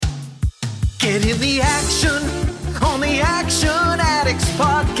Get in the action on the Action Addicts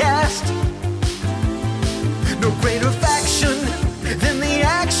podcast. No greater faction than the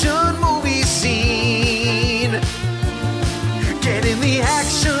action movie scene. Get in the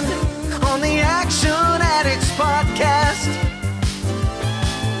action on the Action Addicts podcast.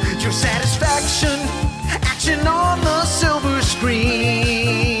 Your satisfaction, action on the silver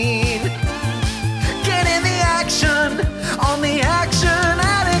screen. Get in the action on the Action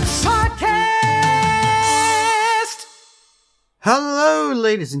Addicts podcast. Hello,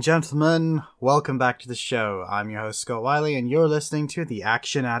 ladies and gentlemen. Welcome back to the show. I'm your host, Scott Wiley, and you're listening to the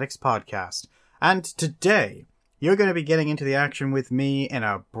Action Addicts podcast. And today, you're going to be getting into the action with me in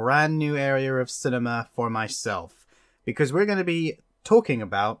a brand new area of cinema for myself, because we're going to be talking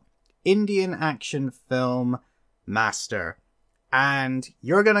about Indian action film Master. And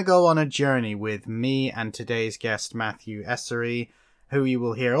you're going to go on a journey with me and today's guest, Matthew Essary, who you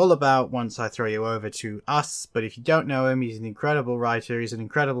will hear all about once I throw you over to us. But if you don't know him, he's an incredible writer, he's an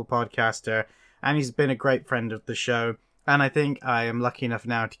incredible podcaster, and he's been a great friend of the show. And I think I am lucky enough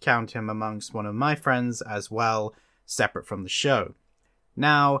now to count him amongst one of my friends as well, separate from the show.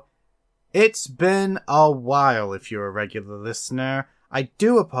 Now, it's been a while if you're a regular listener. I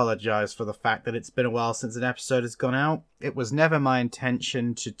do apologize for the fact that it's been a while since an episode has gone out. It was never my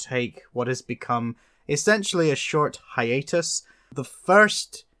intention to take what has become essentially a short hiatus. The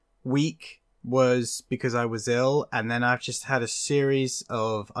first week was because I was ill, and then I've just had a series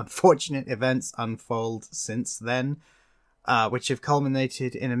of unfortunate events unfold since then, which have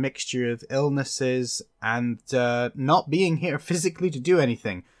culminated in a mixture of illnesses and not being here physically to do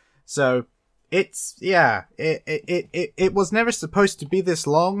anything. So it was never supposed to be this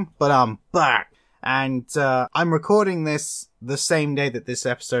long, but I'm back. And I'm recording this the same day that this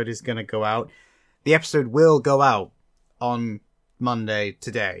episode is going to go out. The episode will go out on Monday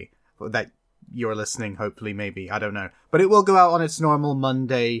today, that you're listening, hopefully, maybe, I don't know. But it will go out on its normal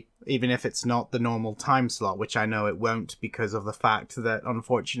Monday, even if it's not the normal time slot, which I know it won't because of the fact that,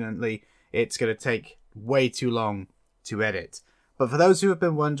 unfortunately, it's going to take way too long to edit. But for those who have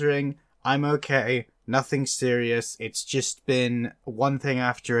been wondering, I'm okay, nothing serious, it's just been one thing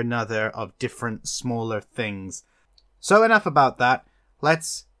after another of different smaller things. So enough about that,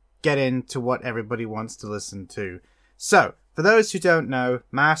 let's get into what everybody wants to listen to. So, for those who don't know,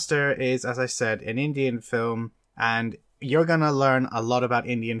 Master is, as I said, an Indian film, and you're going to learn a lot about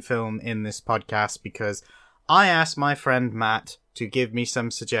Indian film in this podcast because I asked my friend Matt to give me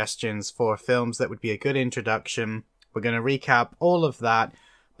some suggestions for films that would be a good introduction. We're going to recap all of that,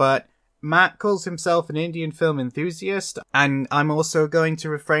 but Matt calls himself an Indian film enthusiast, and I'm also going to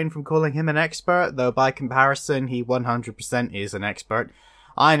refrain from calling him an expert, though by comparison he 100% is an expert.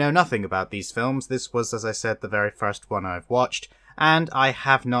 I know nothing about these films. This was, as I said, the very first one I've watched, and I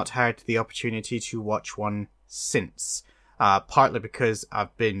have not had the opportunity to watch one since. Partly because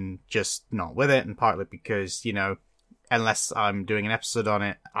I've been just not with it, and partly because, you know, unless I'm doing an episode on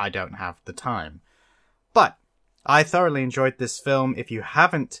it, I don't have the time. But I thoroughly enjoyed this film. If you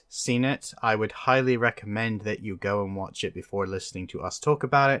haven't seen it, I would highly recommend that you go and watch it before listening to us talk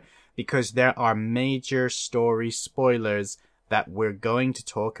about it, because there are major story spoilers that we're going to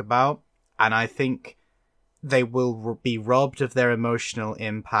talk about, and I think they will be robbed of their emotional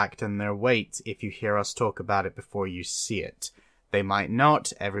impact and their weight if you hear us talk about it before you see it. They might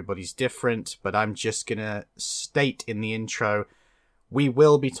not, everybody's different, but I'm just gonna state in the intro, we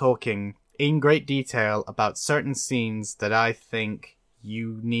will be talking in great detail about certain scenes that I think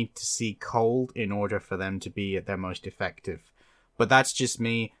you need to see cold in order for them to be at their most effective. But that's just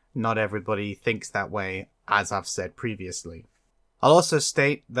me, not everybody thinks that way, as I've said previously. I'll also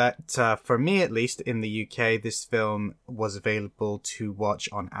state that, for me at least, in the UK, this film was available to watch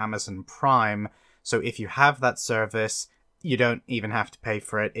on Amazon Prime. So if you have that service, you don't even have to pay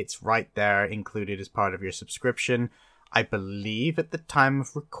for it. It's right there, included as part of your subscription. I believe at the time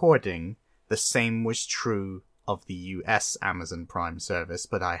of recording, the same was true of the US Amazon Prime service,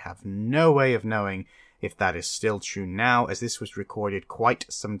 but I have no way of knowing if that is still true now, as this was recorded quite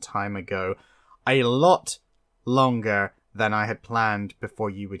some time ago. A lot longer than I had planned before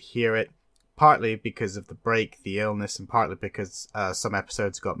you would hear it, partly because of the break, the illness, and partly because some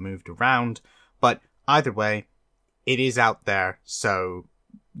episodes got moved around. But either way, it is out there, so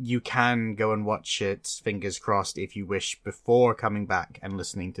you can go and watch it, fingers crossed, if you wish, before coming back and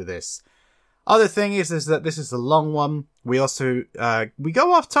listening to this. Other thing is that this is a long one. We also, we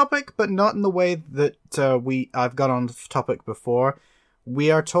go off topic, but not in the way that I've gone on topic before.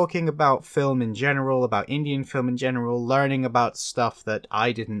 We are talking about film in general, about Indian film in general, learning about stuff that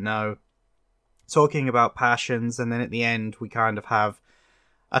I didn't know, talking about passions, and then at the end we kind of have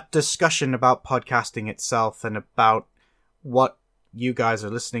a discussion about podcasting itself and about what you guys are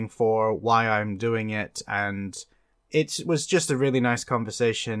listening for, why I'm doing it, and it was just a really nice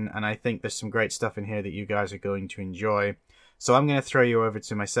conversation, and I think there's some great stuff in here that you guys are going to enjoy. So I'm going to throw you over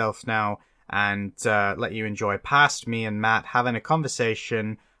to myself now and let you enjoy past me and Matt having a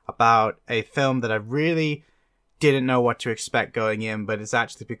conversation about a film that I really didn't know what to expect going in, but it's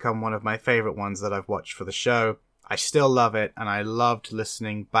actually become one of my favorite ones that I've watched for the show. I still love it, and I loved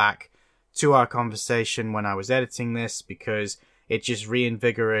listening back to our conversation when I was editing this because it just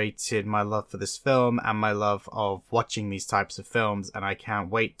reinvigorated my love for this film and my love of watching these types of films, and I can't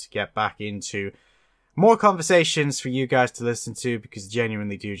wait to get back into more conversations for you guys to listen to because I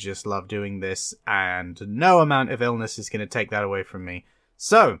genuinely do just love doing this, and no amount of illness is going to take that away from me.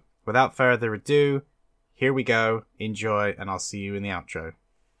 So, without further ado, here we go, enjoy, and I'll see you in the outro.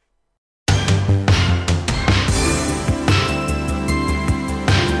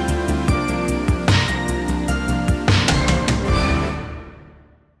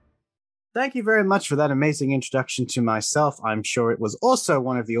 Thank you very much for that amazing introduction to myself. I'm sure it was also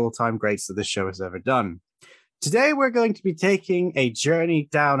one of the all-time greats that this show has ever done. Today, we're going to be taking a journey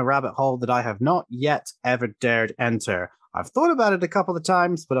down a rabbit hole that I have not yet ever dared enter. I've thought about it a couple of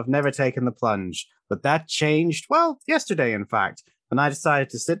times, but I've never taken the plunge. But that changed, well, yesterday, in fact, when I decided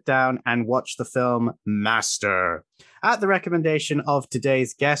to sit down and watch the film Master. At the recommendation of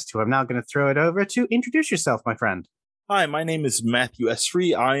today's guest, who I'm now going to throw it over to, introduce yourself, my friend. Hi, my name is Matthew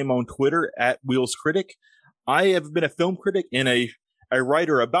Essary. I am on Twitter at Wheels Critic. I have been a film critic and a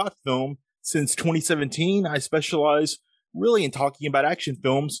writer about film since 2017. I specialize really in talking about action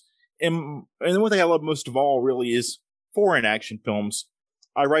films. And the one thing I love most of all really is foreign action films.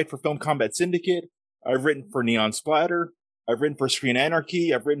 I write for Film Combat Syndicate. I've written for Neon Splatter. I've written for Screen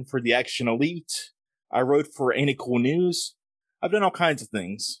Anarchy. I've written for The Action Elite. I wrote for Ain't It Cool News. I've done all kinds of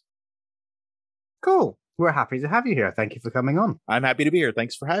things. Cool. We're happy to have you here. Thank you for coming on. I'm happy to be here.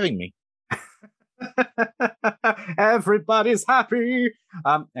 Thanks for having me. Everybody's happy.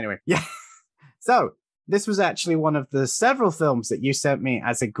 Anyway, yeah. So, this was actually one of the several films that you sent me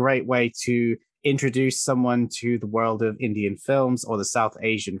as a great way to introduce someone to the world of Indian films or the South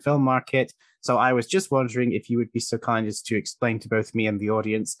Asian film market. So I was just wondering if you would be so kind as to explain to both me and the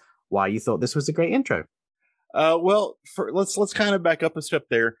audience why you thought this was a great intro. Let's kind of back up a step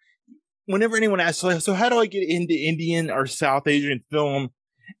there. Whenever anyone asks, so how do I get into Indian or South Asian film?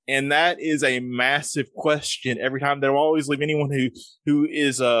 And that is a massive question every time. They'll always leave anyone who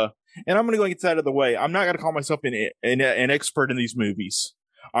is and I'm going to go get this out of the way. I'm not going to call myself an expert in these movies.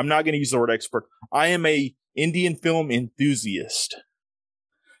 I'm not going to use the word expert. I am a Indian film enthusiast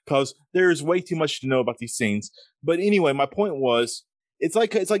because there's way too much to know about these things. But anyway, my point was, it's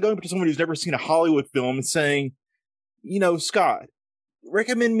like going to someone who's never seen a Hollywood film and saying, Scott,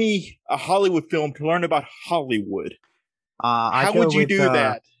 recommend me a Hollywood film to learn about Hollywood. How would you do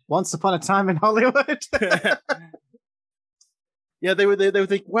that? Once Upon a Time in Hollywood. Yeah, they would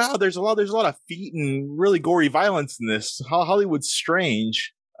think, wow, there's a lot of feet and really gory violence in this. Hollywood's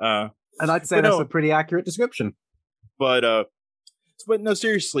strange. And I'd say that's a pretty accurate description. But no,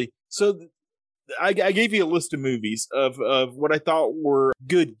 seriously. So I gave you a list of movies of what I thought were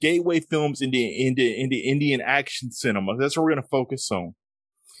good gateway films into Indian action cinema. That's what we're going to focus on.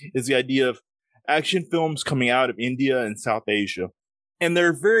 Is the idea of action films coming out of India and South Asia. And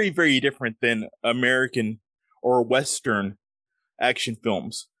they're very, very different than American or Western action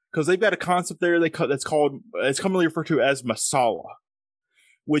films. Because they've got a concept there it's commonly referred to as masala,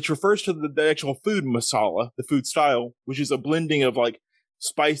 which refers to the actual food masala, the food style, which is a blending of like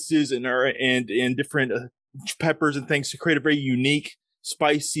spices and different peppers and things to create a very unique,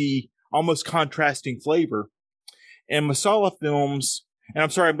 spicy, almost contrasting flavor. And masala films, and I'm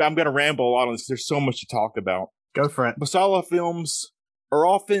sorry, I'm going to ramble a lot on this. There's so much to talk about. Go for it. Masala films are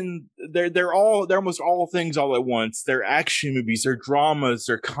often they're almost all things all at once. They're action movies, they're dramas,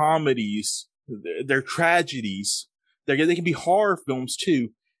 they're comedies, they're tragedies. They can be horror films too,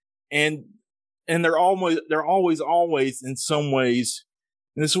 and they're always in some ways.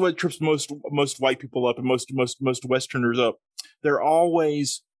 And this is what trips most white people up and most Westerners up. They're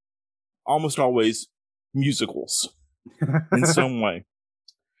almost always musicals in some way.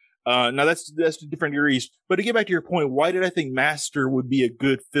 Now that's to different degrees. But to get back to your point, why did I think Master would be a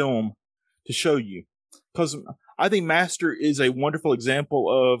good film to show you? Because I think Master is a wonderful example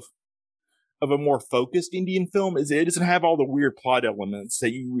of a more focused Indian film. It doesn't have all the weird plot elements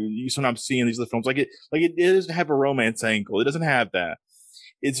that you sometimes see in these other films. It doesn't have a romance angle. It doesn't have that.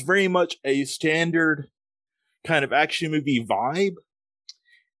 It's very much a standard kind of action movie vibe.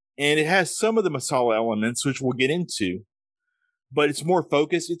 And it has some of the masala elements, which we'll get into. but it's more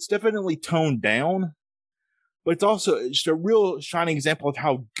focused. It's definitely toned down, but it's also just a real shining example of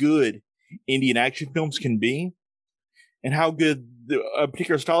how good Indian action films can be, and how good a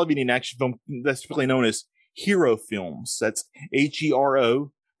particular style of Indian action film that's typically known as hero films. That's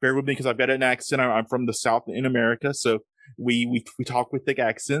HERO. Bear with me because I've got an accent. I'm from the South in America, so we talk with thick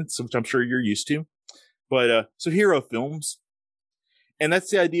accents, which I'm sure you're used to. But so hero films, and that's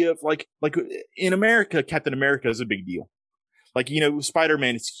the idea of like in America, Captain America is a big deal. Like, you know,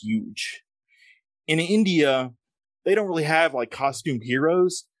 Spider-Man is huge. In India, they don't really have like costumed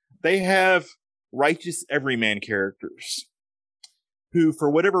heroes. They have righteous everyman characters who, for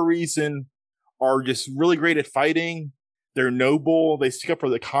whatever reason, are just really great at fighting. They're noble. They stick up for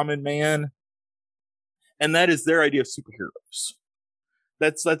the common man. And that is their idea of superheroes.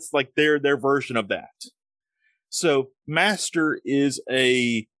 That's like their version of that. So Master is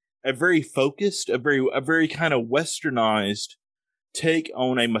a very focused, a very kind of westernized take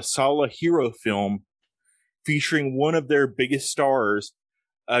on a masala hero film featuring one of their biggest stars,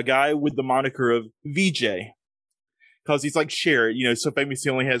 a guy with the moniker of VJ, because he's like Cher, you know, so famous he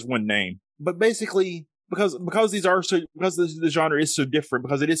only has one name. But basically, because the genre is so different,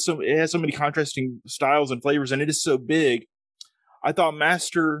 because it has so many contrasting styles and flavors, and it is so big, I thought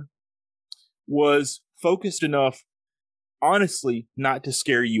Master was focused enough, honestly, not to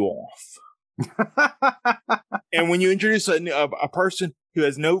scare you off. And when you introduce a person who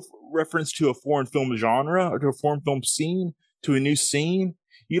has no reference to a foreign film genre or to a foreign film scene, to a new scene,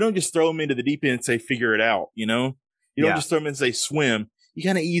 you don't just throw them into the deep end and say, figure it out, you know? You don't just throw them in and say, swim. You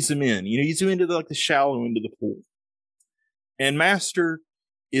kind of ease them in. You know, ease them into the shallow end of the pool. And Master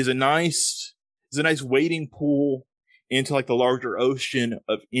is a nice wading pool into like the larger ocean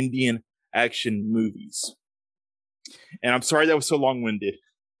of Indian action movies. And I'm sorry that was so long-winded.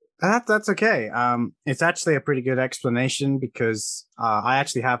 That's okay. It's actually a pretty good explanation, because I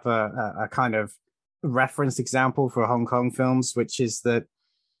actually have a kind of reference example for Hong Kong films, which is that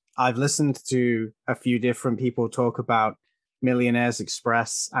I've listened to a few different people talk about Millionaires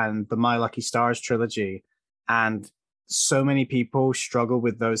Express and the My Lucky Stars trilogy, and so many people struggle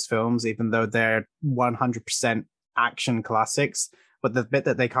with those films, even though they're 100% action classics. But the bit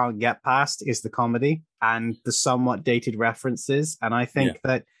that they can't get past is the comedy and the somewhat dated references. And I think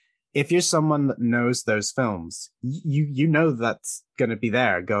that if you're someone that knows those films, you know that's going to be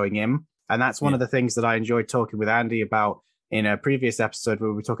there going in. And that's one of the things that I enjoyed talking with Andy about in a previous episode where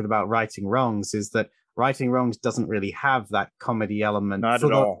we were talking about Righting Wrongs, is that Righting Wrongs doesn't really have that comedy element. Not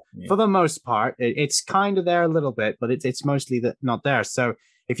at all. For the most part. It's kind of there a little bit, but it's mostly not there. So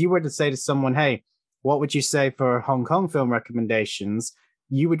if you were to say to someone, hey, what would you say for Hong Kong film recommendations?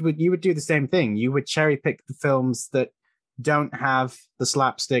 You would do the same thing. You would cherry pick the films that don't have the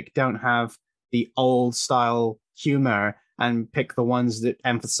slapstick, don't have the old style humor, and pick the ones that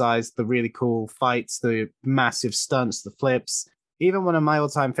emphasize the really cool fights, the massive stunts, the flips. Even one of my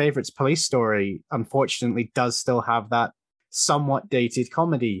all-time favorites, Police Story, unfortunately does still have that somewhat dated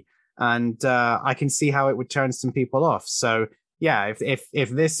comedy, and I can see how it would turn some people off. So yeah, if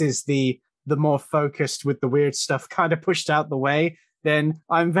this is the more focused with the weird stuff kind of pushed out the way, then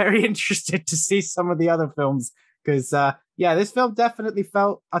I'm very interested to see some of the other films, because this film definitely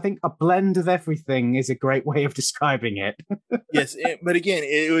felt, I think, a blend of everything is a great way of describing it. Yes, but again,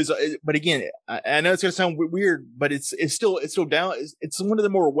 I know it's gonna sound weird, but it's still down. It's one of the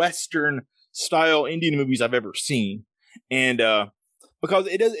more Western style Indian movies I've ever seen, and because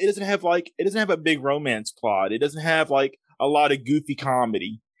it doesn't have a big romance plot. It doesn't have like a lot of goofy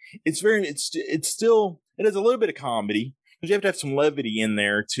comedy. It has a little bit of comedy, because you have to have some levity in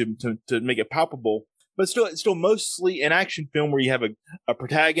there to make it palpable. But it's still mostly an action film where you have a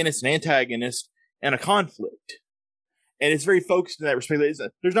protagonist, an antagonist, and a conflict. And it's very focused in that respect.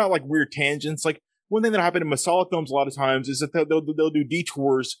 There's not like weird tangents. Like, one thing that happened in masala films a lot of times is that they'll do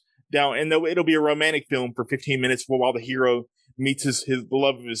detours down, and it'll be a romantic film for 15 minutes while the hero meets the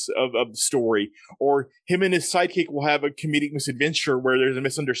love of the story, or him and his sidekick will have a comedic misadventure where there's a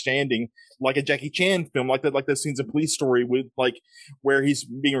misunderstanding, like a Jackie Chan film, like those scenes in Police Story with like where he's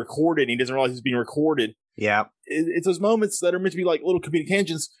being recorded and he doesn't realize he's being recorded. Yeah, it's those moments that are meant to be like little comedic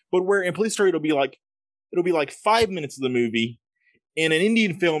tangents, but where in Police Story it'll be like 5 minutes of the movie. In an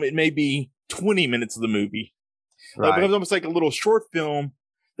Indian film, it may be 20 minutes of the movie. Right. It becomes almost like a little short film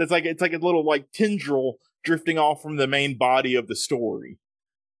it's like a little like tendril drifting off from the main body of the story.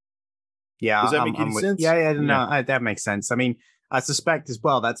 Yeah, does that make any sense? No, that makes sense. I mean, I suspect as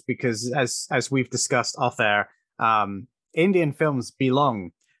well that's because, as we've discussed off air, Indian films be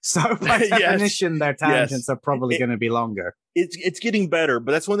long, so by definition, their tangents are probably going to be longer. it's getting better,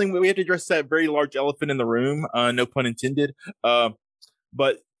 but that's one thing we have to address, that very large elephant in the room. No pun intended.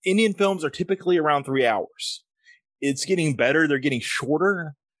 But Indian films are typically around 3 hours. It's getting better. They're getting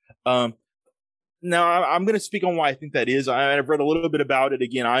shorter. Um, Now, I'm going to speak on why I think that is. I've read a little bit about it.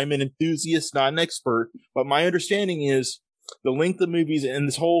 Again, I'm an enthusiast, not an expert, but my understanding is the length of movies and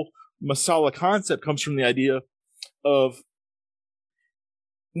this whole masala concept comes from the idea of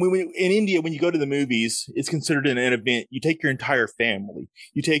in India, when you go to the movies, it's considered an event. You take your entire family,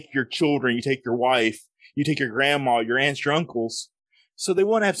 you take your children, you take your wife, you take your grandma, your aunts, your uncles. So they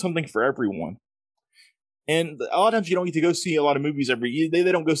want to have something for everyone. And a lot of times you don't get to go see a lot of movies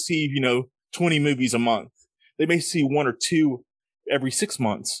they don't go see, 20 movies a month. They may see one or two every 6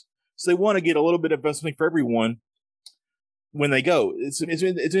 months. So they want to get a little bit of something for everyone when they go. It's meant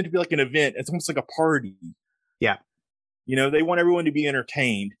to be like an event. It's almost like a party. Yeah. They want everyone to be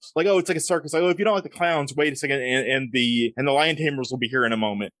entertained. Like, oh, it's like a circus. Like, oh, if you don't like the clowns, wait a second, and the lion tamers will be here in a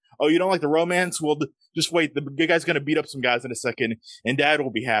moment. Oh, you don't like the romance? Well, just wait. The good guy's going to beat up some guys in a second, and dad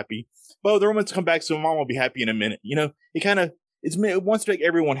will be happy. Oh, the romance come back, so mom will be happy in a minute. It wants to make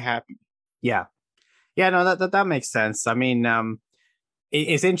everyone happy. Yeah. Yeah, no, that makes sense. I mean,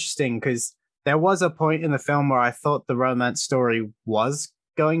 it's interesting because there was a point in the film where I thought the romance story was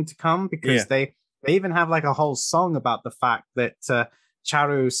going to come, because they even have like a whole song about the fact that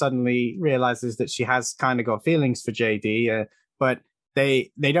Charu suddenly realizes that she has kind of got feelings for JD, but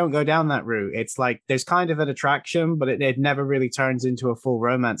they don't go down that route. It's like there's kind of an attraction, but it never really turns into a full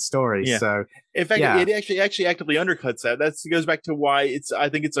romance story. Yeah. So in fact, it actually actively undercuts that. That goes back to why I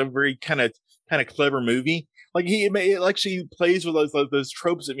think it's a very kind of clever movie. Like it actually plays with those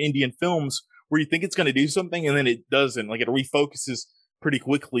tropes of Indian films where you think it's going to do something and then it doesn't. Like it refocuses pretty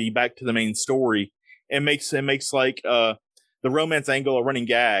quickly back to the main story and makes like the romance angle a running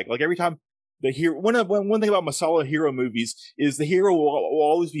gag. Like every time the hero, one thing about masala hero movies is the hero will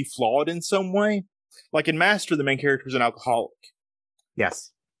always be flawed in some way. Like in Master, the main character is an alcoholic.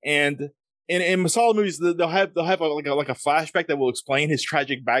 Yes. And in masala movies, they'll have like a flashback that will explain his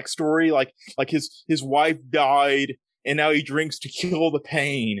tragic backstory. Like his wife died and now he drinks to kill the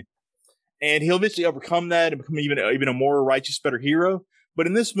pain. And he'll eventually overcome that and become even a more righteous, better hero. But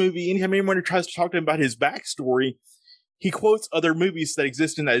in this movie, anytime anyone tries to talk to him about his backstory, he quotes other movies that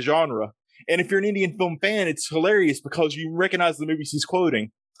exist in that genre. And if you're an Indian film fan, it's hilarious because you recognize the movies he's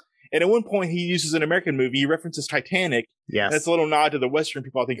quoting. And at one point, he uses an American movie. He references Titanic. Yes. That's a little nod to the Western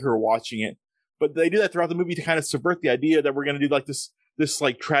people, I think, who are watching it. But they do that throughout the movie to kind of subvert the idea that we're going to do like this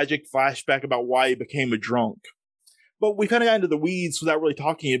like tragic flashback about why he became a drunk. But we kind of got into the weeds without really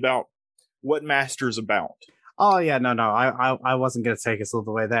talking about what Master's about. Oh yeah, no, I wasn't going to take us all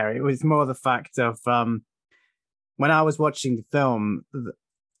the way there. It was more the fact of when I was watching the film,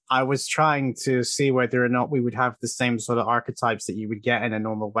 I was trying to see whether or not we would have the same sort of archetypes that you would get in a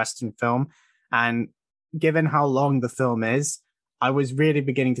normal Western film. And given how long the film is, I was really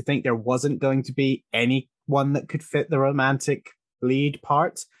beginning to think there wasn't going to be anyone that could fit the romantic lead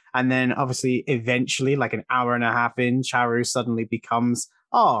part. And then obviously, eventually, like an hour and a half in, Charu suddenly becomes,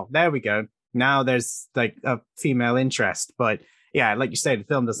 oh, there we go. Now there's like a female interest. But yeah, like you say, the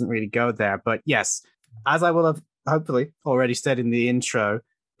film doesn't really go there. But yes, as I will have hopefully already said in the intro,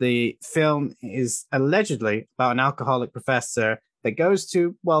 the film is allegedly about an alcoholic professor that goes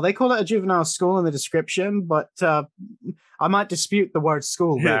to, well, they call it a juvenile school in the description, but I might dispute the word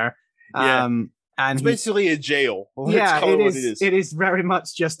school there. Yeah. And it's basically a jail. Yeah, it is. It is very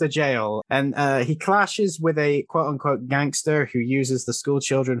much just a jail. And he clashes with a quote-unquote gangster who uses the school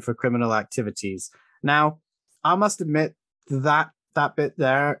children for criminal activities. Now, I must admit that bit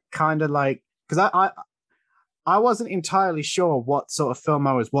there kind of like, because I wasn't entirely sure what sort of film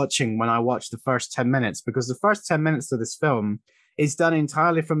I was watching when I watched the first 10 minutes, because the first 10 minutes of this film is done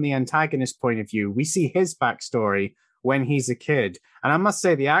entirely from the antagonist point of view. We see his backstory when he's a kid. And I must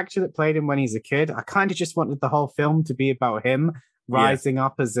say, the actor that played him when he's a kid, I kind of just wanted the whole film to be about him rising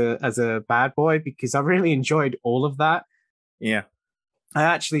up as a bad boy, because I really enjoyed all of that. Yeah. I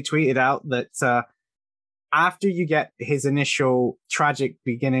actually tweeted out that after you get his initial tragic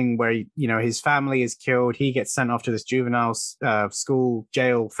beginning where, you know, his family is killed, he gets sent off to this juvenile school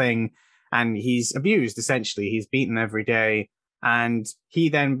jail thing, and he's abused, essentially. He's beaten every day. And he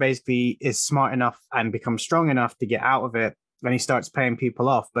then basically is smart enough and becomes strong enough to get out of it, and he starts paying people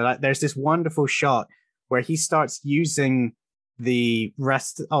off. But there's this wonderful shot where he starts using the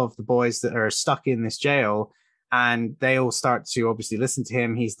rest of the boys that are stuck in this jail, and they all start to obviously listen to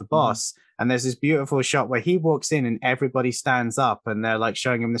him. He's the boss. And there's this beautiful shot where he walks in and everybody stands up and they're like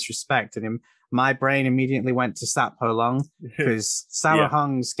showing him this respect. And my brain immediately went to Sapho Lung, because Sarah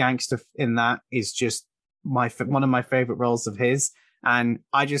Hung's gangster in that is just one of my favorite roles of his. And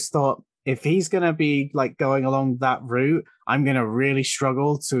I just thought, if he's gonna be like going along that route, I'm gonna really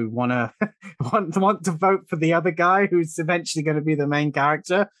struggle to want to vote for the other guy who's eventually going to be the main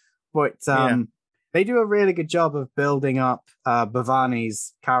character. But they do a really good job of building up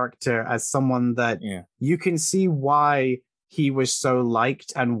Bhavani's character as someone that you can see why he was so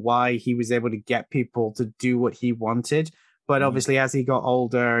liked and why he was able to get people to do what he wanted. But obviously, as he got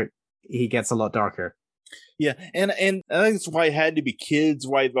older, he gets a lot darker. Yeah, and I think that's why it had to be kids.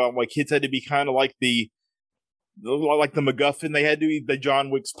 Why kids had to be kind of like the MacGuffin. They had to be the John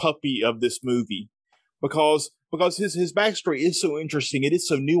Wick's puppy of this movie, because his backstory is so interesting. It is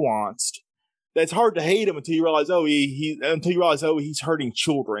so nuanced that it's hard to hate him until you realize he's hurting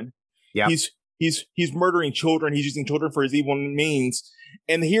children. Yeah, he's murdering children. He's using children for his evil means,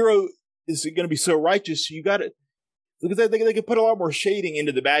 and the hero is going to be so righteous. You got to. Because they could put a lot more shading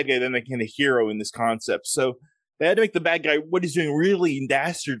into the bad guy than they can the hero in this concept. So they had to make the bad guy what he's doing really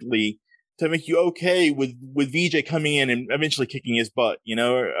dastardly to make you okay with VJ coming in and eventually kicking his butt,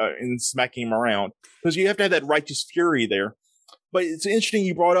 and smacking him around. Because you have to have that righteous fury there. But it's interesting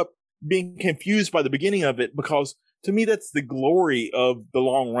you brought up being confused by the beginning of it, because to me that's the glory of the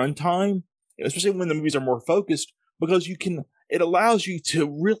long runtime, especially when the movies are more focused, because it allows you to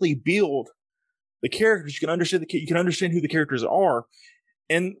really build the characters. You can understand who the characters are.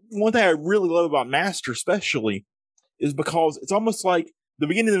 And one thing I really love about Master especially is because it's almost like the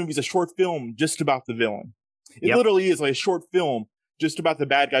beginning of the movie is a short film just about the villain. It literally is like a short film just about the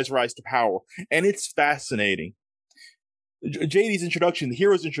bad guy's rise to power. And it's fascinating. JD's introduction, the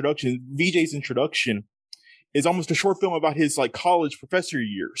hero's introduction, VJ's introduction is almost a short film about his like college professor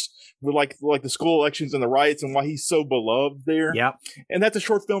years, with like the school elections and the riots and why he's so beloved there. Yep. And that's a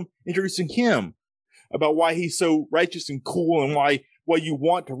short film introducing him, about why he's so righteous and cool and why you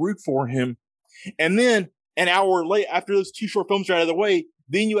want to root for him. And then an hour late, after those two short films are out of the way,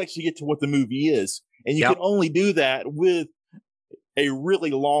 then you actually get to what the movie is. And you can only do that with a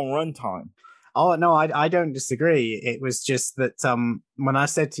really long runtime. Oh, no, I don't disagree. It was just that when I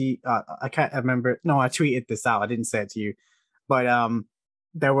said to you, I can't remember. No, I tweeted this out. I didn't say it to you. But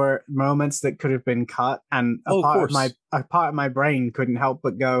there were moments that could have been cut. And a part of my brain couldn't help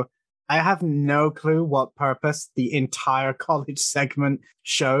but go, I have no clue what purpose the entire college segment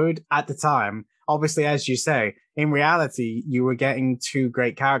showed at the time. Obviously, as you say, in reality, you were getting two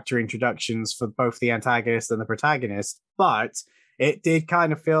great character introductions for both the antagonist and the protagonist. But it did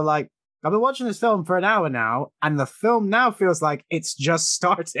kind of feel like, I've been watching this film for an hour now, and the film now feels like it's just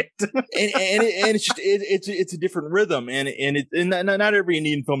started. and it's a different rhythm, and not every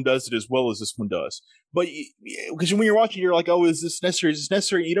Indian film does it as well as this one does. But because when you're watching, you're like, oh, is this necessary? Is this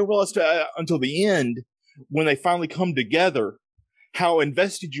necessary? You don't realize until the end, when they finally come together, how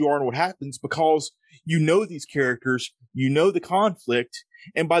invested you are in what happens, because you know these characters, you know the conflict,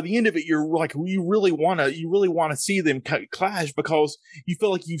 and by the end of it, you're like, you really want to see them clash, because you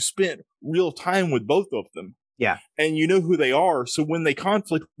feel like you've spent real time with both of them. Yeah, and you know who they are. So when they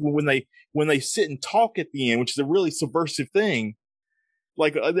conflict, when they sit and talk at the end, which is a really subversive thing.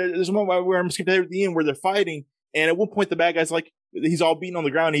 Like there's a moment where I'm skipping at the end where they're fighting, and at one point the bad guy's like, he's all beaten on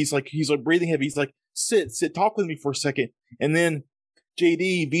the ground. He's like breathing heavy. He's like, sit, talk with me for a second, and then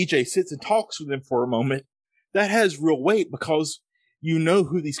VJ sits and talks with him for a moment. That has real weight, because you know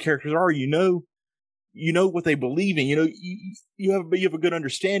who these characters are. You know what they believe in. You have a good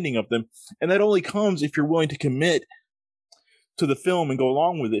understanding of them, and that only comes if you're willing to commit to the film and go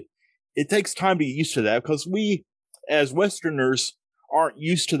along with it. It takes time to get used to that, because we, as Westerners, aren't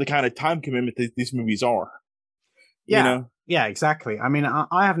used to the kind of time commitment that these movies are. Yeah, exactly. I mean,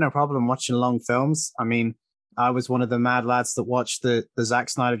 I have no problem watching long films. I mean, I was one of the mad lads that watched the Zack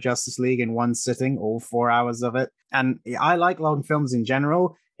Snyder Justice League in one sitting, all 4 hours of it. And I like long films in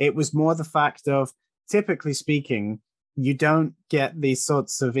general. It was more the fact of, typically speaking, you don't get these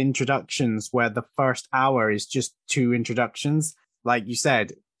sorts of introductions where the first hour is just two introductions. Like you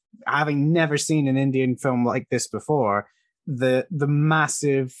said, having never seen an Indian film like this before, the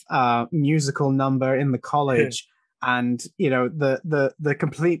massive musical number in the college and the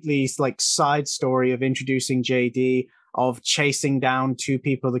completely like side story of introducing JD, of chasing down two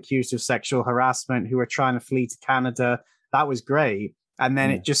people accused of sexual harassment who are trying to flee to Canada. That was great. And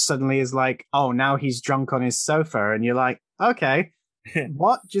then it just suddenly is like, oh, now he's drunk on his sofa, and you're like, okay,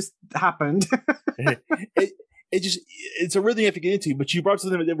 what just happened? It's a really you have to get into. But you brought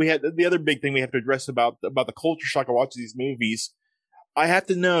something that we had. The other big thing we have to address about the culture shock of watching these movies. I have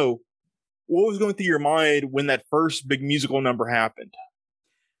to know, what was going through your mind when that first big musical number happened?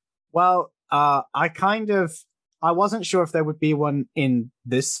 Well, I wasn't sure if there would be one in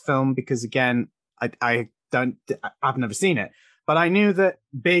this film, because again, I've never seen it, but I knew that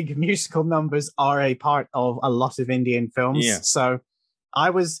big musical numbers are a part of a lot of Indian films. Yeah. So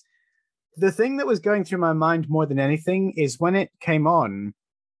the thing that was going through my mind more than anything is when it came on,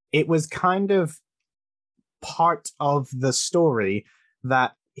 it was kind of part of the story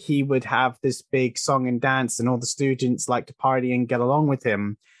that he would have this big song and dance and all the students like to party and get along with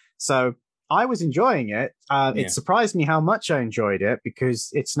him. So I was enjoying it. It surprised me how much I enjoyed it because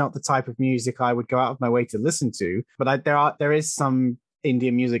it's not the type of music I would go out of my way to listen to. But there is some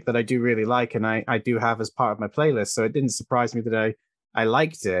Indian music that I do really like, and I do have as part of my playlist. So it didn't surprise me that I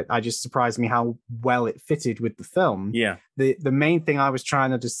liked it. I just surprised me how well it fitted with the film. Yeah. The main thing I was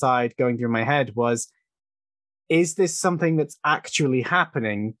trying to decide going through my head was, is this something that's actually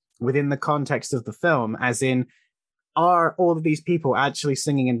happening within the context of the film? As in, are all of these people actually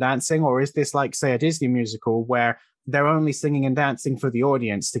singing and dancing? Or is this like, say, a Disney musical where they're only singing and dancing for the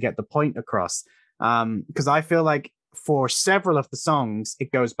audience to get the point across? Because I feel like for several of the songs,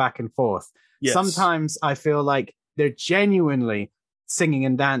 it goes back and forth. Yes. Sometimes I feel like they're genuinely singing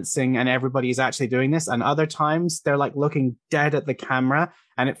and dancing and everybody's actually doing this, and other times they're like looking dead at the camera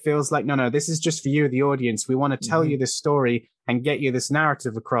and it feels like no, this is just for you, the audience. We want to tell you this story and get you this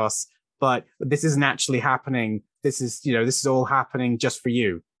narrative across, but this isn't actually happening. This is all happening just for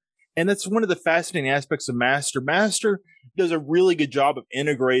you. And that's one of the fascinating aspects of Master does a really good job of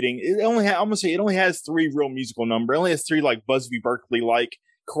integrating. It only has 3 real musical numbers. It only has 3 like Busby Berkeley like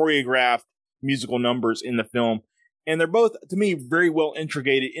choreographed musical numbers in the film. And they're both, to me, very well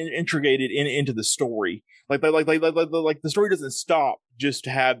integrated into the story. Like the story doesn't stop just to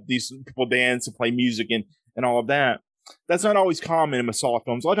have these people dance and play music and all of that. That's not always common in Masala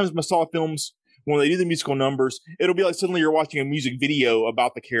films. A lot of times Masala films, when they do the musical numbers, it'll be like suddenly you're watching a music video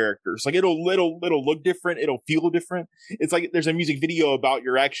about the characters. Like it'll look different, it'll feel different. It's like there's a music video about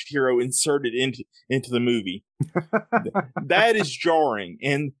your action hero inserted into the movie. That is jarring,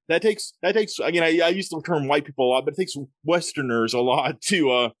 and that takes again. I use the term white people a lot, but it takes Westerners a lot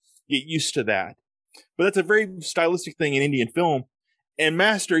to get used to that. But that's a very stylistic thing in Indian film. And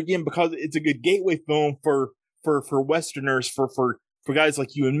Master, again, because it's a good gateway film for Westerners, for guys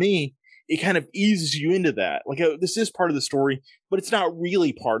like you and me, it kind of eases you into that. Like, this is part of the story, but it's not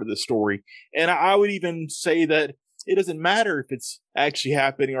really part of the story. And I would even say that it doesn't matter if it's actually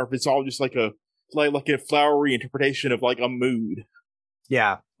happening or if it's all just like a flowery interpretation of like a mood.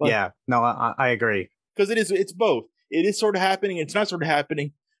 Yeah. No, I agree. Because it's both. It is sort of happening, it's not sort of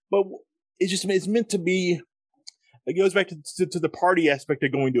happening, but it's meant to be. It goes back to the party aspect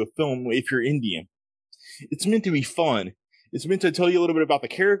of going to a film if you're Indian. It's meant to be fun. It's meant to tell you a little bit about the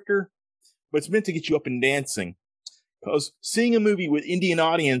character, but it's meant to get you up and dancing. Because seeing a movie with Indian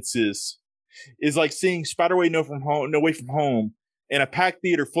audiences is like seeing Spider-Way No Way From Home in a packed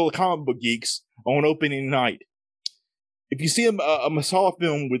theater full of comic book geeks on opening night. If you see a Masala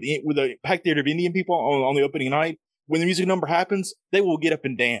film with a packed theater of Indian people on the opening night, when the music number happens, they will get up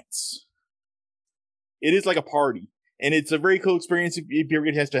and dance. It is like a party, and it's a very cool experience if you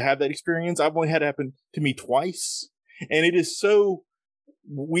ever get to have that experience. I've only had it happen to me twice, and it is so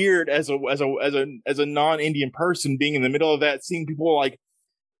weird as a non-Indian person being in the middle of that, seeing people like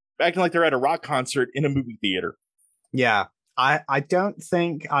acting like they're at a rock concert in a movie theater. Yeah, I don't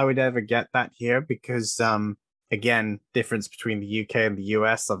think I would ever get that here because again, difference between the UK and the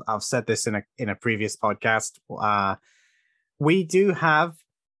US. I've said this in a previous podcast. We do have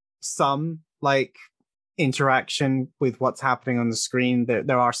some like interaction with what's happening on the screen.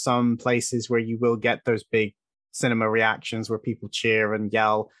 There are some places where you will get those big cinema reactions where people cheer and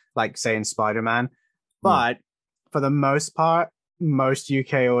yell, like say in Spider-Man. But for the most part, most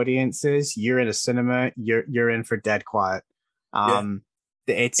UK audiences, you're in a cinema, you're in for dead quiet.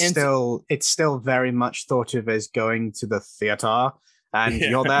 It's still very much thought of as going to the theater, and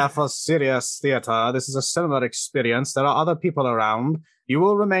you're there for serious theater. This is a cinema experience. There are other people around. You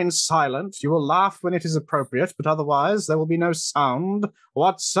will remain silent. You will laugh when it is appropriate, but otherwise there will be no sound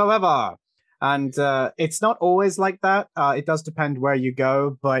whatsoever. And it's not always like that. It does depend where you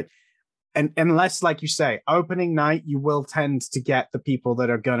go, but unless, like you say, opening night, you will tend to get the people that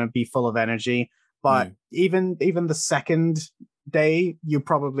are going to be full of energy. But even the second day, you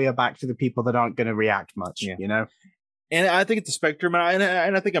probably are back to the people that aren't going to react much, you know? And I think it's a spectrum, and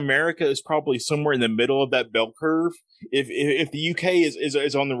I think America is probably somewhere in the middle of that bell curve. If the UK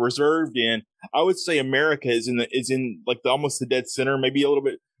is on the reserved end, I would say America is in like almost the dead center, maybe a little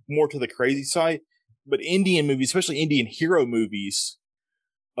bit more to the crazy side. But Indian movies, especially Indian hero movies,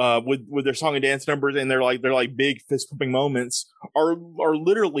 with their song and dance numbers and they're like big fist pumping moments, are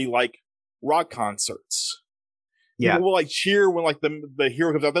literally like rock concerts. Yeah, people will like cheer when like the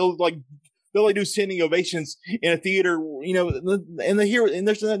hero comes out. They'll like they'll like do standing ovations in a theater, you know, and the hero, and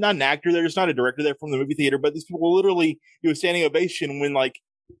there's not an actor there, there's not a director there from the movie theater, but these people will literally do a standing ovation when like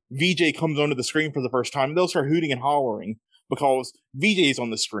VJ comes onto the screen for the first time. They'll start hooting and hollering because VJ is on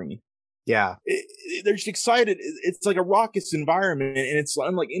the screen. Yeah. They're just excited. It's like a raucous environment, and it's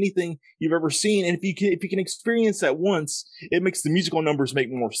unlike anything you've ever seen. And if you can experience that once, it makes the musical numbers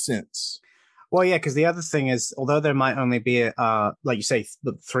make more sense. Well, yeah, because the other thing is, although there might only be, like you say,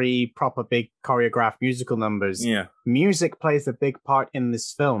 the 3 proper big choreographed musical numbers, yeah, music plays a big part in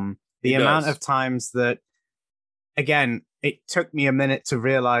this film. The amount of times that, again, it took me a minute to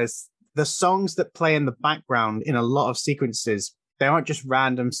realize the songs that play in the background in a lot of sequences, they aren't just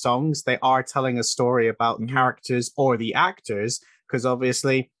random songs. They are telling a story about characters or the actors, because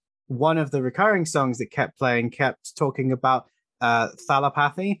obviously one of the recurring songs that kept playing kept talking about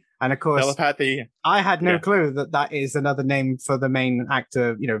telepathy. And of course, telepathy. I had no clue that that is another name for the main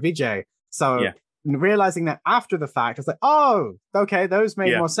actor, you know, Vijay. So realizing that after the fact, I was like, oh, okay, those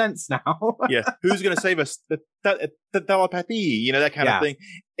made more sense now. Who's going to save us? The telepathy, you know, that kind of thing.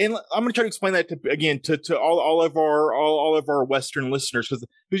 And I'm going to try to explain that to all of our Western listeners,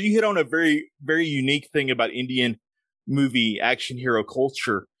 because you hit on a very, very unique thing about Indian movie action hero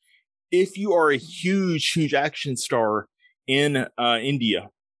culture. If you are a huge action star in India,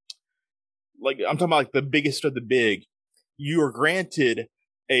 like I'm talking about like the biggest of the big, you are granted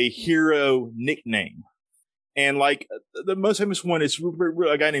a hero nickname. And like the most famous one is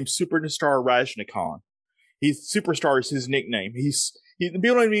a guy named Superstar Rajnikant. Superstar is his nickname.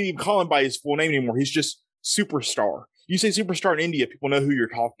 People don't even call him by his full name anymore. He's just Superstar. You say Superstar in India, people know who you're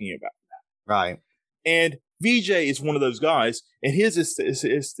talking about. Right. And Vijay is one of those guys, and his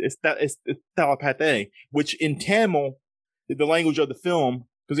is telepathy, which in Tamil, the language of the film,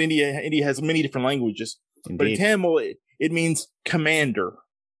 because India has many different languages. Indeed. But in Tamil, it means commander.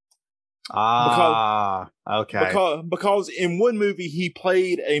 Okay. Because in one movie, he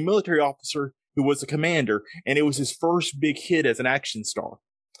played a military officer who was a commander, and it was his first big hit as an action star.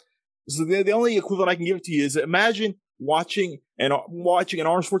 So the only equivalent I can give it to you is imagine watching an Arnold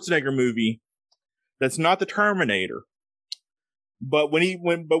Schwarzenegger movie that's not the Terminator, but when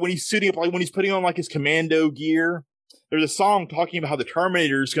he's suiting up, like when he's putting on like his commando gear, there's a song talking about how the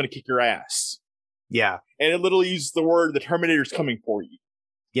Terminator is going to kick your ass. Yeah. And it literally uses the word, the Terminator is coming for you.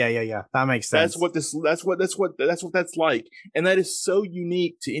 Yeah. That makes sense. That's what that's like. And that is so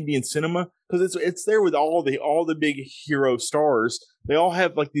unique to Indian cinema, because it's there with all the big hero stars. They all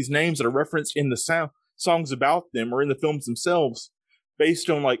have like these names that are referenced in the songs about them or in the films themselves, based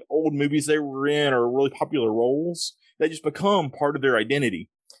on like old movies they were in or really popular roles. They just become part of their identity.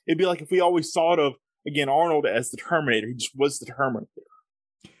 It'd be like if we always thought of, again, Arnold as the Terminator. He just was the Terminator.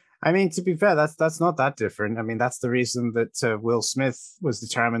 I mean, to be fair, that's not that different. I mean, that's the reason that Will Smith was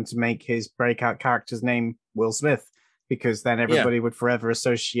determined to make his breakout character's name Will Smith, because then everybody would forever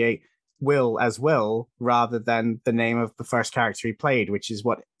associate Will as Will rather than the name of the first character he played, which is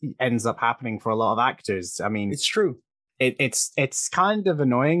what ends up happening for a lot of actors. I mean, it's true. It's kind of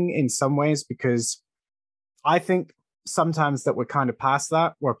annoying in some ways, because I think sometimes that we're kind of past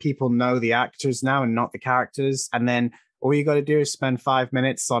that, where people know the actors now and not the characters, and then all you got to do is spend 5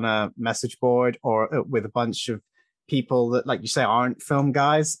 minutes on a message board or with a bunch of people that, like you say, aren't film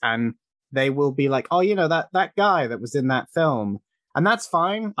guys, and they will be like, oh, you know, that guy that was in that film. And that's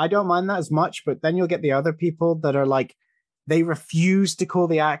fine. I don't mind that as much. But then you'll get the other people that are like, they refuse to call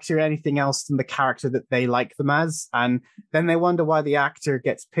the actor anything else than the character that they like them as. And then they wonder why the actor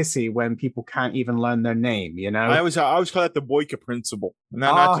gets pissy when people can't even learn their name, you know? I always call that the Boyka principle.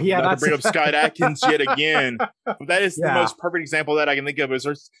 Not to bring up Scott Adkins yet again. But that is the most perfect example that I can think of,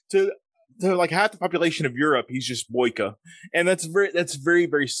 is to like half the population of Europe, he's just Boyka. And that's very,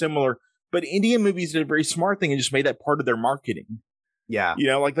 very similar. But Indian movies did a very smart thing and just made that part of their marketing. Yeah. You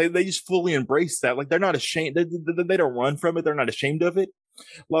know, like they just fully embrace that. Like they're not ashamed. They don't run from it. They're not ashamed of it.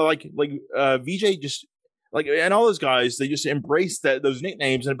 Like VJ just like, and all those guys, they just embrace those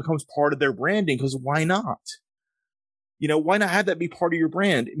nicknames, and it becomes part of their branding, because why not? You know, why not have that be part of your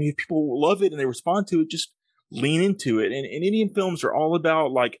brand? I mean, if people love it and they respond to it, just lean into it. And Indian films are all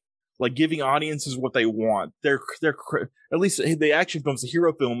about like giving audiences what they want. They're at least the action films, the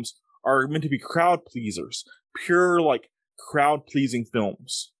hero films, are meant to be crowd pleasers, pure like crowd pleasing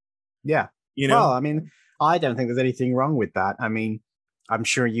films. Yeah. You know? Well, I mean, I don't think there's anything wrong with that. I mean, I'm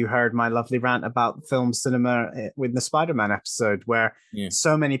sure you heard my lovely rant about film cinema with the Spider-Man episode, where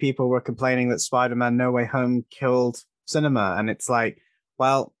so many people were complaining that Spider-Man No Way Home killed cinema. And it's like,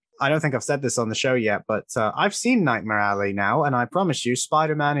 well, I don't think I've said this on the show yet, but I've seen Nightmare Alley now, and I promise you,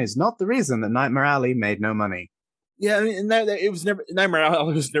 Spider-Man is not the reason that Nightmare Alley made no money. Yeah, I mean, and that it was never Nightmare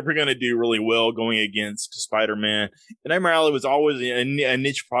Alley was never going to do really well going against Spider-Man. And Nightmare Alley was always a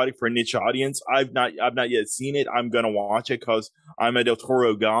niche product for a niche audience. I've not yet seen it. I'm going to watch it because I'm a Del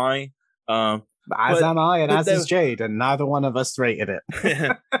Toro guy. As am I, and but as is Jade, and neither one of us rated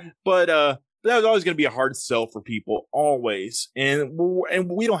it. but that was always going to be a hard sell for people, always. And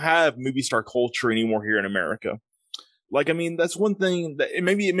we don't have movie star culture anymore here in America. Like, I mean, that's one thing that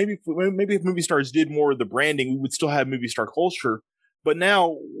maybe if movie stars did more of the branding, we would still have movie star culture. But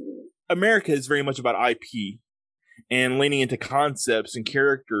now America is very much about IP and leaning into concepts and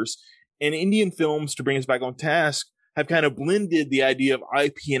characters. And Indian films, to bring us back on task, have kind of blended the idea of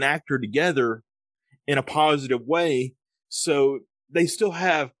IP and actor together in a positive way. So they still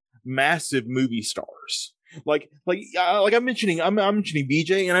have massive movie stars. Like I'm mentioning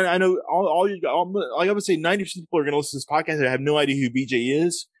VJ, and I know like I would say 90% of people are going to listen to this podcast and have no idea who VJ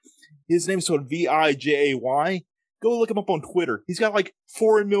is. His name is spelled Vijay. Go look him up on Twitter. He's got like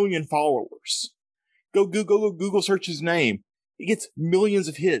 4 million followers. Go Google search his name. He gets millions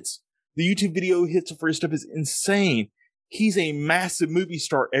of hits. The YouTube video hits for his stuff is insane. He's a massive movie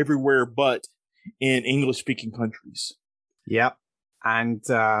star everywhere but in English speaking countries. Yep. And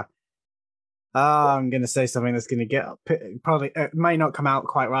I'm going to say something that's going to get probably it may not come out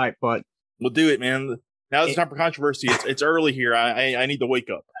quite right, but we'll do it, man. Now it's time for controversy. It's early here. I need to wake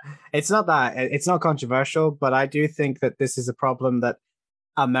up. It's not that. It's not controversial, but I do think that this is a problem that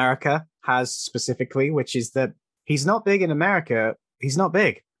America has specifically, which is that he's not big in America. He's not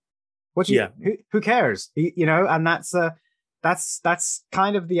big. Who cares? And that's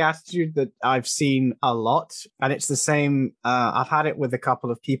kind of the attitude that I've seen a lot. And it's the same. I've had it with a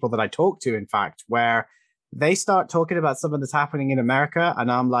couple of people that I talk to, in fact, where they start talking about something that's happening in America. And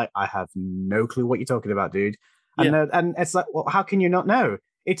I'm like, I have no clue what you're talking about, dude. And it's like, well, how can you not know?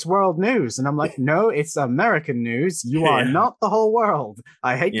 It's world news. And I'm like, no, it's American news. You are not the whole world.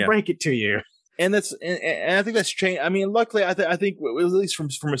 I hate to break it to you. And I think that's changed. I mean, luckily, I think at least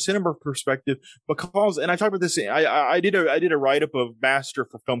from a cinema perspective, because, and I talked about this, I did a write up of Master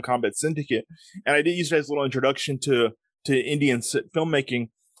for Film Combat Syndicate, and I did use it as a little introduction to Indian filmmaking.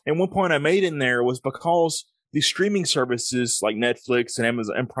 And one point I made in there was because these streaming services like Netflix and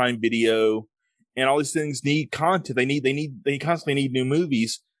Amazon and Prime Video and all these things need content. They constantly need new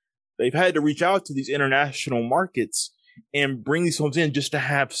movies. They've had to reach out to these international markets and bring these films in just to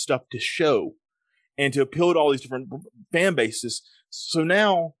have stuff to show and to appeal to all these different fan bases. So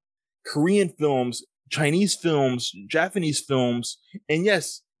now Korean films, Chinese films, Japanese films, and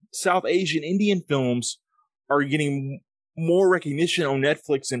yes, South Asian Indian films are getting more recognition on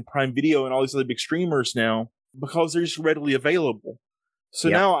Netflix and Prime Video and all these other big streamers now because they're just readily available. So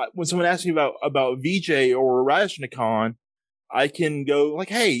now when someone asks me about VJ or Rajnikant, I can go like,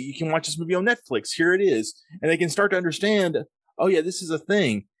 hey, you can watch this movie on Netflix. Here it is. And they can start to understand, oh yeah, this is a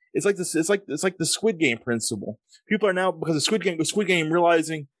thing. It's like this. It's like the Squid Game principle. People are now, because of Squid Game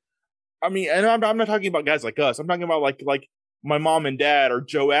realizing. I mean, and I'm not talking about guys like us. I'm talking about like my mom and dad or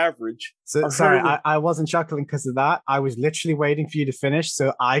Joe Average. So sorry, I wasn't chuckling because of that. I was literally waiting for you to finish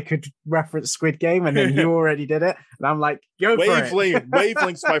so I could reference Squid Game, and then you already did it. And I'm like, go for it.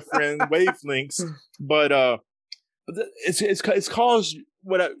 Wavelengths, my friend, wavelengths. But it's caused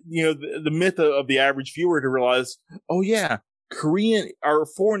the myth of the average viewer to realize, oh yeah, Korean or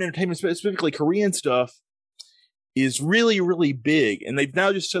foreign entertainment, specifically Korean stuff, is really, really big. And they've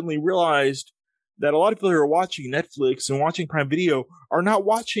now just suddenly realized that a lot of people who are watching Netflix and watching Prime Video are not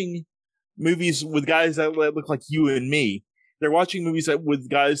watching movies with guys that look like you and me. They're watching movies with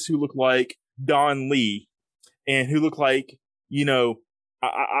guys who look like Don Lee and who look like,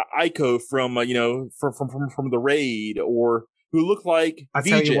 Aiko from The Raid, or who look like I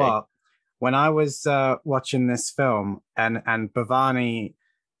tell you what, when I was watching this film and Bhavani,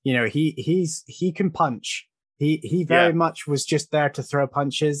 he can punch. He very much was just there to throw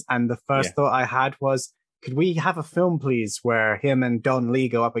punches. And the first thought I had was, could we have a film, please, where him and Don Lee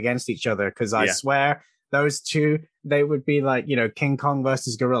go up against each other? Because I swear those two, they would be like, King Kong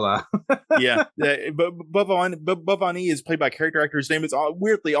versus Gorilla. But Bhavani is played by a character actor. His name is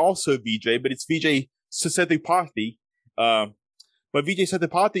weirdly also VJ, but it's Vijay Sethupathi. But Vijay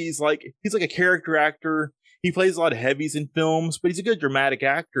Sethupathi is he's like a character actor. He plays a lot of heavies in films, but he's a good dramatic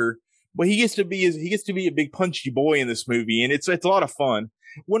actor. But he gets to be a big punchy boy in this movie, and it's a lot of fun.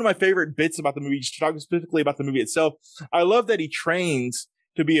 One of my favorite bits about the movie, just talking specifically about the movie itself, I love that he trains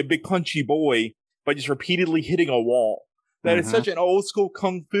to be a big punchy boy by just repeatedly hitting a wall. That is such an old school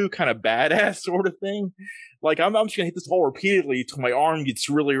kung fu kind of badass sort of thing. Like, I'm just gonna hit this wall repeatedly until my arm gets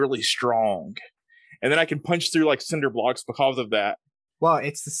really, really strong, and then I can punch through like cinder blocks because of that. Well,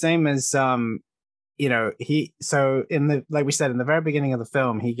 it's the same as so like we said, in the very beginning of the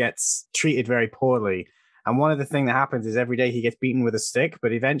film, he gets treated very poorly. And one of the things that happens is every day he gets beaten with a stick,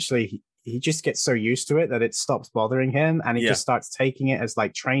 but eventually he just gets so used to it that it stops bothering him, and he just starts taking it as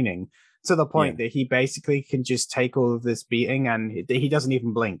like training, to the point that he basically can just take all of this beating and he doesn't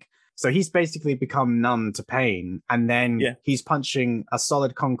even blink. So he's basically become numb to pain, and then he's punching a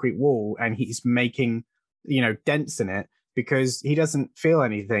solid concrete wall and he's making, dents in it because he doesn't feel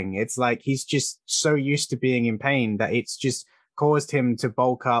anything. It's like he's just so used to being in pain that it's just caused him to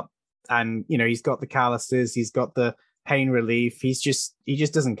bulk up, and he's got the calluses, he's got the pain relief. He just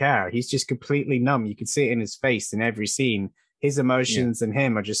doesn't care. He's just completely numb. You can see it in his face in every scene. His emotions and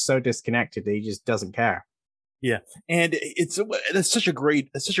him are just so disconnected that he just doesn't care. Yeah, and that's such a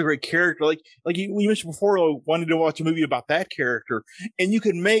great character. Like we mentioned before, I wanted to watch a movie about that character, and you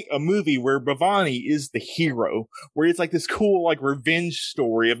could make a movie where Bhavani is the hero, where it's like this cool like revenge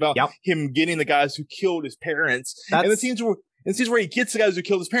story about him getting the guys who killed his parents. And the scenes where he gets the guys who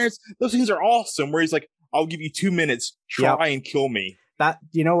killed his parents, those scenes are awesome. Where he's like, "I'll give you 2 minutes, try and kill me." That,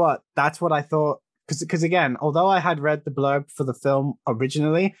 what? That's what I thought. Because again, although I had read the blurb for the film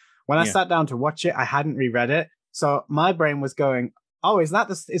originally, when I sat down to watch it, I hadn't reread it. So my brain was going, "Oh, is that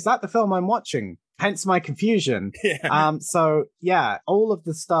the film I'm watching?" Hence my confusion. So all of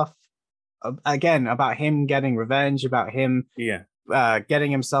the stuff again about him getting revenge, about him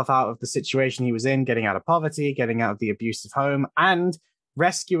getting himself out of the situation he was in, getting out of poverty, getting out of the abusive home, and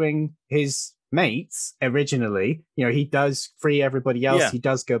rescuing his mates originally. He does free everybody else. He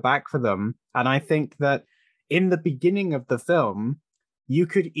does go back for them. And I think that in the beginning of the film, you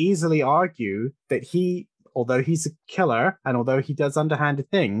could easily argue that although he's a killer and although he does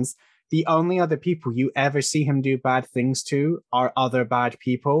underhanded things, the only other people you ever see him do bad things to are other bad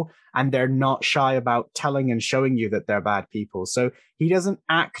people, and they're not shy about telling and showing you that they're bad people. So he doesn't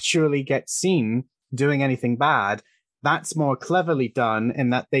actually get seen doing anything bad. That's more cleverly done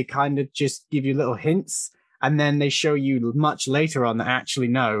in that they kind of just give you little hints, and then they show you much later on that actually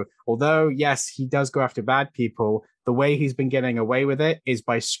no, although yes, he does go after bad people, the way he's been getting away with it is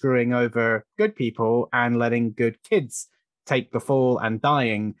by screwing over good people and letting good kids take the fall and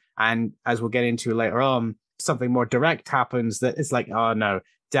dying. And as we'll get into later on, something more direct happens that is like, oh no,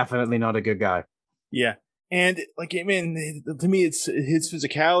 definitely not a good guy. Yeah. And like, I mean, to me, it's his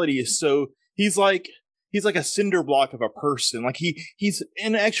physicality is so, he's like a cinder block of a person. Like he's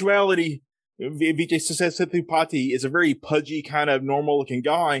in actuality, Vijay Sethupathi is a very pudgy kind of normal looking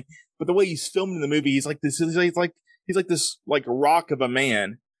guy, but the way he's filmed in the movie, he's like this rock of a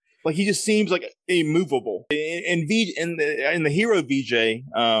man. Like he just seems like immovable. And in the hero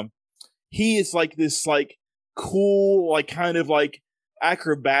Vijay, he is like this like cool, like kind of like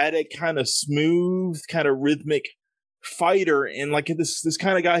acrobatic, kind of smooth, kind of rhythmic fighter, and like this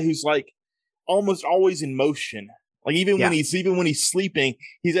kind of guy who's like almost always in motion. Like even when he's sleeping,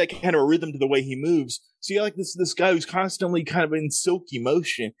 he's got kind of a rhythm to the way he moves. So you got like this guy who's constantly kind of in silky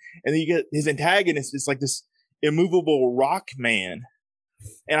motion, and then you get his antagonist is like this immovable rock man.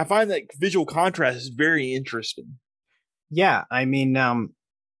 And I find that visual contrast is very interesting. Yeah, I mean,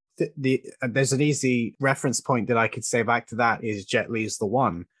 there's an easy reference point that I could say back to that is Jet Li's The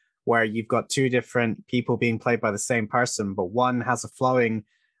One, where you've got two different people being played by the same person, but one has a flowing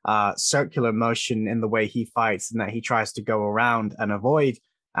circular motion in the way he fights, and that he tries to go around and avoid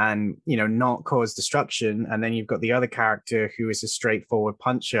and not cause destruction. And then you've got the other character who is a straightforward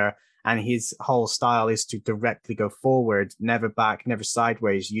puncher, and his whole style is to directly go forward, never back, never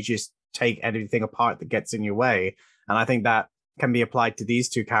sideways. You just take anything apart that gets in your way. And I think that can be applied to these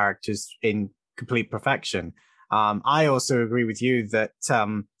two characters in complete perfection. I also agree with you that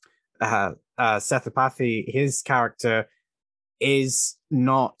Sethupathi, his character is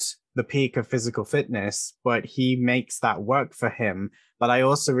not the peak of physical fitness, but he makes that work for him. But I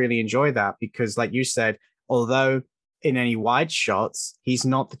also really enjoy that because, like you said, although in any wide shots, he's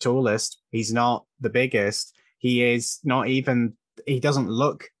not the tallest, he's not the biggest, he doesn't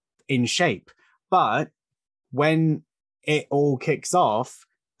look in shape. But when it all kicks off,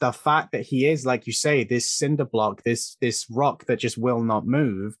 the fact that he is, like you say, this cinder block, this rock that just will not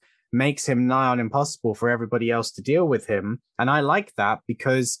move, makes him nigh on impossible for everybody else to deal with him. And I like that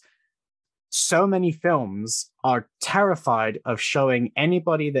because so many films are terrified of showing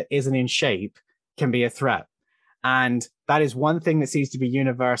anybody that isn't in shape can be a threat. And that is one thing that seems to be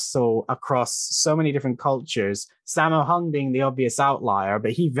universal across so many different cultures. Sammo Hung being the obvious outlier,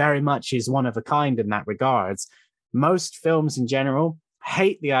 but he very much is one of a kind in that regards. Most films in general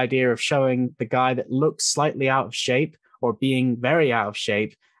hate the idea of showing the guy that looks slightly out of shape or being very out of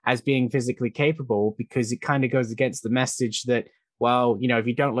shape as being physically capable, because it kind of goes against the message that well, if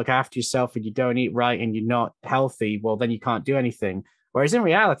you don't look after yourself and you don't eat right and you're not healthy, well, then you can't do anything. Whereas in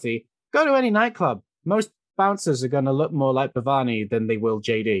reality, go to any nightclub. Most bouncers are going to look more like Bhavani than they will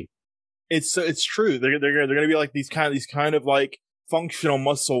JD. It's true. They're going to be like these kind of like functional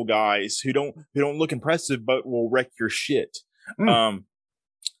muscle guys who don't look impressive but will wreck your shit.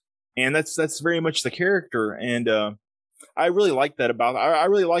 And that's very much the character, and I really like that about. I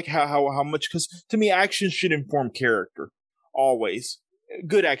really like how much, because to me, action should inform character always.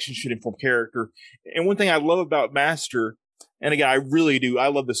 Good action should inform character. And one thing I love about Master, and again, I really do, I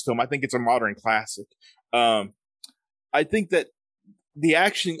love this film. I think it's a modern classic. I think that the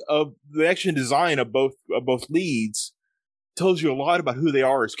action design of both leads tells you a lot about who they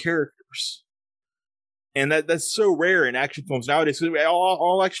are as characters. And that's so rare in action films nowadays.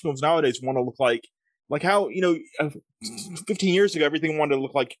 All action films nowadays want to look like how, 15 years ago, everything wanted to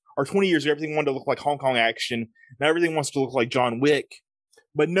look like, or 20 years ago, everything wanted to look like Hong Kong action. Now everything wants to look like John Wick,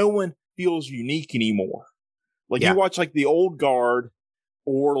 but no one feels unique anymore. Like you watch like the Old Guard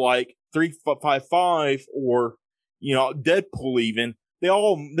or like 355 or, Deadpool even, they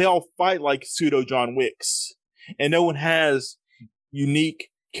all fight like pseudo John Wicks, and no one has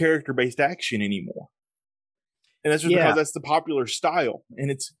unique character-based action anymore. And that's just because that's the popular style, and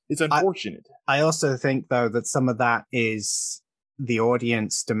it's unfortunate. I also think, though, that some of that is the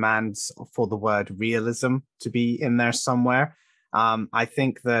audience demands for the word realism to be in there somewhere. I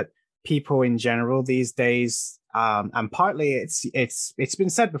think that people in general these days, and partly it's been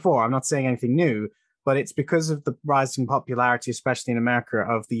said before, I'm not saying anything new, but it's because of the rising popularity, especially in America,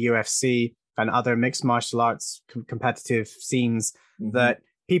 of the UFC and other mixed martial arts competitive scenes, that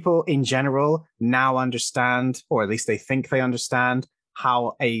people in general now understand, or at least they think they understand,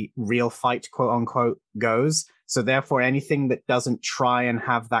 how a real fight, quote unquote, goes. So therefore, anything that doesn't try and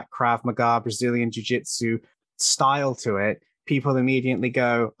have that Krav Maga, Brazilian Jiu-Jitsu style to it, people immediately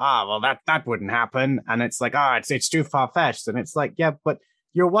go, well, that wouldn't happen. And it's like, it's too far-fetched. And it's like, yeah, but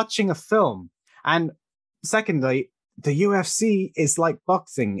you're watching a film. And secondly, the UFC is like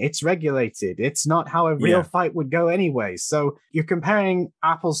boxing. It's regulated. It's not how a real fight would go anyway. So you're comparing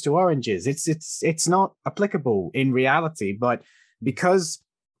apples to oranges. It's not applicable in reality. But because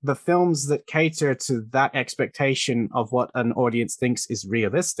the films that cater to that expectation of what an audience thinks is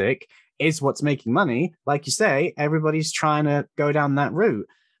realistic is what's making money, like you say, everybody's trying to go down that route.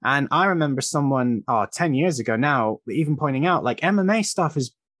 And I remember someone 10 years ago now even pointing out, like, MMA stuff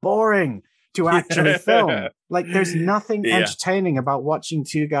is boring to actually film. Like, there's nothing entertaining about watching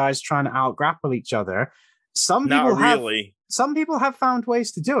two guys trying to out-grapple each other. Some people have found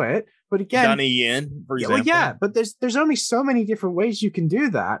ways to do it, but again, Donnie Yen, for example. But there's only so many different ways you can do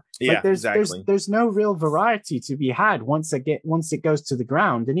that. Like, there's no real variety to be had once it goes to the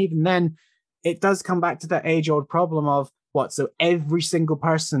ground, and even then, it does come back to that age-old problem of so every single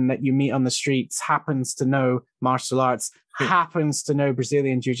person that you meet on the streets happens to know martial arts, happens to know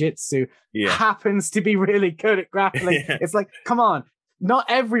Brazilian Jiu-Jitsu, happens to be really good at grappling. It's like, come on, not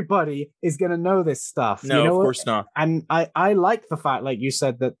everybody is going to know this stuff. No, of course not. And I like the fact, like you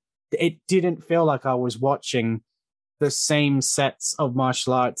said, that it didn't feel like I was watching the same sets of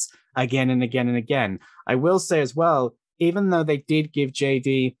martial arts again and again and again. I will say as well, even though they did give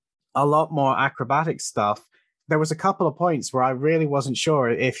JD a lot more acrobatic stuff, there was a couple of points where I really wasn't sure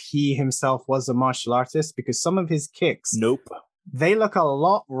if he himself was a martial artist, because some of his kicks, they look a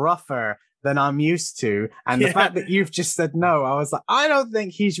lot rougher than I'm used to. And the fact that you've just said no, I was like, I don't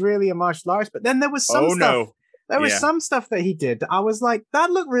think he's really a martial artist. But then there was some stuff. There was some stuff that he did that I was like,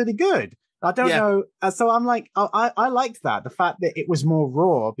 that looked really good. I don't know. So I'm like, I liked that. The fact that it was more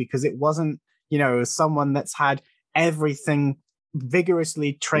raw, because it wasn't, someone that's had everything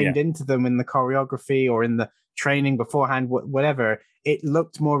vigorously trained into them in the choreography or in the training beforehand, whatever. It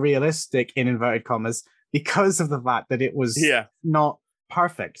looked more realistic, in inverted commas, because of the fact that it was not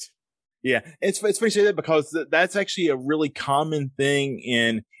perfect. Yeah, it's funny to say that, because that's actually a really common thing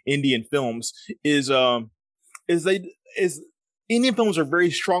in Indian films. Is Indian films are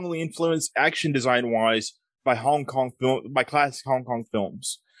very strongly influenced action design wise by classic Hong Kong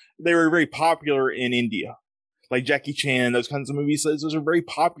films. They were very popular in India. Like Jackie Chan, those kinds of movies, those are very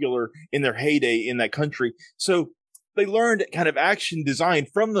popular in their heyday in that country. So they learned kind of action design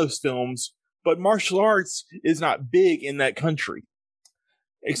from those films, but martial arts is not big in that country.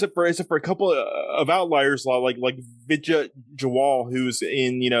 Except for a couple of outliers, like Vijay Jawal, who's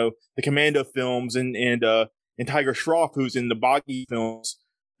in, the Commando films, and Tiger Shroff, who's in the Baghi films.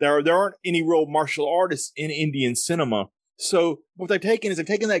 There aren't any real martial artists in Indian cinema. So what they've taken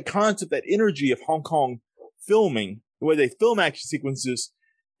that concept, that energy of Hong Kong filming, the way they film action sequences,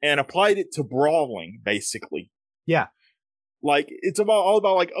 and applied it to brawling, basically. Yeah. Like it's all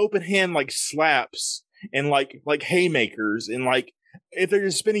about like open hand like slaps and like haymakers, and like if they're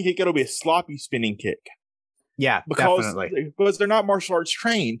just spinning kick, it'll be a sloppy spinning kick Yeah, because definitely. they're not martial arts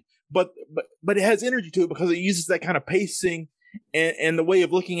trained, but it has energy to it because it uses that kind of pacing and the way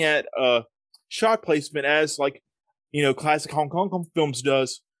of looking at shot placement as like classic Hong Kong films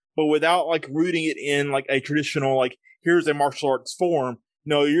does, but without like rooting it in like a traditional like here's a martial arts form.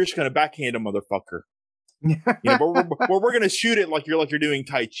 No, you're just gonna backhand a motherfucker. But we're gonna shoot it like you're doing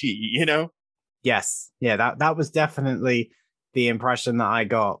Tai Chi. Yes. Yeah, that was definitely the impression that I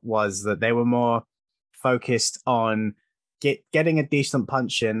got, was that they were more focused on getting a decent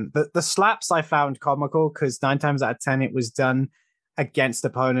punch in. The slaps I found comical because 9 times out of 10 it was done against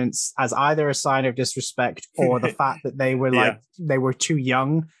opponents as either a sign of disrespect or the fact that they were Yeah. they were too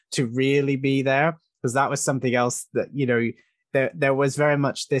young to really be there. Because that was something else that, there was very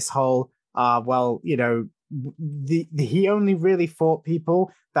much this whole he only really fought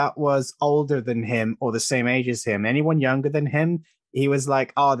people that was older than him or the same age as him. Anyone younger than him, he was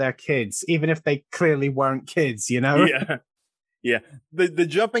like, oh, they're kids, even if they clearly weren't kids, Yeah. Yeah. The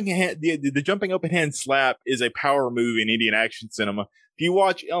jumping hand the jumping open hand slap is a power move in Indian action cinema. If you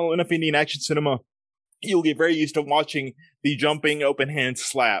watch enough Indian action cinema, you'll get very used to watching the jumping open hand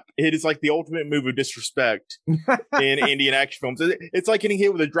slap. It is like the ultimate move of disrespect in Indian action films. It's like getting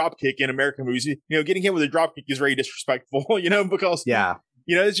hit with a drop kick in American movies. Getting hit with a drop kick is very disrespectful, because Yeah.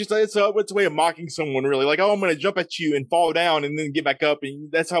 it's just it's a way of mocking someone, really. Like, oh, I'm going to jump at you and fall down and then get back up,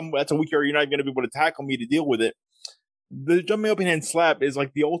 and that's a weak area. You're not going to be able to tackle me to deal with it. The jumping open hand slap is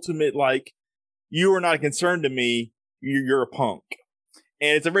like the ultimate, like, you are not a concern to me. You're a punk.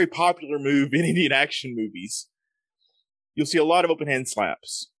 And it's a very popular move in Indian action movies. You'll see a lot of open hand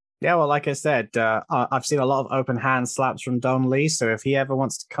slaps. Yeah, well, like I said, I've seen a lot of open hand slaps from Don Lee. So if he ever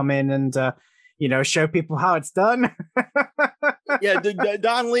wants to come in and, show people how it's done. Yeah,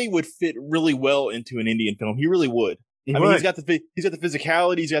 Don Lee would fit really well into an Indian film. He really would. I mean, he's got the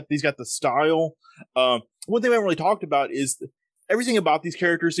physicality. He's got the style. One thing we haven't really talked about is everything about these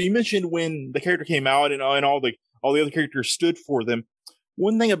characters. So you mentioned when the character came out and all the other characters stood for them.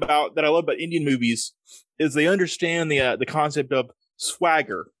 One thing that I love about Indian movies is they understand the concept of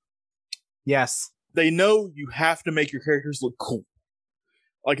swagger. Yes. They know you have to make your characters look cool.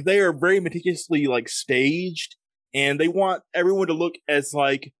 Like, they are very meticulously like staged, and they want everyone to look as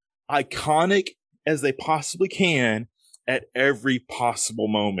like iconic as they possibly can at every possible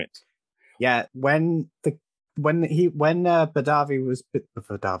moment. Yeah, when Badavi was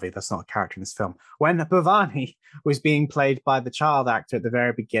Badavi, that's not a character in this film. When Bhavani was being played by the child actor at the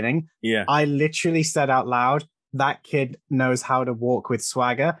very beginning, Yeah, I literally said out loud, that kid knows how to walk with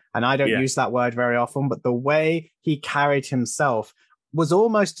swagger. And I don't use that word very often, but the way he carried himself was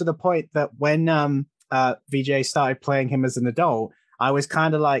almost to the point that when VJ started playing him as an adult, I was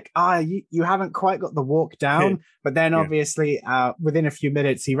kind of like, you haven't quite got the walk down. But then obviously within a few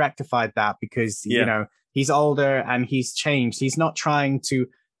minutes, he rectified that because, he's older and he's changed. He's not trying to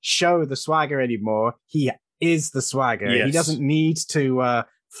show the swagger anymore. He is the swagger. Yes. He doesn't need to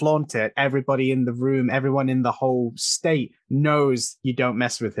flaunt it. Everybody in the room, everyone in the whole state knows you don't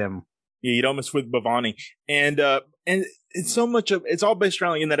mess with him. Yeah, you don't mess with Bhavani. And it's so much of it's all based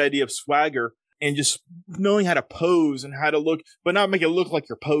around in that idea of swagger and just knowing how to pose and how to look, but not make it look like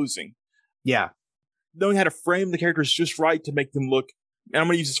you're posing. Yeah. Knowing how to frame the characters just right to make them look, and I'm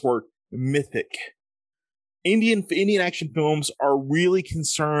going to use this word, mythic. Indian action films are really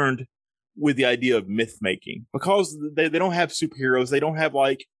concerned with the idea of myth making because they don't have superheroes. They don't have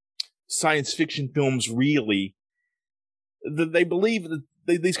like science fiction films really. They believe that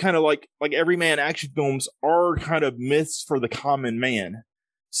these kind of like everyman action films are kind of myths for the common man.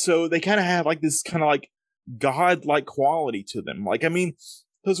 So they kind of have like this kind of like godlike quality to them. Like, I mean,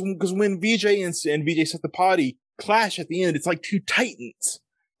 because when VJ and VJ Sathapati clash at the end, it's like two titans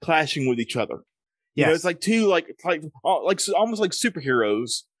clashing with each other. Yes. It's like two like almost like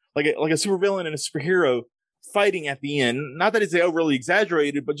superheroes, like a supervillain and a superhero fighting at the end. Not that it's overly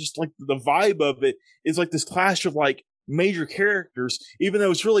exaggerated, but just like the vibe of it is like this clash of like major characters, even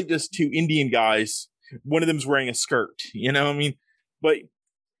though it's really just two Indian guys. One of them's wearing a skirt, I mean, but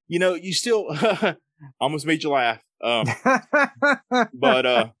you still almost made you laugh. But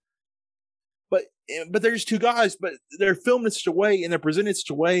they're just two guys, but they're filmed in such a way and they're presented in such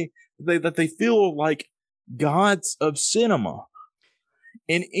a way that they feel like gods of cinema.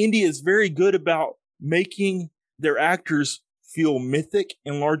 And India is very good about making their actors feel mythic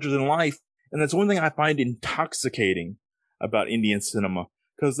and larger than life. And that's one thing I find intoxicating about Indian cinema,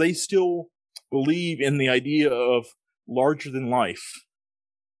 because they still believe in the idea of larger than life.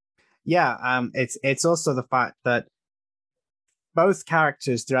 Yeah, it's also the fact that both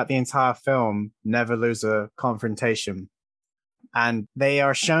characters throughout the entire film never lose a confrontation. And they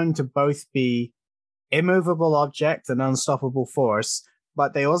are shown to both be immovable objects and unstoppable force,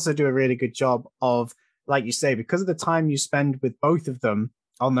 but they also do a really good job of, like you say, because of the time you spend with both of them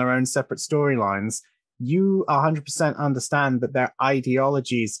on their own separate storylines, you 100% understand that their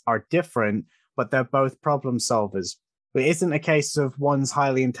ideologies are different, but they're both problem solvers. It isn't a case of one's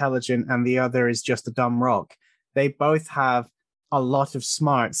highly intelligent and the other is just a dumb rock. They both have a lot of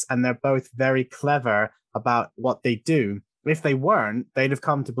smarts and they're both very clever about what they do. If they weren't, they'd have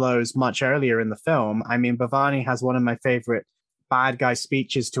come to blows much earlier in the film. I mean, Bhavani has one of my favorite bad guy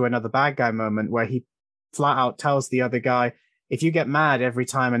speeches to another bad guy moment where he flat out tells the other guy, if you get mad every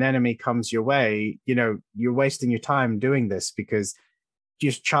time an enemy comes your way, you're wasting your time doing this, because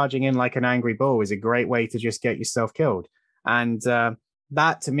just charging in like an angry bull is a great way to just get yourself killed. And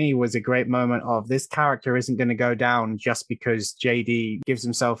that to me was a great moment of, this character isn't going to go down just because JD gives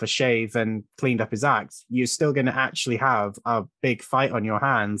himself a shave and cleaned up his act. You're still going to actually have a big fight on your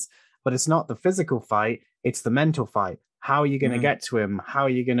hands, but it's not the physical fight, it's the mental fight. How are you going to get to him? How are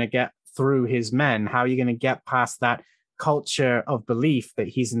you going to get through his men? How are you going to get past that culture of belief that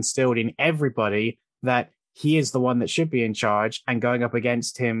he's instilled in everybody, that he is the one that should be in charge and going up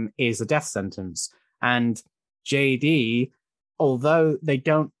against him is a death sentence? And JD, although they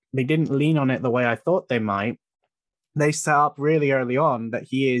didn't lean on it the way I thought they might, they set up really early on that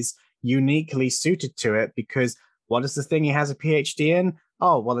he is uniquely suited to it, because what is the thing he has a PhD in?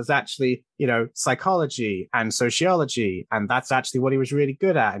 Oh, well, it's actually, psychology and sociology. And that's actually what he was really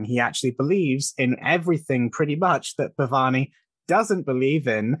good at. And he actually believes in everything pretty much that Bhavani doesn't believe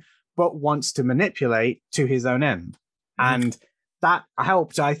in, but wants to manipulate to his own end. And that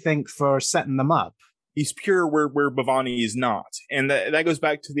helped, I think, for setting them up. He's pure where Bhavani is not. And that goes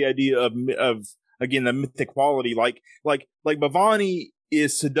back to the idea of again, the mythic quality. Like Bhavani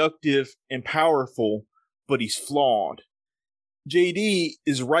is seductive and powerful, but he's flawed. JD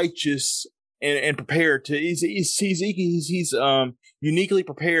is righteous and prepared to. He's uniquely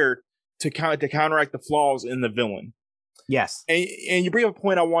prepared to counteract the flaws in the villain. Yes, and you bring up a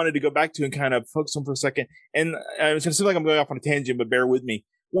point I wanted to go back to and kind of focus on for a second. And it's going to seem like I'm going off on a tangent, but bear with me.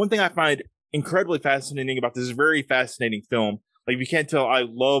 One thing I find incredibly fascinating about this very fascinating film, like if you can't tell, I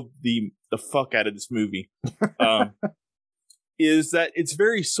love the fuck out of this movie, is that it's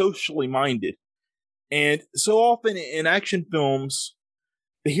very socially minded. And so often in action films,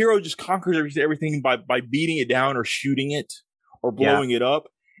 the hero just conquers everything by beating it down or shooting it or blowing it up.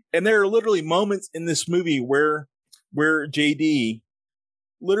 And there are literally moments in this movie where JD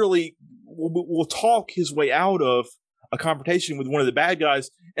literally will talk his way out of a confrontation with one of the bad guys.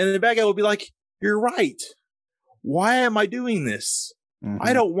 And the bad guy will be like, you're right. Why am I doing this?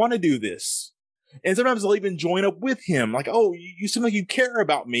 I don't want to do this. And sometimes they'll even join up with him. Like, oh, you seem like you care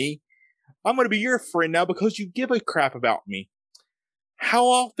about me. I'm going to be your friend now because you give a crap about me. How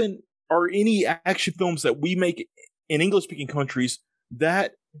often are any action films that we make in English-speaking countries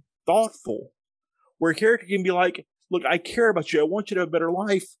that thoughtful? Where a character can be like, look, I care about you. I want you to have a better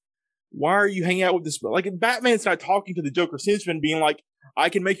life. Why are you hanging out with this? Like, Batman's not talking to the Joker Simpson being like, I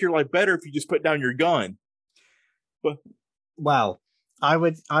can make your life better if you just put down your gun. But, well, I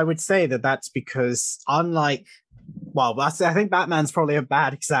would say that that's because unlike, well, I think Batman's probably a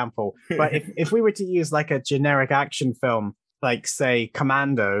bad example, but if we were to use like a generic action film, like say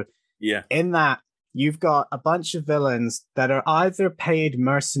Commando, in that you've got a bunch of villains that are either paid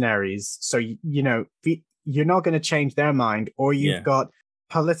mercenaries, so you're not going to change their mind, or you've got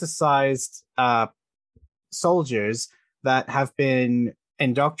politicized soldiers that have been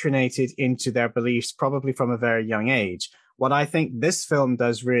indoctrinated into their beliefs probably from a very young age. What I think this film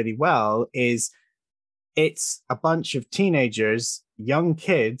does really well is it's a bunch of teenagers, young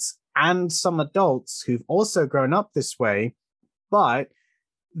kids, and some adults who've also grown up this way, but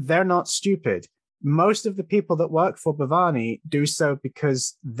they're not stupid. Most of the people that work for Bhavani do so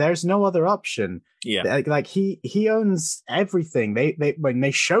because there's no other option. Like he owns everything. They when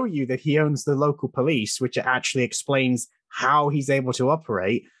they show you that he owns the local police, which actually explains how he's able to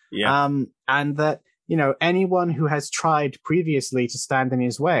operate. And that, anyone who has tried previously to stand in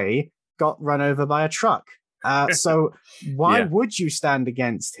his way got run over by a truck. So why would you stand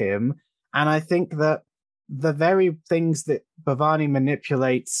against him? And I think that the very things that Bhavani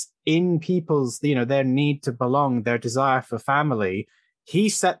manipulates in people's, their need to belong, their desire for family, he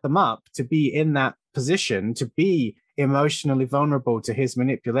set them up to be in that position, to be emotionally vulnerable to his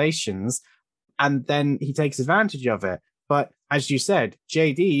manipulations, and then he takes advantage of it. But as you said,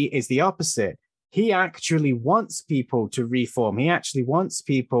 JD is the opposite. He actually wants people to reform. He actually wants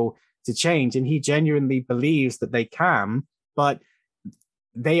people to change, and he genuinely believes that they can. but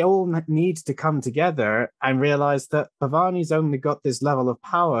they all need to come together and realize that Bhavani's only got this level of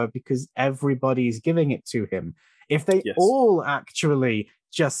power because everybody's giving it to him. If they all actually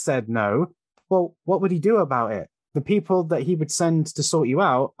just said no, well, what would he do about it? The people that he would send to sort you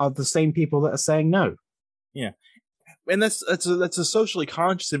out are the same people that are saying no. Yeah. And that's a socially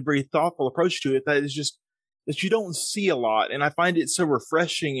conscious and very thoughtful approach to it that is just that you don't see a lot. And I find it so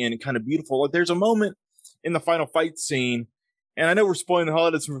refreshing and kind of beautiful. Like there's a moment in the final fight scene, and I know we're spoiling the hell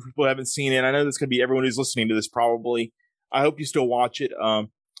out of some people who haven't seen it. I know this could be everyone who's listening to this probably. I hope you still watch it. But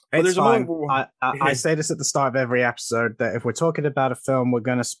there's fine. I say this at the start of every episode that if we're talking about a film, we're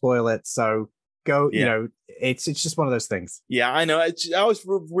going to spoil it. So go, you know, it's just one of those things. Yeah, I know. I always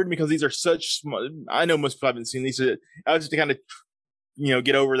weird because these are such. I know most people haven't seen these. I was just to kind of,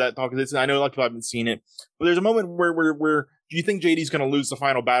 get over that talk. Because I know a lot of people haven't seen it. But there's a moment where do you think JD's going to lose the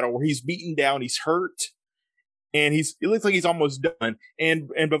final battle where he's beaten down, he's hurt, and it looks like he's almost done, and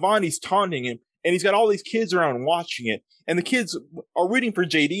Bhavani's taunting him, and he's got all these kids around watching it, and the kids are rooting for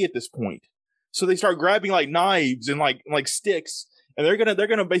JD at this point, so they start grabbing like knives and like sticks, and they're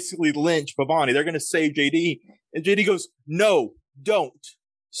gonna basically lynch Bhavani. They're gonna save JD, and JD goes, "No, don't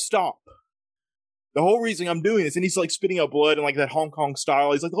stop. The whole reason I'm doing this," and he's like spitting out blood and like that Hong Kong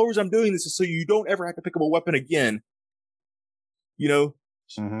style. He's like, "The whole reason I'm doing this is so you don't ever have to pick up a weapon again. Don't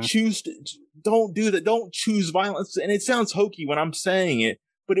do that. Don't choose violence." And it sounds hokey when I'm saying it,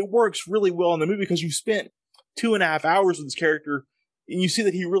 but it works really well in the movie because you spent 2.5 hours with this character and you see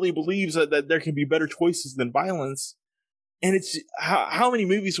that he really believes that there can be better choices than violence. And it's how many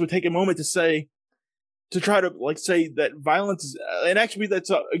movies would take a moment to try to like say that violence is, and actually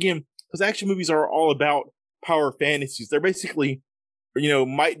that's again, because action movies are all about power fantasies. They're basically,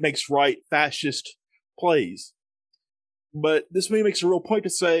 might makes right fascist plays. But this movie makes a real point to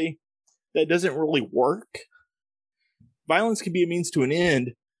say that doesn't really work. Violence can be a means to an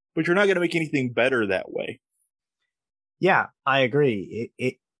end, but you're not going to make anything better that way. Yeah, I agree.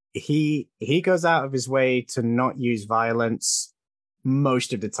 He goes out of his way to not use violence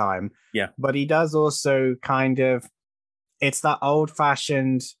most of the time. Yeah. But he does also it's that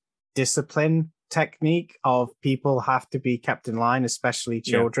old-fashioned discipline technique of people have to be kept in line, especially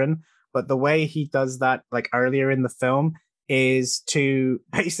children. Yeah. But the way he does that, like earlier in the film, is to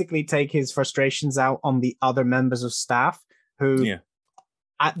basically take his frustrations out on the other members of staff who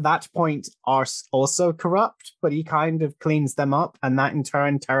at that point are also corrupt, but he kind of cleans them up. And that in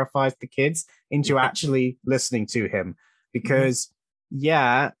turn terrifies the kids into actually listening to him because,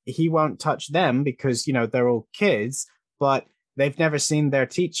 he won't touch them because, they're all kids, but they've never seen their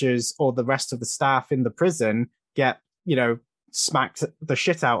teachers or the rest of the staff in the prison get, smacked the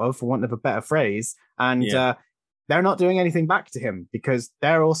shit out of, for want of a better phrase. And they're not doing anything back to him because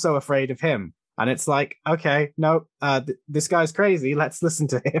they're also afraid of him. And it's like, okay, no, this guy's crazy. Let's listen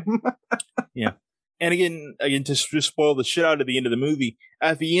to him. Yeah. And again, to just spoil the shit out of the end of the movie,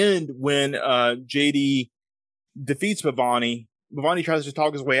 at the end, when JD defeats Bhavani tries to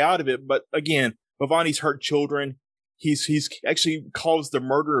talk his way out of it. But again, Bhavani's hurt children. He's actually caused the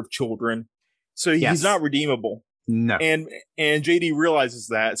murder of children. So he's not redeemable. No. And JD realizes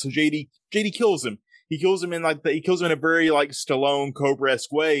that. So JD kills him. He kills him in a very like Stallone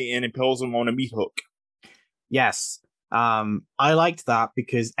Cobra-esque way and impales him on a meat hook. Yes. I liked that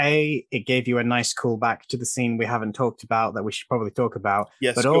because it gave you a nice callback to the scene we haven't talked about that we should probably talk about.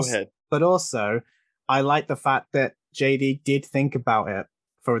 Yes, go ahead. But also, I like the fact that JD did think about it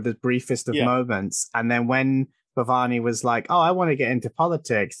for the briefest of moments. And then when Bhavani was like, "Oh, I want to get into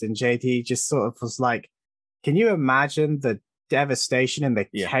politics," and JD just sort of was like, "Can you imagine the devastation and the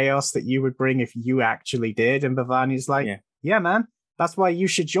chaos that you would bring if you actually did?" And Bhavani's like, yeah, man, that's why you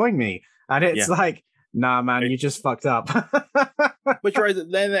should join me. And it's like, nah, man, you just fucked up. But you're right.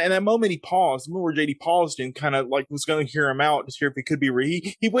 Then in that moment, he paused. Remember where JD paused and kind of like was going to hear him out to hear if he could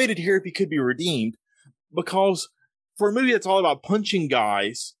be he waited to hear if he could be redeemed, because for a movie that's all about punching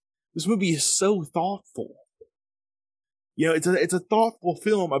guys, this movie is so thoughtful. It's a thoughtful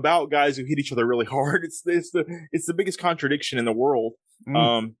film about guys who hit each other really hard. It's the biggest contradiction in the world.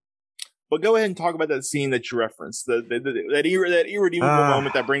 But go ahead and talk about that scene that you referenced, that irredeemable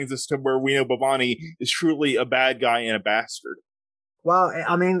moment that brings us to where we know Bhavani is truly a bad guy and a bastard. Well,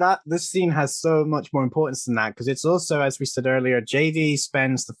 I mean, this scene has so much more importance than that because it's also, as we said earlier, JD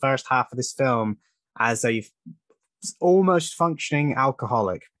spends the first half of this film as a almost functioning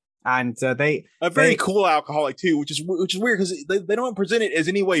alcoholic. And very cool alcoholic too, which is weird because they don't present it as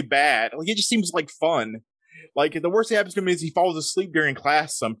any way bad. Like it just seems like fun. Like the worst that happens to him is he falls asleep during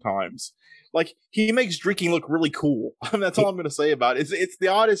class sometimes. Like he makes drinking look really cool. That's all I'm going to say about it. It's the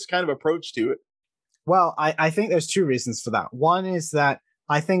oddest kind of approach to it. Well, I think there's two reasons for that. One is that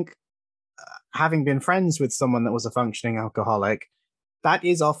I think having been friends with someone that was a functioning alcoholic, that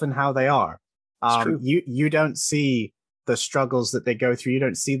is often how they are. It's true. You don't see the struggles that they go through. You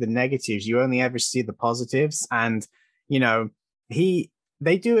don't see the negatives. You only ever see the positives. And you know,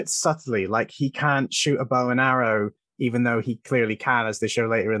 they do it subtly. Like he can't shoot a bow and arrow, even though he clearly can, as they show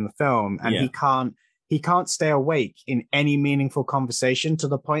later in the film. And he can't stay awake in any meaningful conversation, to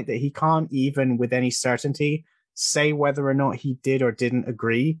the point that he can't even with any certainty say whether or not he did or didn't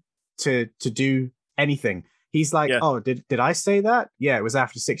agree to do anything. He's like, oh, did I say that? Yeah, it was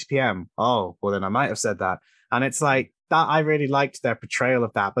after 6 p.m. Oh, well, then I might have said that. And it's like that. I really liked their portrayal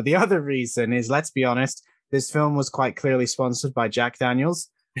of that. But the other reason is, let's be honest, this film was quite clearly sponsored by Jack Daniels.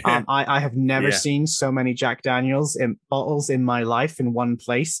 I have never seen so many Jack Daniels in bottles in my life in one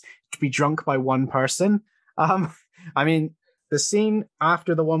place to be drunk by one person. I mean, the scene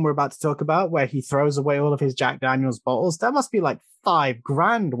after the one we're about to talk about, where he throws away all of his Jack Daniels bottles, that must be like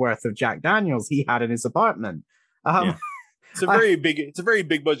 $5,000 worth of Jack Daniels he had in his apartment. It's a very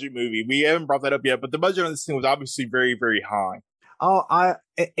big budget movie. We haven't brought that up yet, but the budget on this thing was obviously very, very high. Oh,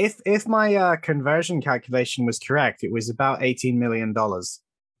 if my conversion calculation was correct, it was about $18 million.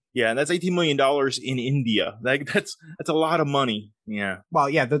 Yeah, and that's $18 million in India. That's a lot of money. Yeah. Well,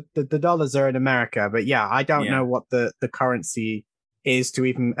 yeah, the dollars are in America, but yeah, I don't know what the currency is to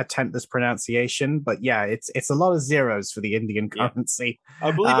even attempt this pronunciation. But yeah, it's a lot of zeros for the Indian currency.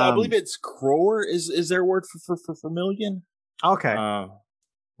 I believe it's crore is their word for million. Okay.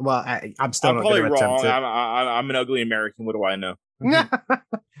 Well, I'm still not probably going to attempt wrong. it. I'm an ugly American. What do I know?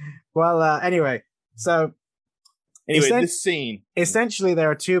 Well, anyway, so. This scene. Essentially, there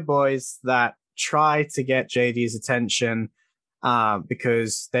are two boys that try to get JD's attention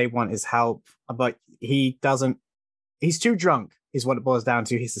because they want his help, but he doesn't. He's too drunk, is what it boils down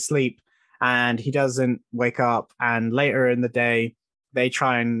to. He's asleep, and he doesn't wake up. And later in the day, they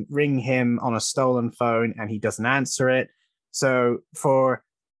try and ring him on a stolen phone, and he doesn't answer it. So for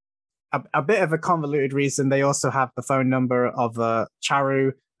a bit of a convoluted reason, they also have the phone number of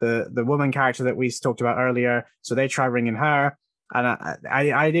Charu, the woman character that we talked about earlier. So they try ringing her, and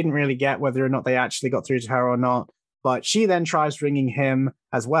I didn't really get whether or not they actually got through to her or not. But she then tries ringing him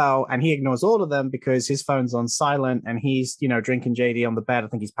as well, and he ignores all of them because his phone's on silent, and he's drinking JD on the bed. I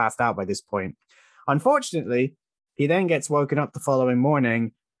think he's passed out by this point. Unfortunately, he then gets woken up the following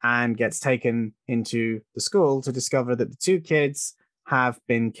morning and gets taken into the school to discover that the two kids have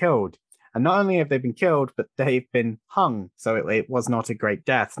been killed. And not only have they been killed, but they've been hung. So it was not a great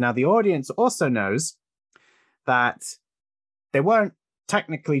death. Now, the audience also knows that they weren't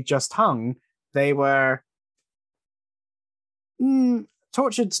technically just hung. They were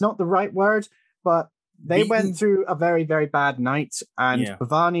tortured's not the right word, but they went through a very, very bad night. And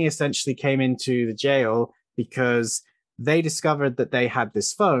Bhavani essentially came into the jail because they discovered that they had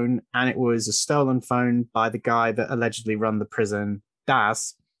this phone, and it was a stolen phone by the guy that allegedly run the prison,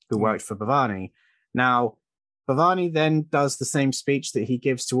 Das, who worked for Bhavani. Now, Bhavani then does the same speech that he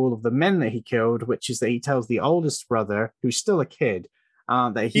gives to all of the men that he killed, which is that he tells the oldest brother, who's still a kid,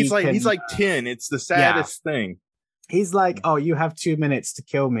 that he's like 10. It's the saddest thing. He's like, oh, you have 2 minutes to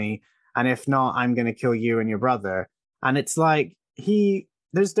kill me, and if not, I'm going to kill you and your brother. And it's like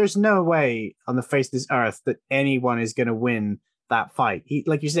there's no way on the face of this earth that anyone is going to win that fight. He,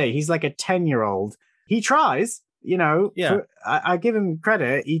 like you say, he's like a 10-year-old. He tries. I give him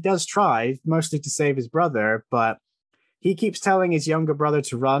credit. He does try, mostly to save his brother, but he keeps telling his younger brother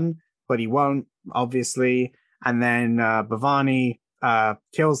to run, but he won't, obviously. And then Bhavani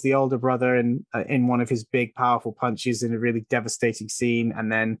kills the older brother in one of his big, powerful punches in a really devastating scene.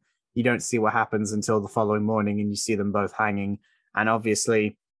 And then you don't see what happens until the following morning, and you see them both hanging. And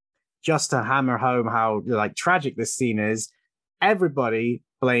obviously, just to hammer home how tragic this scene is, everybody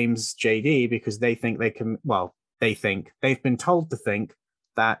blames JD because they think they can. Well, they've been told to think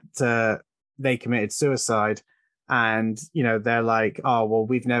that they committed suicide, and they're like, oh well,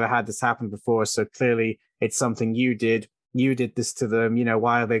 we've never had this happen before, so clearly it's something you did this to them.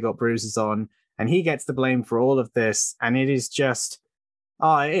 Why have they got bruises on? And he gets the blame for all of this, and it is just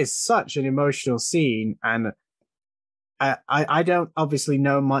it is such an emotional scene. And I don't obviously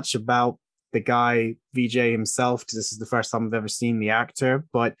know much about the guy VJ himself, because this is the first time I've ever seen the actor,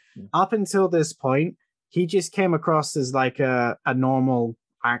 but up until this point, he just came across as like a normal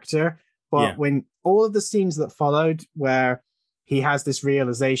actor. But when all of the scenes that followed, where he has this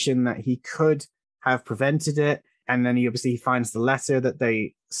realization that he could have prevented it, and then he obviously finds the letter that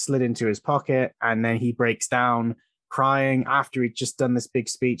they slid into his pocket, and then he breaks down crying after he'd just done this big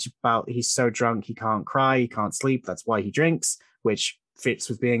speech about he's so drunk he can't cry, he can't sleep, that's why he drinks, which fits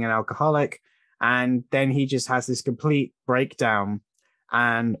with being an alcoholic. And then he just has this complete breakdown.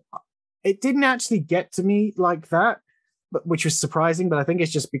 And it didn't actually get to me like that, but which was surprising. But I think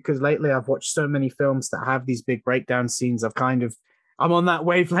it's just because lately I've watched so many films that have these big breakdown scenes. I'm on that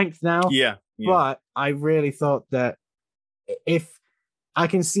wavelength now. Yeah. But I really thought that if I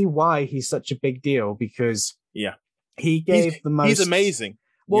can see why he's such a big deal, because he gave the most. He's amazing.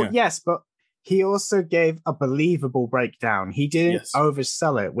 Well, yes, but he also gave a believable breakdown. He didn't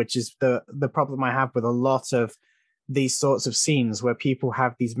oversell it, which is the problem I have with a lot of these sorts of scenes where people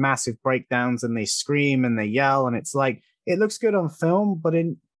have these massive breakdowns and they scream and they yell, and it's like, it looks good on film, but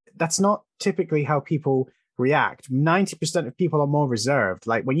that's not typically how people react. 90% of people are more reserved.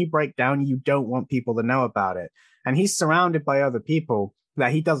 Like when you break down, you don't want people to know about it. And he's surrounded by other people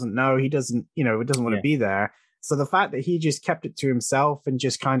that he doesn't know. He doesn't want to be there. So the fact that he just kept it to himself and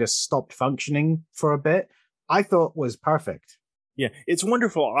just kind of stopped functioning for a bit, I thought was perfect. Yeah, it's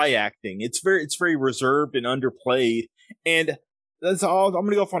wonderful eye acting. It's very reserved and underplayed. And that's all. I'm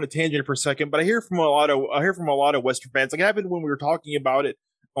going to go off on a tangent for a second, but I hear from a lot of Western fans. Like it happened when we were talking about it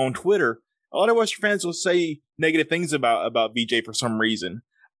on Twitter. A lot of Western fans will say negative things about VJ for some reason.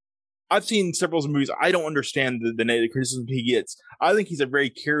 I've seen several movies. I don't understand the negative criticism he gets. I think he's a very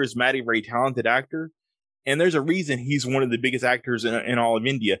charismatic, very talented actor. And there's a reason he's one of the biggest actors in all of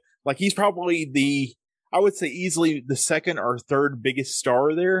India. Like he's probably I would say easily the second or third biggest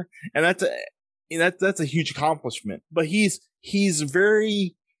star there. And that's a huge accomplishment. But he's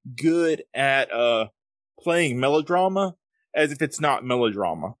very good at playing melodrama as if it's not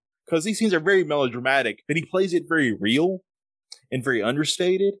melodrama. Because these scenes are very melodramatic, but he plays it very real and very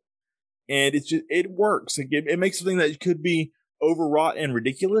understated. And it works. It makes something that could be overwrought and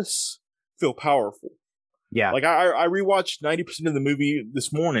ridiculous feel powerful. Yeah. Like I rewatched 90% of the movie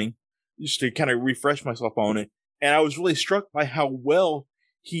this morning just to kind of refresh myself on it. And I was really struck by how well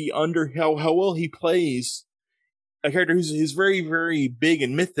he plays a character who's very, very big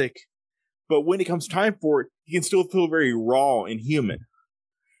and mythic. But when it comes time for it, he can still feel very raw and human.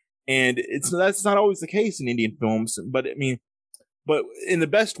 And that's not always the case in Indian films, but in the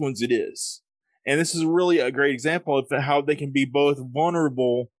best ones it is. And this is really a great example of how they can be both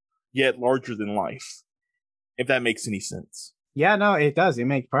vulnerable yet larger than life. If that makes any sense. Yeah, no, it does. It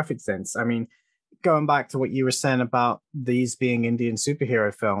makes perfect sense. I mean, going back to what you were saying about these being Indian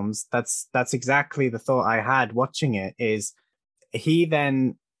superhero films, that's exactly the thought I had watching it. Is he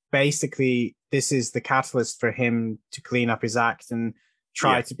then basically, this is the catalyst for him to clean up his act and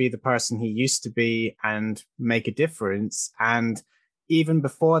try to be the person he used to be and make a difference. And even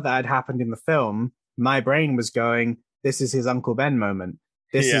before that had happened in the film, my brain was going, this is his Uncle Ben moment.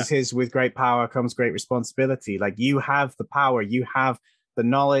 This is his with great power comes great responsibility. Like you have the power, you have the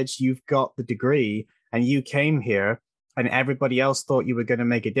knowledge, you've got the degree, and you came here and everybody else thought you were going to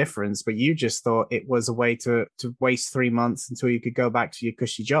make a difference, but you just thought it was a way to waste 3 months until you could go back to your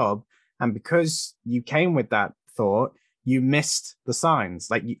cushy job. And because you came with that thought, you missed the signs.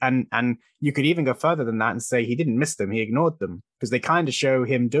 Like, and you could even go further than that and say he didn't miss them, he ignored them, because they kind of show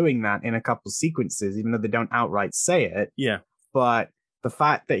him doing that in a couple of sequences, even though they don't outright say it. Yeah. But the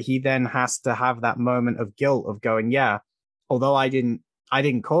fact that he then has to have that moment of guilt of going, although I didn't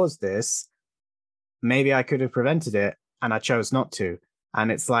cause this, maybe I could have prevented it and I chose not to.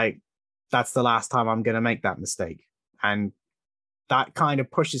 And it's like, that's the last time I'm going to make that mistake. And that kind of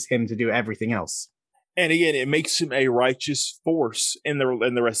pushes him to do everything else. And again, it makes him a righteous force in the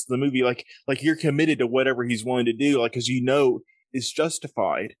rest of the movie. Like you're committed to whatever he's willing to do, like, because is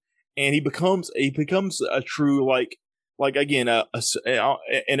justified. And he becomes a true, like again, an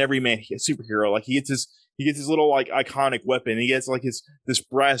everyman superhero. Like he gets his little like iconic weapon. He gets like this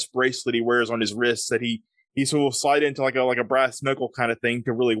brass bracelet he wears on his wrist that he sort of slide into like a brass knuckle kind of thing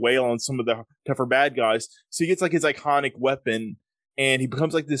to really wail on some of the tougher bad guys. So he gets like his iconic weapon, and he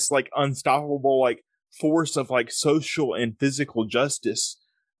becomes like this like unstoppable like force of like social and physical justice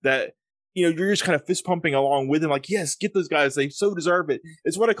that, you know, you're just kind of fist pumping along with him, like, yes, get those guys, they so deserve it.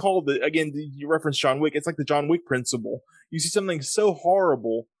 It's what I call you reference John Wick, it's like the John Wick principle. You see something so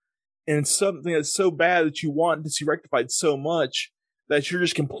horrible and something that's so bad that you want to see rectified so much that you're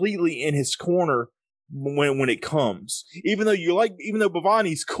just completely in his corner when it comes. Even though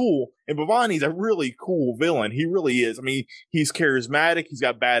Bhavani's cool, and Bhavani's a really cool villain. He really is. I mean, he's charismatic, he's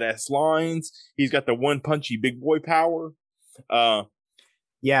got badass lines, he's got the one punchy big boy power.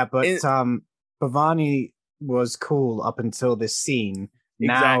 Yeah, but Bhavani was cool up until this scene.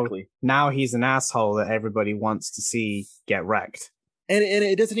 Exactly. Now he's an asshole that everybody wants to see get wrecked. And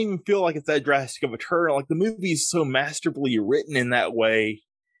it doesn't even feel like it's that drastic of a turn. Like, the movie is so masterfully written in that way.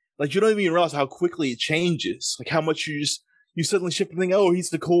 Like, you don't even realize how quickly it changes. Like, how much you you suddenly shift to think, oh, he's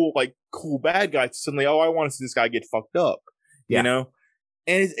the cool bad guy. Suddenly, oh, I want to see this guy get fucked up, you know?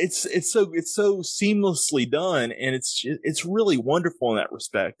 And it's so seamlessly done, and it's really wonderful in that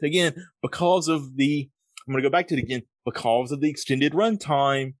respect. Again, because of I'm going to go back to it again, because of the extended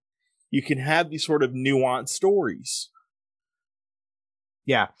runtime, you can have these sort of nuanced stories.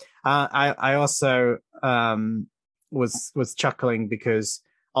 Yeah. I also was chuckling because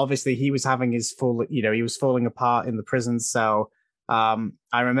obviously he was having his full, he was falling apart in the prison cell. I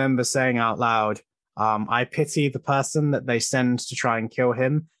remember saying out loud, I pity the person that they send to try and kill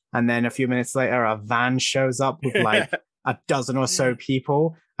him. And then a few minutes later, a van shows up with like a dozen or so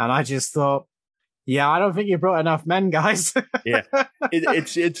people. And I just thought, yeah, I don't think you brought enough men, guys. Yeah,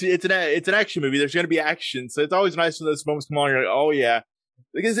 it's an action movie. There's going to be action, so it's always nice when those moments come on. You're like, oh yeah,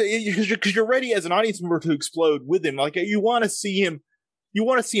 because you're ready as an audience member to explode with him. Like you want to see him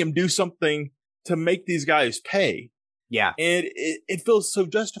do something to make these guys pay. Yeah, and it feels so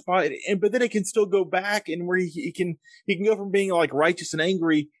justified. But then it can still go back, and where he can go from being like righteous and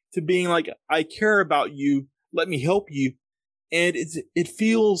angry to being like, I care about you, let me help you. And it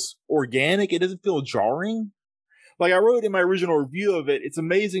feels organic. It doesn't feel jarring. Like I wrote in my original review of it, it's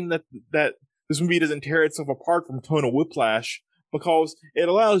amazing that this movie doesn't tear itself apart from tonal whiplash, because it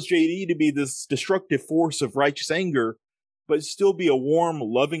allows JD to be this destructive force of righteous anger, but still be a warm,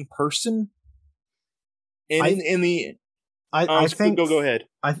 loving person. And I think go ahead.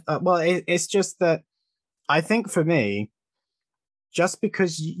 It's just that I think for me, just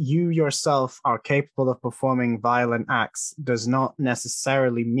because you yourself are capable of performing violent acts does not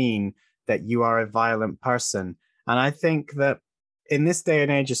necessarily mean that you are a violent person. And I think that in this day and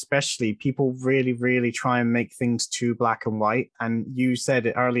age, especially, people really, really try and make things too black and white. And you said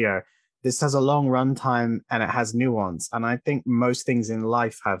it earlier, this has a long runtime and it has nuance. And I think most things in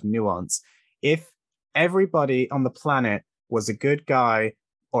life have nuance. If everybody on the planet was a good guy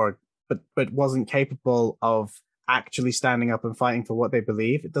but wasn't capable of actually standing up and fighting for what they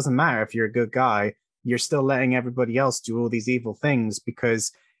believe, it doesn't matter if you're a good guy, you're still letting everybody else do all these evil things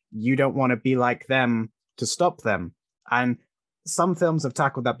because you don't want to be like them to stop them. And some films have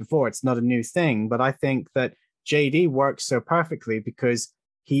tackled that before. It's not a new thing, but I think that JD works so perfectly because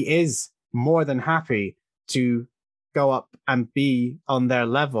he is more than happy to go up and be on their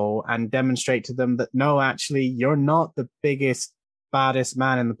level and demonstrate to them that, no, actually, you're not the biggest, baddest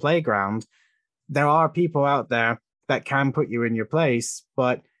man in the playground. There are people out there that can put you in your place,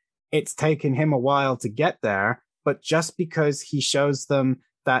 but it's taken him a while to get there. But just because he shows them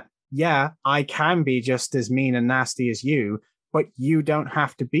that, yeah, I can be just as mean and nasty as you, but you don't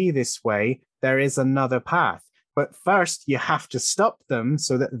have to be this way. There is another path. But first, you have to stop them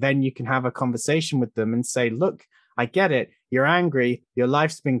so that then you can have a conversation with them and say, look, I get it. You're angry. Your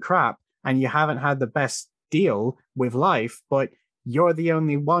life's been crap and you haven't had the best deal with life, but you're the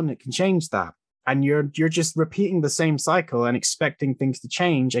only one that can change that. And you're just repeating the same cycle and expecting things to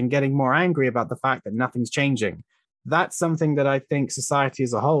change and getting more angry about the fact that nothing's changing. That's something that I think society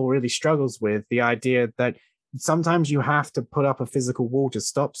as a whole really struggles with, the idea that sometimes you have to put up a physical wall to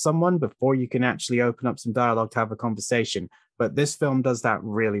stop someone before you can actually open up some dialogue to have a conversation. But this film does that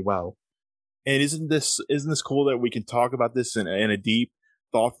really well. And isn't this cool that we can talk about this in a deep,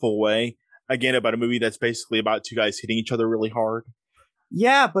 thoughtful way? Again, about a movie that's basically about two guys hitting each other really hard.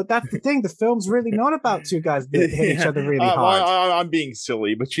 Yeah, but that's the thing. The film's really not about two guys that hit each other really hard. I'm being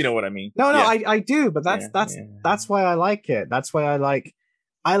silly, but you know what I mean. No, I do, but that's why I like it. That's why I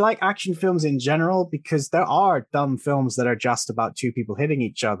like action films in general, because there are dumb films that are just about two people hitting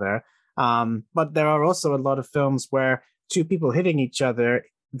each other. But there are also a lot of films where two people hitting each other,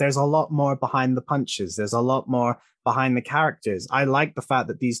 there's a lot more behind the punches. There's a lot more behind the characters. I like the fact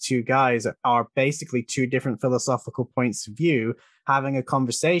that these two guys are basically two different philosophical points of view having a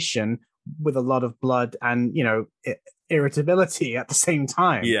conversation with a lot of blood and, irritability at the same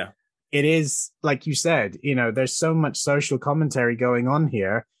time. Yeah. It is, like you said, there's so much social commentary going on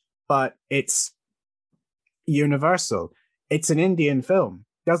here, but it's universal. It's an Indian film.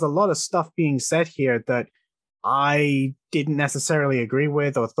 There's a lot of stuff being said here that I didn't necessarily agree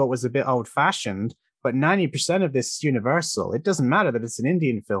with or thought was a bit old-fashioned, but 90% of this is universal. It doesn't matter that it's an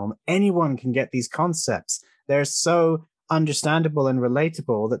Indian film. Anyone can get these concepts. They're so understandable and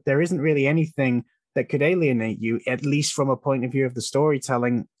relatable that there isn't really anything that could alienate you, at least from a point of view of the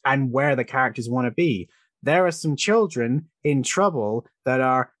storytelling and where the characters want to be. There are some children in trouble that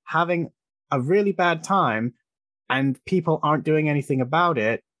are having a really bad time and people aren't doing anything about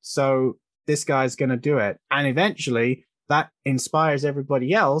it. So this guy's going to do it. And eventually that inspires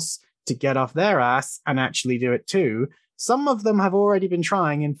everybody else to get off their ass and actually do it too. Some of them have already been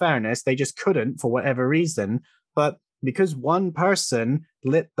trying, in fairness. They just couldn't for whatever reason. But because one person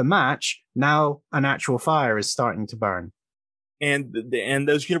lit the match, now an actual fire is starting to burn. And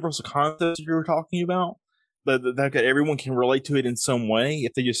those universal concepts you were talking about, that everyone can relate to it in some way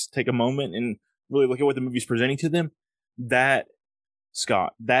if they just take a moment and really look at what the movie's presenting to them. That,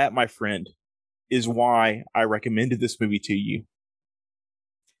 Scott, that, my friend, is why I recommended this movie to you.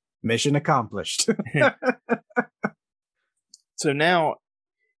 Mission accomplished. So now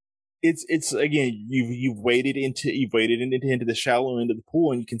it's again, you've waded into the shallow end of the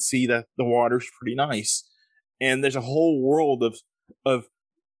pool, and you can see that the water's pretty nice. And there's a whole world of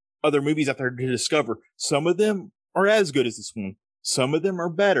other movies out there to discover. Some of them are as good as this one. Some of them are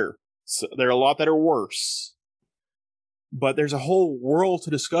better. So there are a lot that are worse. But there's a whole world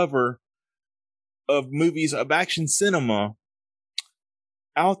to discover of movies, of action cinema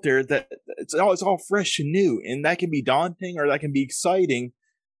out there that it's all fresh and new, and that can be daunting or that can be exciting.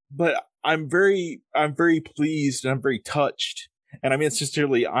 But I'm very pleased and I'm very touched. And I mean,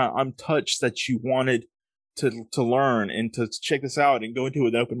 sincerely, I'm touched that you wanted to learn and to check this out and go into it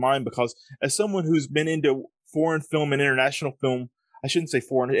with an open mind, because as someone who's been into foreign film and international film, I shouldn't say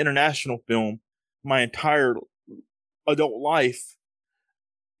foreign, international film, my entire adult life,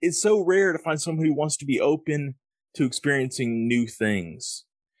 it's so rare to find someone who wants to be open to experiencing new things.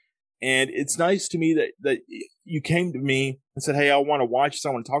 And it's nice to me that you came to me and said, hey, I want to watch this, I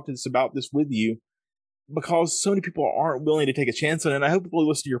want to talk to this about this with you, because so many people aren't willing to take a chance on it. And I hope people who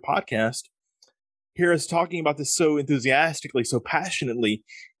listen to your podcast hear us talking about this so enthusiastically, so passionately,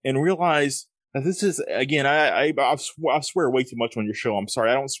 and realize that this is, again, I swear way too much on your show. I'm sorry.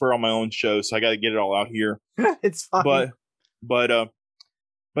 I don't swear on my own show, so I got to get it all out here. It's fine. But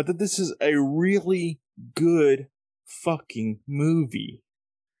that this is a really good fucking movie.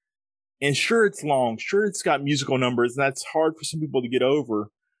 And sure, it's long. Sure, it's got musical numbers, and that's hard for some people to get over.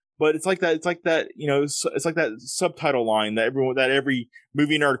 But it's like that. It's like that. You know, it's like that subtitle line that every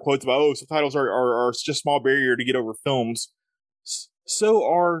movie nerd quotes about. Oh, subtitles are just a small barrier to get over films. So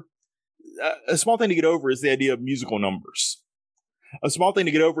are a small thing to get over is the idea of musical numbers. A small thing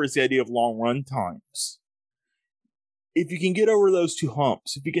to get over is the idea of long run times. If you can get over those two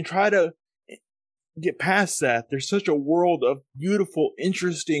humps, if you can try to get past that, there's such a world of beautiful,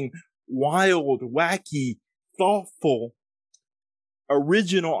 interesting, wild, wacky, thoughtful,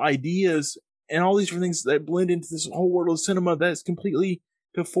 original ideas and all these different things that blend into this whole world of cinema that's completely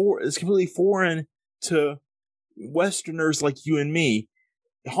foreign to Westerners like you and me.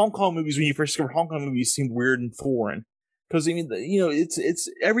 Hong Kong movies, when you first discovered Hong Kong movies, seemed weird and foreign, because I mean, you know, it's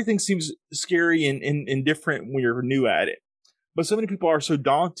everything seems scary and different when you're new at it. But so many people are so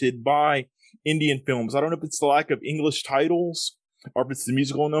daunted by Indian films. I don't know if it's the lack of English titles, or if it's the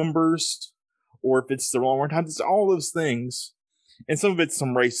musical numbers, or if it's the long run times. It's all those things. And some of it's some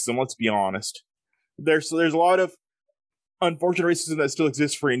racism, let's be honest. There's a lot of unfortunate racism that still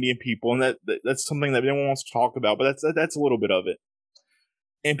exists for Indian people, and that's something that no one wants to talk about, but that's a little bit of it.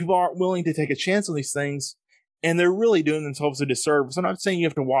 And people aren't willing to take a chance on these things, and they're really doing themselves a disservice. I'm not saying you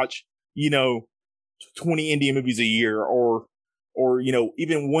have to watch, 20 Indian movies a year, or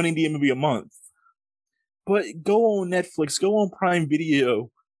even one Indian movie a month. But go on Netflix, go on Prime Video,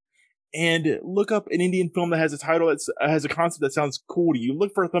 and look up an Indian film that has a title that has a concept that sounds cool to you.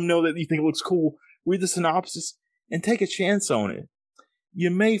 Look for a thumbnail that you think looks cool, read the synopsis, and take a chance on it. You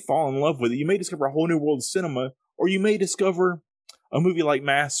may fall in love with it. You may discover a whole new world of cinema, or you may discover a movie like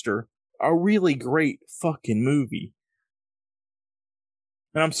Master, a really great fucking movie.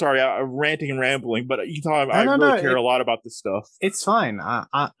 And I'm sorry, I'm ranting and rambling, but you can tell I really care a lot about this stuff. It's fine.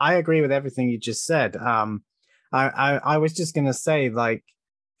 I agree with everything you just said. I was just going to say, like,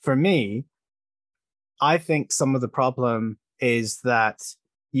 for me, I think some of the problem is that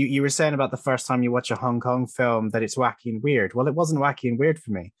you were saying about the first time you watch a Hong Kong film that it's wacky and weird. Well, it wasn't wacky and weird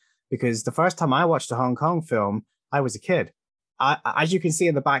for me, because the first time I watched a Hong Kong film, I was a kid. As you can see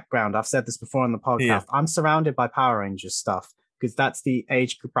in the background, I've said this before on the podcast, yeah. I'm surrounded by Power Rangers stuff, because that's the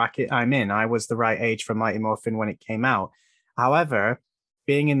age bracket I'm in. I was the right age for Mighty Morphin when it came out. However,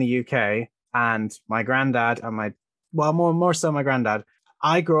 being in the UK, and my granddad and more so my granddad,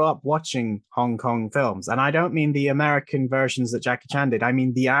 I grew up watching Hong Kong films. And I don't mean the American versions that Jackie Chan did. I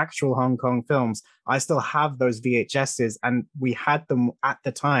mean the actual Hong Kong films. I still have those VHSs, and we had them at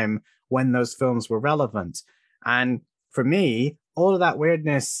the time when those films were relevant. And for me, all of that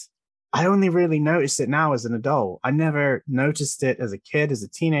weirdness, I only really noticed it now as an adult. I never noticed it as a kid, as a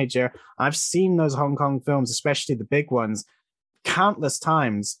teenager. I've seen those Hong Kong films, especially the big ones, countless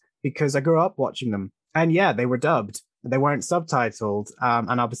times, because I grew up watching them. And yeah, they were dubbed. They weren't subtitled.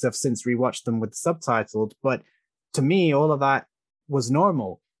 And obviously I've since rewatched them with subtitled. But to me, all of that was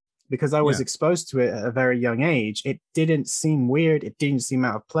normal, because I was Yeah. exposed to it at a very young age. It didn't seem weird. It didn't seem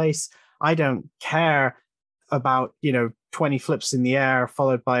out of place. I don't care about, 20 flips in the air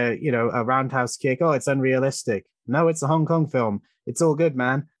followed by a roundhouse kick. Oh, it's unrealistic. No, it's a Hong Kong film. It's all good,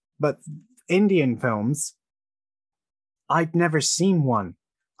 man. But Indian films, I'd never seen one.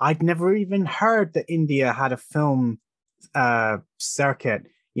 I'd never even heard that India had a film circuit.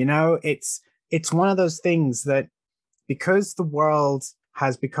 It's one of those things that, because the world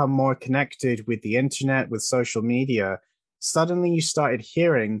has become more connected with the internet, with social media, suddenly you started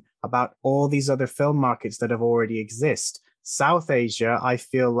hearing about all these other film markets that have already exist. South Asia, I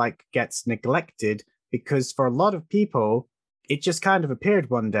feel like, gets neglected because for a lot of people, it just kind of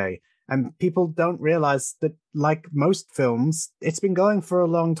appeared one day. And people don't realize that, like most films, it's been going for a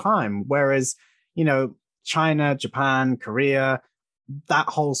long time. Whereas, China, Japan, Korea, that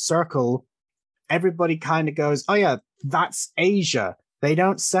whole circle, everybody kind of goes, oh, yeah, that's Asia. They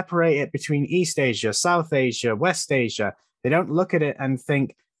don't separate it between East Asia, South Asia, West Asia. They don't look at it and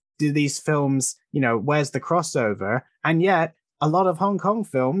think, do these films, where's the crossover? And yet, a lot of Hong Kong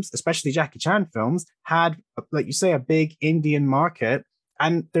films, especially Jackie Chan films, had, like you say, a big Indian market.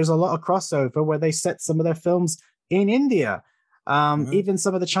 And there's a lot of crossover where they set some of their films in India. Even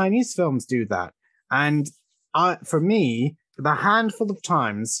some of the Chinese films do that. And for me, the handful of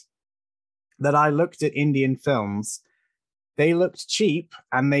times that I looked at Indian films, they looked cheap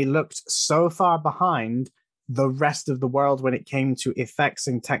and they looked so far behind the rest of the world when it came to effects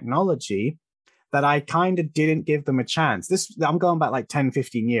and technology that I kind of didn't give them a chance. I'm going back like 10,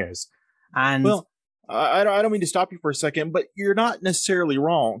 15 years. And well, I don't mean to stop you for a second, but you're not necessarily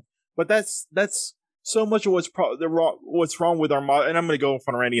wrong. But that's so much of what's wrong with our modern. And I'm going to go in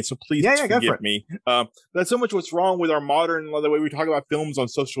front of Randy, and so please forgive me. That's so much what's wrong with our modern, the way we talk about films on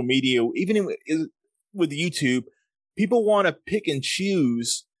social media, even with YouTube. People want to pick and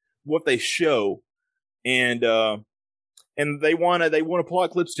choose what they show, and they want to pull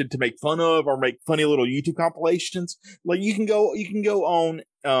out clips to make fun of or make funny little YouTube compilations. Like you can go on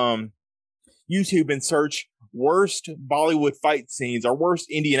YouTube and search worst Bollywood fight scenes or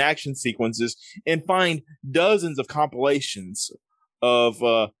worst Indian action sequences and find dozens of compilations of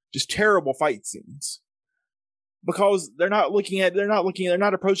just terrible fight scenes, because they're not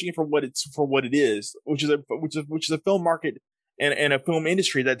approaching it for what it is, which is a film market and a film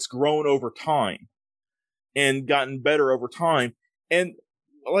industry that's grown over time and gotten better over time. And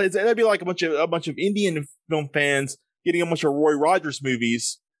that'd be like a bunch of Indian film fans getting a bunch of Roy Rogers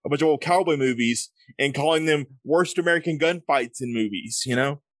movies, a bunch of old cowboy movies, and calling them worst American gunfights in movies.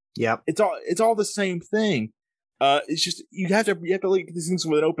 Yep. It's all the same thing. It's just you have to look at these things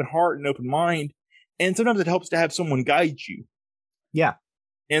with an open heart and open mind, and sometimes it helps to have someone guide you. Yeah.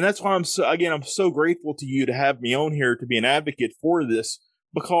 And that's why I'm so grateful to you to have me on here to be an advocate for this,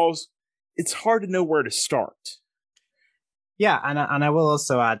 because it's hard to know where to start. Yeah, and I will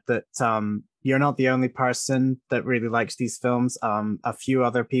also add that you're not the only person that really likes these films. A few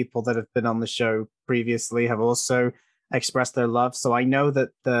other people that have been on the show previously have also expressed their love. So I know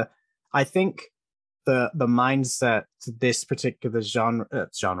that I think the mindset to this particular genre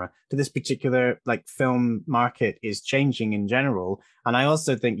to this particular like film market is changing in general. And I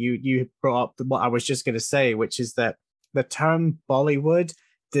also think you brought up what I was just going to say, which is that the term Bollywood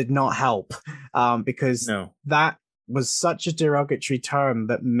did not help, because that was such a derogatory term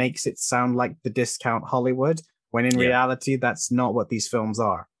that makes it sound like the discount Hollywood, when in reality, that's not what these films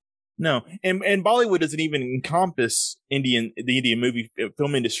are. No, and Bollywood doesn't even encompass the Indian movie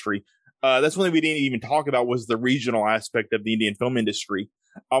film industry. That's one thing we didn't even talk about, was the regional aspect of the Indian film industry.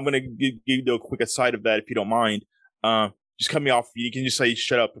 I'm going to give you a quick aside of that, if you don't mind. Just cut me off. You can just say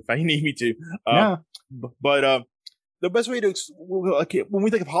shut up if I need me to. No. But the best way to, when we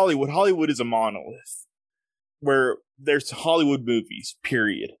think of Hollywood is a monolith where there's Hollywood movies,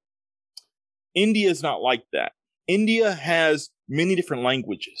 period. India is not like that. India has many different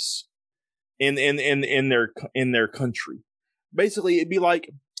languages in their country. Basically, it'd be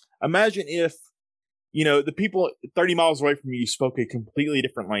like, imagine if, the people 30 miles away from you spoke a completely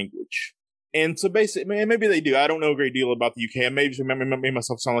different language. And so basically, maybe they do. I don't know a great deal about the UK. I maybe made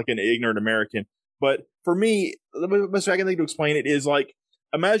myself sound like an ignorant American. But for me, the best way I can think to explain it is like,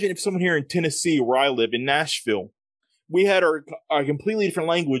 imagine if someone here in Tennessee, where I live, in Nashville, we had a completely different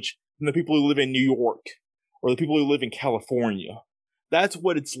language than the people who live in New York or the people who live in California. That's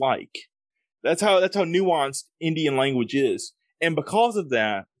what it's like. That's how nuanced Indian language is. And because of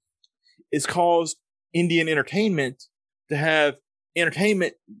that, it's caused Indian entertainment to have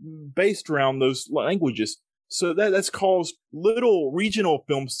entertainment based around those languages. So that's caused little regional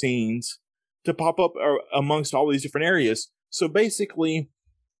film scenes to pop up amongst all these different areas. So basically,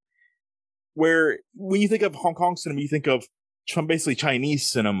 where when you think of Hong Kong cinema, you think of basically Chinese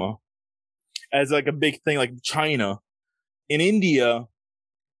cinema as like a big thing, like China. In India,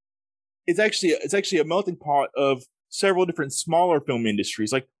 it's actually a melting pot of several different smaller film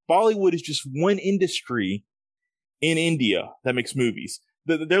industries. Like Bollywood is just one industry in India that makes movies.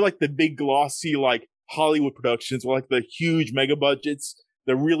 They're like the big glossy like Hollywood productions, with like the huge mega budgets,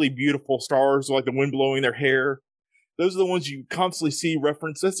 the really beautiful stars, like the wind blowing their hair. Those are the ones you constantly see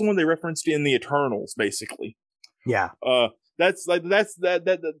referenced. That's the one they referenced in the Eternals, basically. Yeah. That's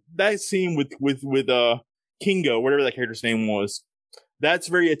that scene with Kingo, whatever that character's name was. That's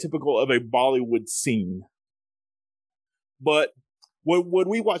very atypical of a Bollywood scene. But what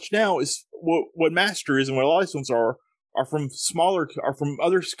we watch now is what Master is and what a lot of films are from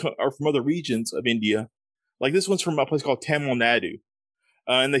other regions of India. Like this one's from a place called Tamil Nadu,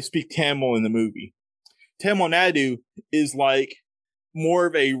 and they speak Tamil in the movie. Tamil Nadu is like more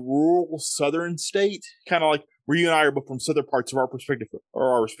of a rural southern state, kind of like where you and I are both from southern parts of our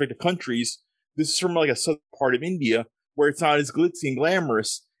respective countries. This is from like a southern part of India where it's not as glitzy and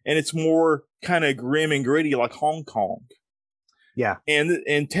glamorous, and it's more kind of grim and gritty like Hong Kong. Yeah.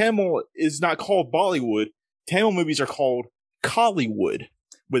 And Tamil is not called Bollywood. Tamil movies are called Kollywood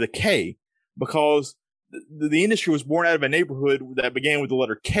with a K, because the industry was born out of a neighborhood that began with the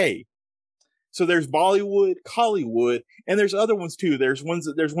letter K. So there's Bollywood, Kollywood, and there's other ones too. There's one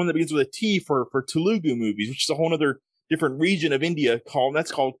that begins with a T for Telugu movies, which is a whole other different region of India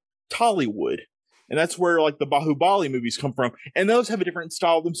that's called Tollywood. And that's where like the Bahubali movies come from. And those have a different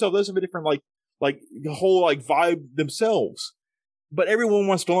style themselves. Those have a different like the whole like vibe themselves. But everyone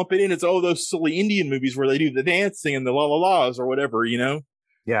wants to lump it in as, those silly Indian movies where they do the dancing and the la la la's or whatever, you know?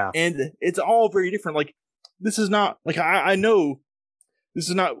 Yeah. And it's all very different. Like, this is not, like, I know this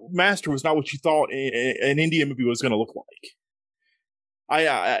is not, Master was not what you thought an Indian movie was going to look like.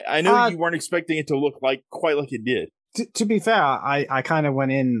 I know you weren't expecting it to look like quite like it did. To be fair, I kind of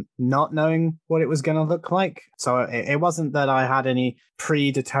went in not knowing what it was going to look like. So it wasn't that I had any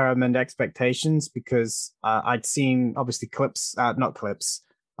predetermined expectations, because I'd seen obviously not clips.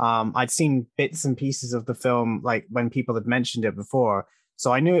 I'd seen bits and pieces of the film, like when people had mentioned it before.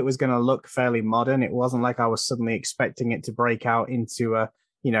 So I knew it was going to look fairly modern. It wasn't like I was suddenly expecting it to break out into a,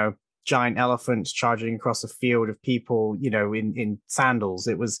 giant elephants charging across a field of people, in sandals.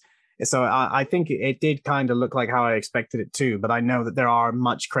 It was. So I think it did kind of look like how I expected it to, but I know that there are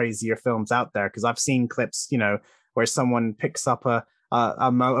much crazier films out there, because I've seen clips, where someone picks up a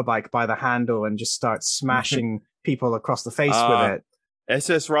motorbike by the handle and just starts smashing people across the face with it.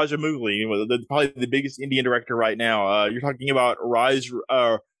 S.S. Rajamouli, probably the biggest Indian director right now. You're talking about Rise.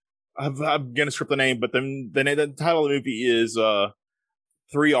 I'm gonna script the name, but the title of the movie is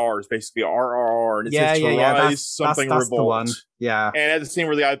 3 R's, basically RRR, and it says to rise something that's revolt. The one. Yeah, and at the scene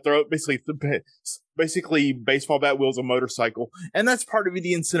where the guy throw basically baseball bat wheels a motorcycle, and that's part of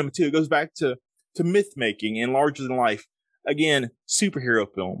Indian cinema too. It goes back to myth making and larger than life. Again, superhero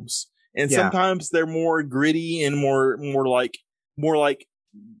films, and sometimes they're more gritty and more like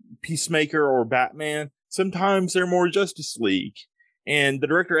Peacemaker or Batman. Sometimes they're more Justice League, and the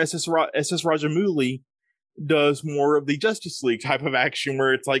director S.S. Rajamouli does more of the Justice League type of action,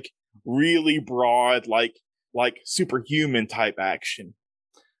 where it's like really broad, like superhuman type action.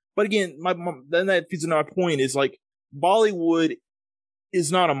 But again, then that feeds into my point is like Bollywood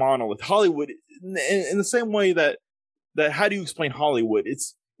is not a monolith. Hollywood, in the same way that how do you explain Hollywood?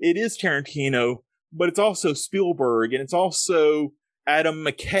 It is Tarantino, but it's also Spielberg, and it's also Adam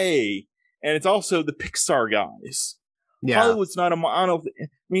McKay, and it's also the Pixar guys. Yeah. Hollywood's not a monolith. I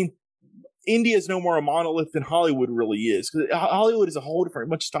mean, India is no more a monolith than Hollywood really is, because Hollywood is a whole different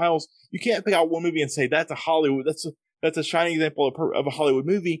bunch of styles. You can't pick out one movie and say that's a Hollywood. That's a shining example of a Hollywood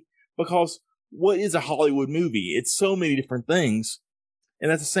movie, because what is a Hollywood movie? It's so many different things,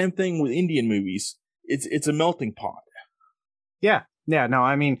 and that's the same thing with Indian movies. It's a melting pot. Yeah. No,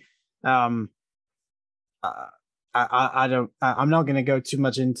 I mean, I don't. I'm not going to go too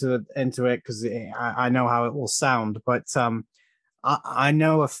much into it, because I know how it will sound, but I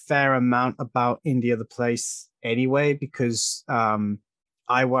know a fair amount about India, the place, anyway, because I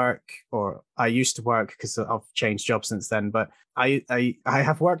used to work, because I've changed jobs since then, but I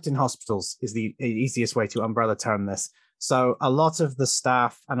have worked in hospitals is the easiest way to umbrella term this. So a lot of the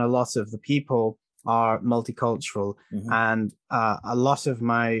staff and a lot of the people are multicultural, and a lot of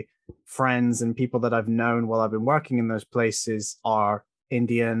my friends and people that I've known while I've been working in those places are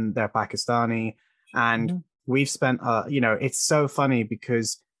Indian, they're Pakistani, and we've spent, it's so funny,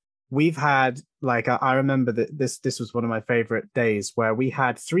 because we've had, like, I remember that this was one of my favorite days, where we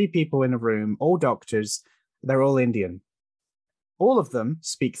had 3 people in a room, all doctors, they're all Indian. all of them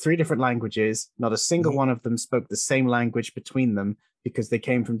speak 3 different languages. Not a single Mhm. one of them spoke the same language between them because they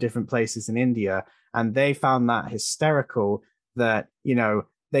came from different places in India. And they found that hysterical that,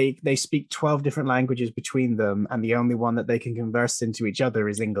 they speak 12 different languages between them, and the only one that they can converse into each other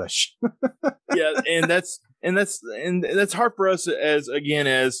is English. Yeah, and that's hard for us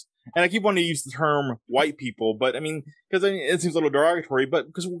and I keep wanting to use the term white people, but I mean, because it seems a little derogatory, but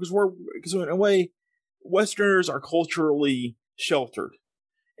because in a way, Westerners are culturally sheltered,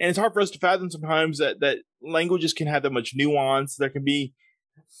 and it's hard for us to fathom sometimes that languages can have that much nuance. There can be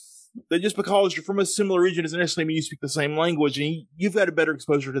that just because you're from a similar region doesn't necessarily mean you speak the same language, and you've got a better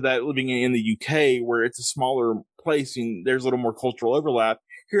exposure to that living in the UK, where it's a smaller place and there's a little more cultural overlap.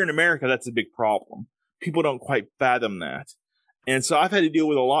 Here in America, that's a big problem. People don't quite fathom that. And so I've had to deal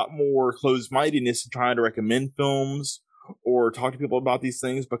with a lot more closed-mindedness in trying to recommend films or talk to people about these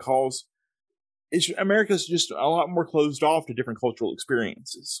things because America's just a lot more closed off to different cultural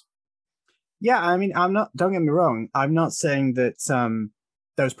experiences. Yeah, I mean, don't get me wrong. I'm not saying that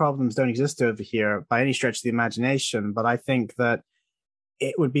those problems don't exist over here by any stretch of the imagination, but I think that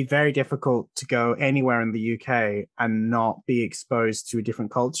it would be very difficult to go anywhere in the UK and not be exposed to a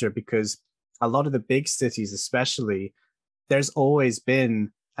different culture, because a lot of the big cities, especially, there's always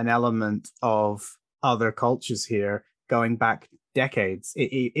been an element of other cultures here going back decades,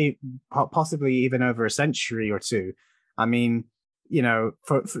 possibly even over a century or two. I mean,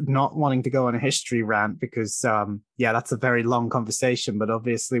 for not wanting to go on a history rant, because that's a very long conversation, but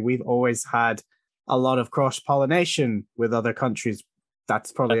obviously we've always had a lot of cross-pollination with other countries.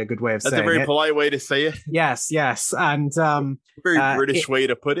 That's probably a good way of saying it. That's a very polite way to say it. Yes. And very British way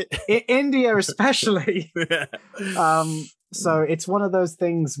to put it. India especially. So it's one of those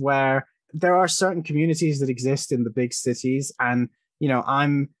things where there are certain communities that exist in the big cities, and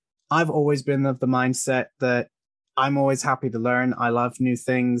I've always been of the mindset that I'm always happy to learn. I love new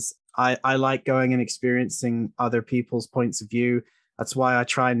things. I like going and experiencing other people's points of view. That's why I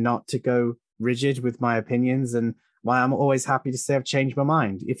try not to go rigid with my opinions, and why I'm always happy to say I've changed my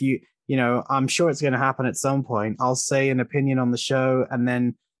mind. If I'm sure it's going to happen at some point. I'll say an opinion on the show, and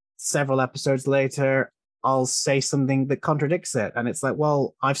then several episodes later, I'll say something that contradicts it. And it's like,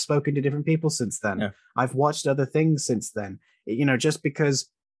 well, I've spoken to different people since then. Yeah. I've watched other things since then. Just because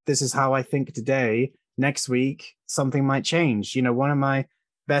this is how I think today, next week, something might change. One of my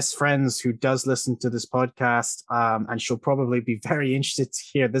best friends who does listen to this podcast, and she'll probably be very interested to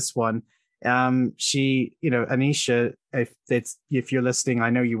hear this one. She, Anisha, if you're listening,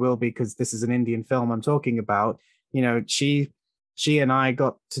 I know you will be, because this is an Indian film I'm talking about. She and I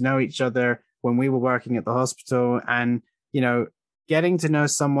got to know each other when we were working at the hospital, and getting to know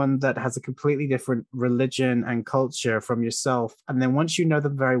someone that has a completely different religion and culture from yourself, and then once you know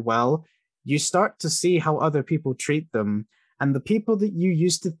them very well, you start to see how other people treat them, and the people that you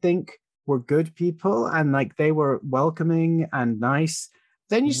used to think were good people and like they were welcoming and nice,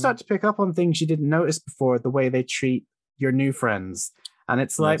 then you start to pick up on things you didn't notice before, the way they treat your new friends. And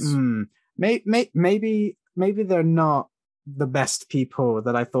it's like, maybe they're not the best people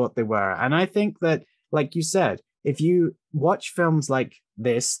that I thought they were. And I think that, like you said, if you watch films like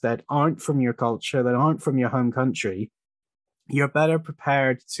this that aren't from your culture, that aren't from your home country, you're better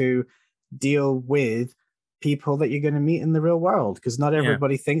prepared to deal with people that you're going to meet in the real world, because not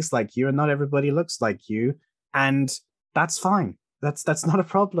everybody thinks like you and not everybody looks like you, and that's fine. That's not a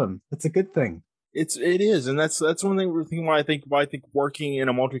problem. It's a good thing. It is, and that's one thing why I think working in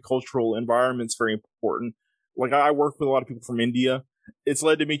a multicultural environment is very important. Like, I work with a lot of people from India. It's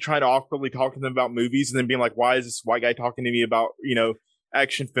led to me trying to awkwardly talk to them about movies and then being like, why is this white guy talking to me about,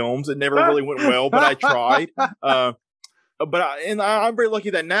 action films? It never really went well, but I tried. I'm very lucky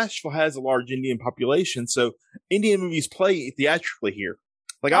that Nashville has a large Indian population, so Indian movies play theatrically here.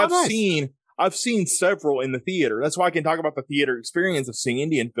 Like, I've seen several in the theater. That's why I can talk about the theater experience of seeing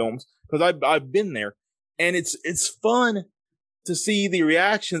Indian films, because I've been there, and it's fun to see the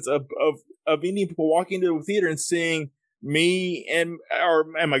reactions of Indian people walking into a theater and seeing me and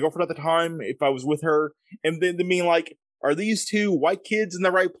my girlfriend at the time, if I was with her, and then being like, are these two white kids in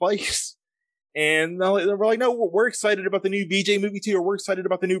the right place? And we're like, no, we're excited about the new BJ movie too, or we're excited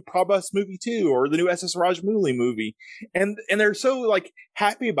about the new Prabhas movie too, or the new SS Rajamouli movie. And they're so like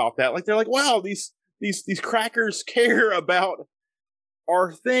happy about that. Like, they're like, wow, these crackers care about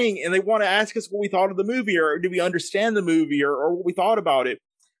our thing, and they want to ask us what we thought of the movie, or did we understand the movie, or what we thought about it.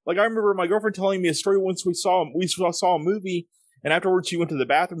 Like, I remember my girlfriend telling me a story once we saw a movie, and afterwards she went to the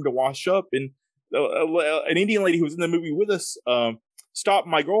bathroom to wash up, and an Indian lady who was in the movie with us stopped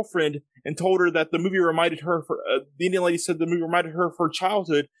my girlfriend and told her that the movie reminded her the Indian lady said the movie reminded her of her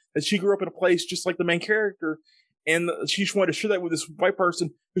childhood, that she grew up in a place just like the main character, And she just wanted to share that with this white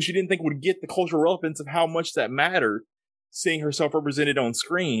person who she didn't think would get the cultural relevance of how much that mattered, seeing herself represented on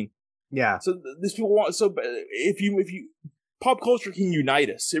screen. Yeah. So these people want, so if you, pop culture can unite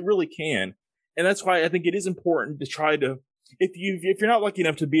us. It really can. And that's why I think it is important to try to, if you're not lucky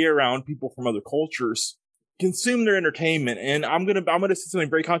enough to be around people from other cultures, consume their entertainment. And I'm gonna say something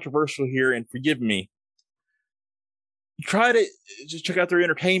very controversial here, and forgive me. Try to just check out their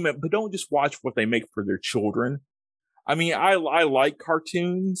entertainment, but don't just watch what they make for their children. I mean, I like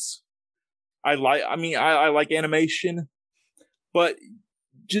cartoons. I like animation, but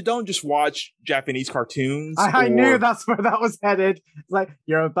don't just watch Japanese cartoons. I knew that's where that was headed. It's like,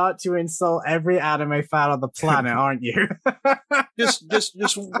 you're about to insult every anime fan on the planet, aren't you? I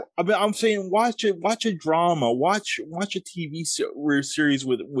mean, I'm saying watch a drama, watch a TV series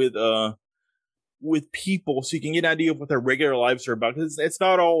with people, so you can get an idea of what their regular lives are about. Because it's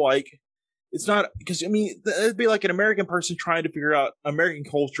not all like, it's not, because I mean, it'd be like an American person trying to figure out American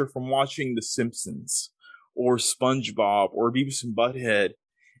culture from watching The Simpsons or SpongeBob or Beavis and Butthead.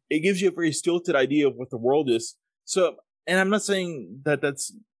 It gives you a very stilted idea of what the world is. So, and I'm not saying that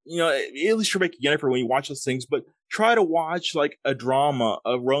that's, at least you're making an effort when you watch those things, but try to watch like a drama,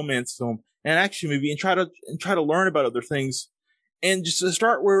 a romance film, an action movie, and try to learn about other things, and just to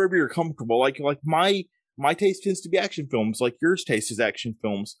start wherever you're comfortable. Like my taste tends to be action films, like yours taste is action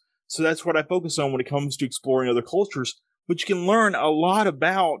films. So that's what I focus on when it comes to exploring other cultures, but you can learn a lot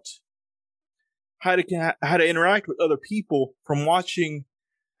about how to interact with other people from watching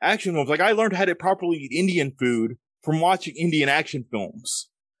action films. Like I learned how to properly eat Indian food from watching Indian action films.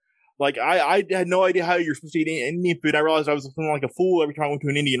 Like I had no idea how you're supposed to eat Indian food. I realized I was feeling like a fool every time I went to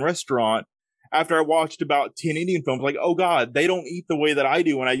an Indian restaurant after I watched about 10 Indian films. Like, oh God, they don't eat the way that I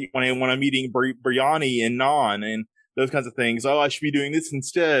do when I'm eating biryani and naan and those kinds of things. Oh, I should be doing this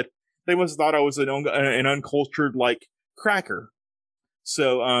instead. They must have thought I was an uncultured like cracker.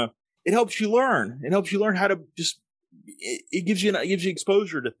 So it helps you learn. It helps you learn how to just. It gives you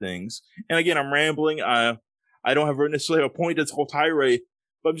exposure to things. And again, I'm rambling. I don't have necessarily a point to this whole tirade,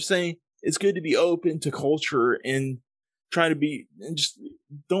 but I'm just saying it's good to be open to culture and just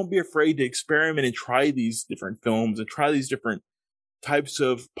don't be afraid to experiment and try these different films and try these different types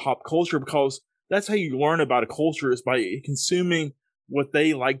of pop culture, because that's how you learn about a culture, is by consuming what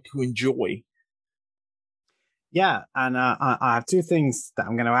they like to enjoy. Yeah, and I have two things that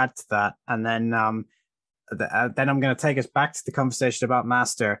I'm going to add to that, and then I'm going to take us back to the conversation about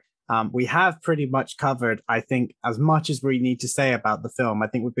Master. We have pretty much covered, I think, as much as we need to say about the film. I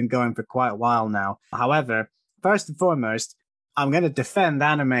think we've been going for quite a while now. However, first and foremost, I'm going to defend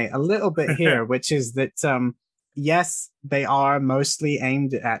anime a little bit here, which is that, yes, they are mostly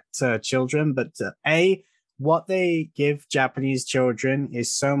aimed at children, but what they give Japanese children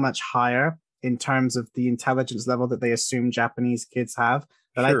is so much higher in terms of the intelligence level that they assume Japanese kids have.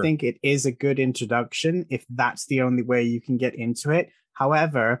 But sure. I think it is a good introduction if that's the only way you can get into it.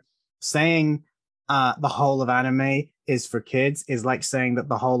 However, saying the whole of anime is for kids is like saying that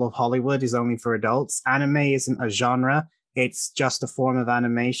the whole of Hollywood is only for adults. Anime isn't a genre. It's just a form of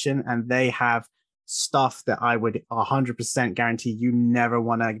animation, and they have stuff that I would 100% guarantee you never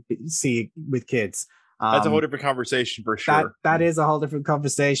want to see with kids. That's a whole different conversation for sure. That is a whole different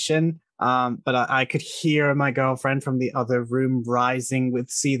conversation. But I could hear my girlfriend from the other room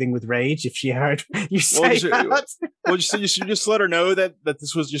seething with rage if she heard you say that. Well, you should just let her know that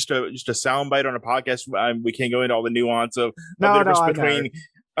this was just a soundbite on a podcast. We can't go into all the nuance of the difference between.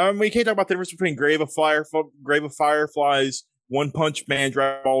 We can't talk about the difference between Grave of Fireflies, One Punch Man,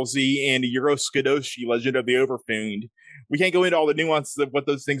 Dragon Ball Z, and Euro Skadoshi, Legend of the Overfiend. We can't go into all the nuances of what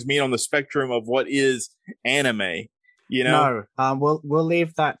those things mean on the spectrum of what is anime. No, we'll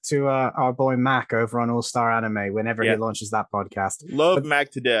leave that to our boy Mac over on All Star Anime whenever he launches that podcast.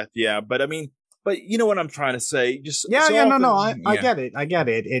 Mac to death, yeah. But I mean, you know what I'm trying to say. Just I get it.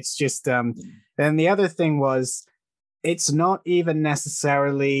 It's just then the other thing was, it's not even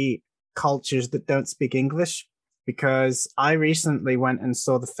necessarily cultures that don't speak English, because I recently went and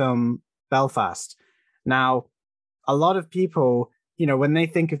saw the film Belfast. Now, a lot of people, when they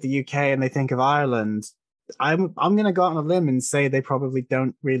think of the UK and they think of Ireland, I'm going to go out on a limb and say they probably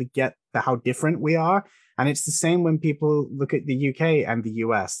don't really get how different we are. And it's the same when people look at the UK and the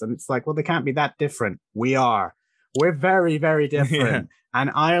US, and it's like, well, they can't be that different. We are. We're very, very different. Yeah.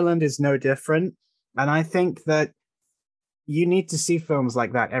 And Ireland is no different. And I think that you need to see films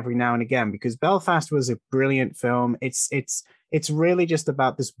like that every now and again, because Belfast was a brilliant film. It's really just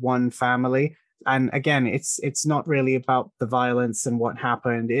about this one family. And again, it's not really about the violence and what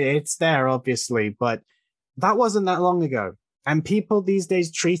happened. It's there, obviously, but that wasn't that long ago. And people these days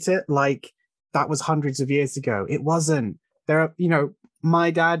treat it like that was hundreds of years ago. It wasn't.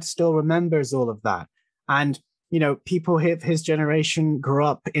 My dad still remembers all of that. And, people his generation grew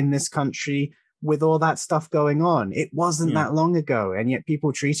up in this country with all that stuff going on. It wasn't that long ago, and yet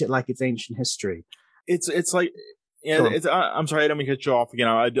people treat it like it's ancient history. It's like, yeah, I'm sorry, I don't mean to cut you off again.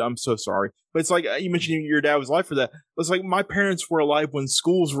 I'm so sorry, but it's like you mentioned your dad was alive for that. It's like my parents were alive when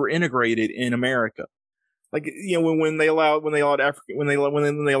schools were integrated in America. Like, when they allowed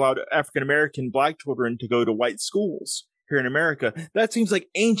African American black children to go to white schools here in America, that seems like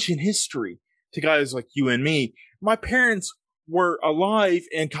ancient history to guys like you and me. My parents were alive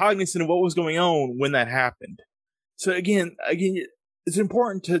and cognizant of what was going on when that happened. So again, it's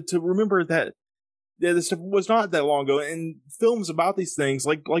important to remember that this stuff was not that long ago, and films about these things,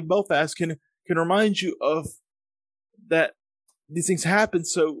 like Belfast, can remind you of that these things happen,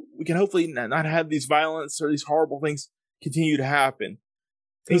 so we can hopefully not have these violence or these horrible things continue to happen.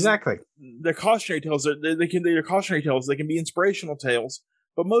 Exactly. They're cautionary tales. They're cautionary tales. They can be inspirational tales,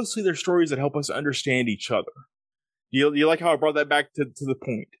 but mostly they're stories that help us understand each other. You like how I brought that back to the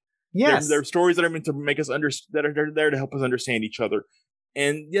point? Yes. They're stories that are meant to make us that are there to help us understand each other.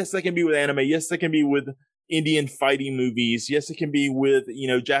 And yes, that can be with anime. Yes, that can be with Indian fighting movies. Yes, it can be with,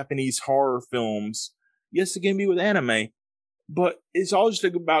 Japanese horror films. Yes, it can be with anime. But it's all just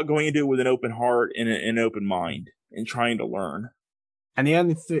about going into it with an open heart and an open mind and trying to learn. And the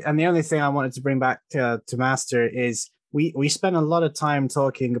only thing I wanted to bring back to Master is we spent a lot of time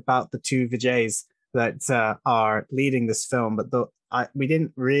talking about the two Vijay's that are leading this film, but we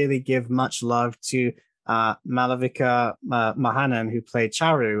didn't really give much love to Malavika Mahanan, who played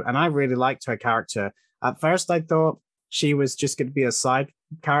Charu, and I really liked her character. At first, I thought she was just going to be a side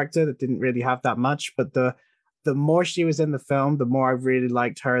character that didn't really have that much, but the more she was in the film, the more I really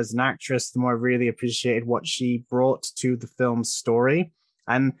liked her as an actress, the more I really appreciated what she brought to the film's story.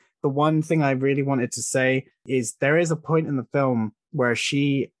 And the one thing I really wanted to say is there is a point in the film where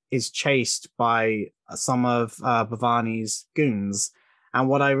she is chased by some of Bhavani's goons. And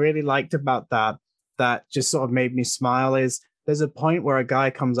what I really liked about that just sort of made me smile is there's a point where a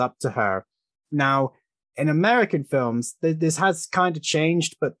guy comes up to her. Now, in American films, this has kind of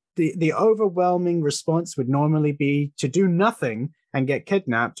changed, but the overwhelming response would normally be to do nothing and get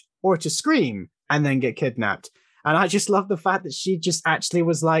kidnapped, or to scream and then get kidnapped. And I just love the fact that she just actually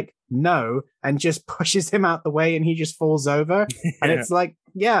was like, no, and just pushes him out the way and he just falls over. Yeah. And it's like,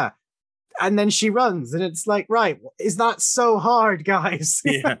 yeah. And then she runs and it's like, right, is that so hard, guys?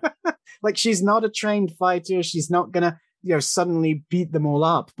 Yeah. Like, she's not a trained fighter. She's not going to, suddenly beat them all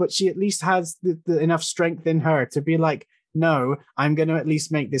up, but she at least has the enough strength in her to be like, no, I'm going to at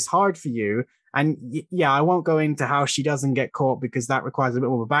least make this hard for you. And yeah, I won't go into how she doesn't get caught because that requires a bit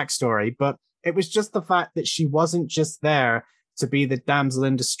more of a backstory, but it was just the fact that she wasn't just there to be the damsel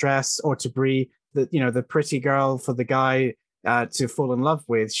in distress or to be the pretty girl for the guy to fall in love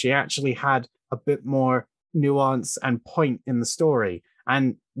with. She actually had a bit more nuance and point in the story.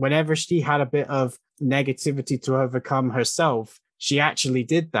 And whenever she had a bit of negativity to overcome herself, she actually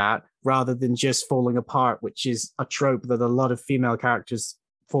did that rather than just falling apart, which is a trope that a lot of female characters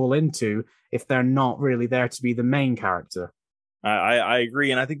fall into if they're not really there to be the main character. I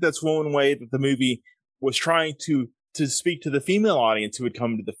agree. And I think that's one way that the movie was trying to speak to the female audience who would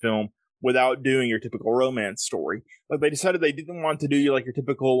come to the film without doing your typical romance story. Like, they decided they didn't want to do like your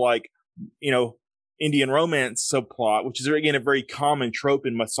typical, like, Indian romance subplot, which is, again, a very common trope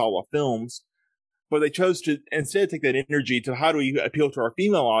in masala films. But they chose to instead take that energy to how do we appeal to our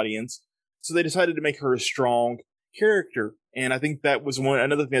female audience. So they decided to make her a strong character. And I think that was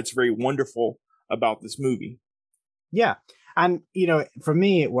another thing that's very wonderful about this movie. Yeah. And, for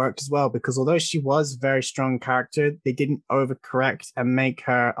me, it worked as well because although she was a very strong character, they didn't overcorrect and make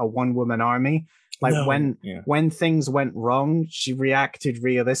her a one-woman army. Like, when things went wrong, she reacted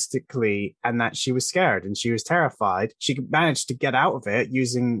realistically and that she was scared and she was terrified. She managed to get out of it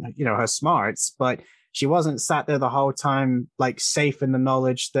using, her smarts, but she wasn't sat there the whole time, like, safe in the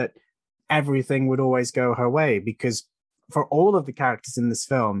knowledge that everything would always go her way, because for all of the characters in this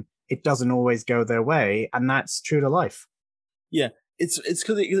film, it doesn't always go their way. And that's true to life. Yeah, it's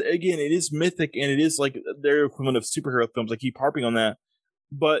because, again, it is mythic and it is like their equivalent of superhero films. I keep harping on that.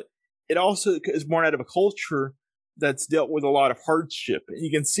 But it also is born out of a culture that's dealt with a lot of hardship. And you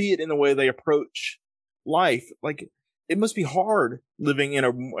can see it in the way they approach life. Like, it must be hard living in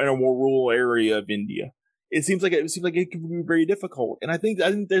a more rural area of India. It seems like it can be very difficult. And I think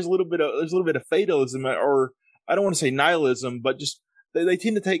there's a little bit of fatalism, or I don't want to say nihilism, but just they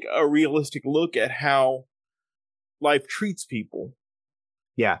tend to take a realistic look at how life treats people.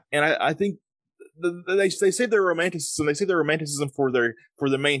 Yeah. And I think they say their romanticism. They say their romanticism for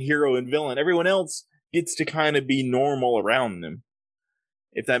the main hero and villain. Everyone else gets to kind of be normal around them,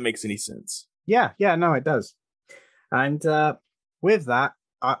 if that makes any sense. Yeah, no, it does. And with that,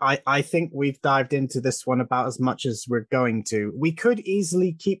 I think we've dived into this one about as much as we're going to. We could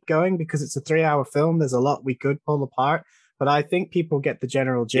easily keep going because it's a 3-hour film. There's a lot we could pull apart, but I think people get the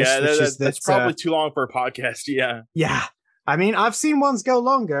general gist. Yeah, that's probably too long for a podcast. Yeah. Yeah. I mean, I've seen ones go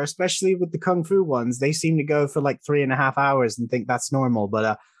longer, especially with the Kung Fu ones. They seem to go for like 3.5 hours and think that's normal,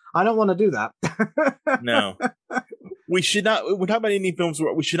 but I don't want to do that. No. We should not. When we talk about Indian films,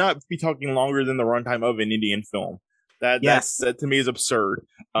 we should not be talking longer than the runtime of an Indian film. That to me is absurd.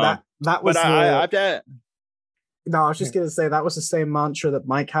 That was. But I No, I was just going to say that was the same mantra that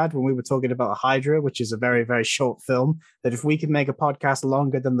Mike had when we were talking about Hydra, which is a very, very short film. That if we could make a podcast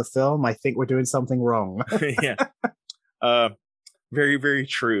longer than the film, I think we're doing something wrong. Yeah. Very, very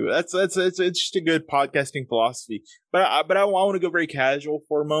true. It's just a good podcasting philosophy. But I want to go very casual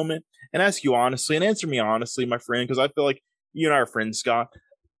for a moment and ask you honestly, and answer me honestly, my friend, because I feel like you and I are friends, Scott.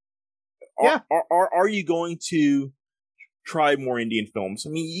 Are you going to try more Indian films?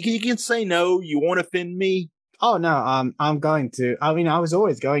 I mean, you can say no. You won't offend me. Oh no, I'm going to. I mean, I was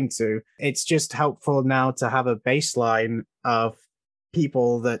always going to. It's just helpful now to have a baseline of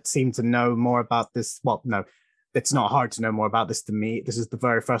people that seem to know more about this. Well, no, it's not hard to know more about this than me. This is the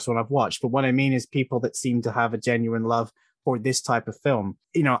very first one I've watched. But what I mean is people that seem to have a genuine love for this type of film.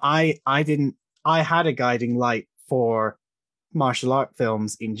 You know, I had a guiding light for martial art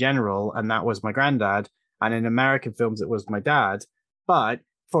films in general, and that was my granddad. And in American films, it was my dad. But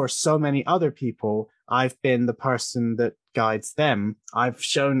for so many other people, I've been the person that guides them. I've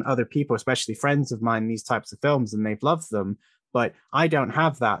shown other people, especially friends of mine, these types of films, and they've loved them. But I don't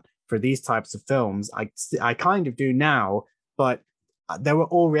have that for these types of films. I kind of do now, but there were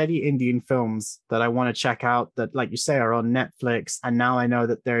already Indian films that I want to check out that, like you say, are on Netflix. And now I know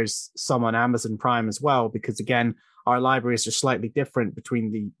that there's some on Amazon Prime as well, because again, our libraries are slightly different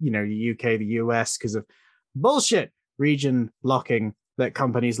between the UK, the US, because of bullshit region locking that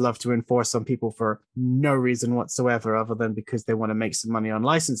companies love to enforce on people for no reason whatsoever, other than because they want to make some money on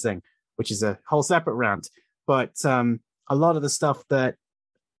licensing, which is a whole separate rant. But a lot of the stuff that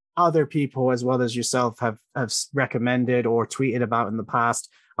other people, as well as yourself, have recommended or tweeted about in the past,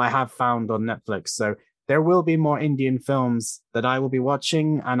 I have found on Netflix. So there will be more Indian films that I will be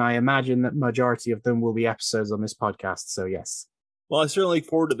watching, and I imagine that majority of them will be episodes on this podcast. So yes. Well, I certainly look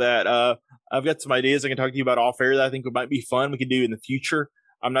forward to that. I've got some ideas I can talk to you about off air that I think might be fun. We can do in the future.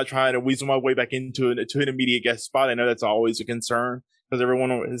 I'm not trying to weasel my way back into an immediate guest spot. I know that's always a concern because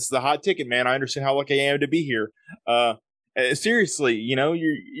it's the hot ticket, man. I understand how lucky I am to be here. Seriously,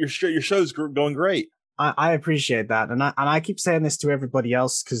 your show's going great. I appreciate that, and I keep saying this to everybody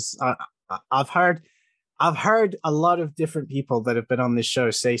else because I've heard a lot of different people that have been on this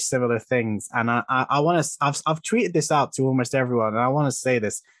show say similar things, and I want to. I've tweeted this out to almost everyone, and I want to say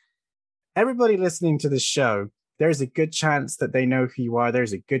this: everybody listening to this show, there's a good chance that they know who you are.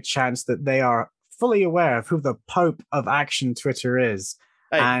 There's a good chance that they are fully aware of who the Pope of Action Twitter is.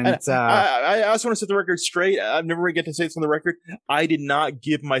 Hey, and I also want to set the record straight. I've never get to say this on the record. I did not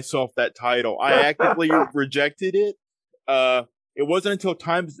give myself that title. I actively rejected it. It wasn't until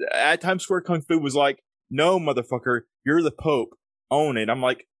Times Square Kung Fu was like, "No, motherfucker, you're the Pope. Own it." I'm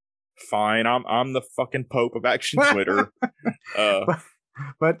like, fine. I'm the fucking Pope of Action Twitter.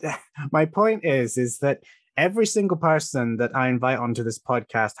 But my point is that every single person that I invite onto this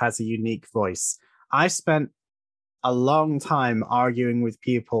podcast has a unique voice. I spent a long time arguing with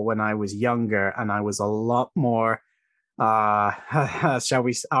people when I was younger, and I was a lot more,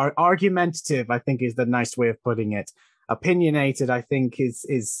 argumentative, I think is the nice way of putting it. Opinionated, I think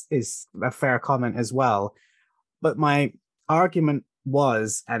is a fair comment as well. But my argument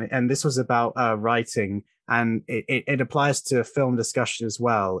was, and this was about writing, and it applies to film discussion as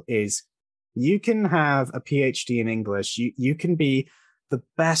well, is you can have a PhD in English, you can be the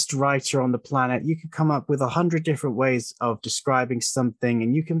best writer on the planet, you can come up with 100 different ways of describing something,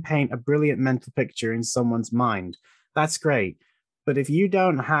 and you can paint a brilliant mental picture in someone's mind. That's great. But if you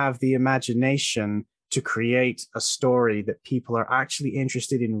don't have the imagination to create a story that people are actually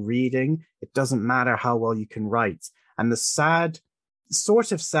interested in reading, it doesn't matter how well you can write. And the sad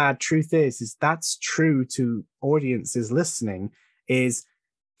truth is that's true to audiences listening, is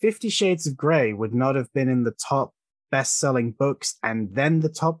 50 Shades of Grey would not have been in the top best-selling books and then the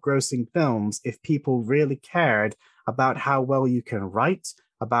top grossing films if people really cared about how well you can write,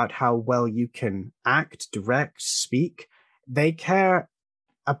 about how well you can act, direct, speak. They care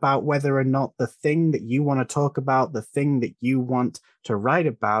about whether or not the thing that you want to talk about, the thing that you want to write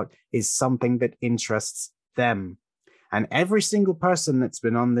about, is something that interests them. And every single person that's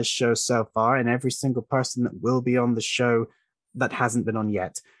been on this show so far, and every single person that will be on the show that hasn't been on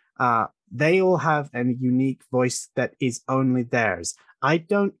yet, they all have a unique voice that is only theirs. I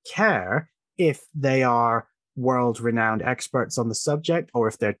don't care if they are world-renowned experts on the subject or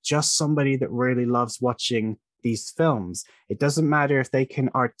if they're just somebody that really loves watching these films. It doesn't matter if they can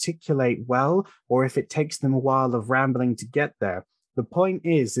articulate well or if it takes them a while of rambling to get there. The point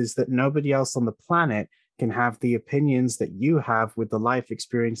is that nobody else on the planet can have the opinions that you have with the life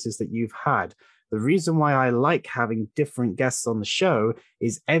experiences that you've had. The reason why I like having different guests on the show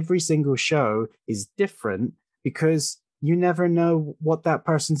is every single show is different because you never know what that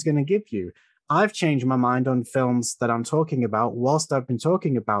person's going to give you. I've changed my mind on films that I'm talking about whilst I've been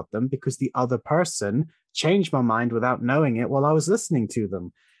talking about them because the other person changed my mind without knowing it while I was listening to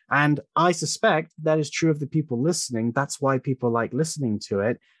them. And I suspect that is true of the people listening. That's why people like listening to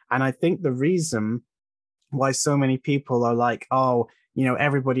it. And I think the reason why so many people are like, oh, you know,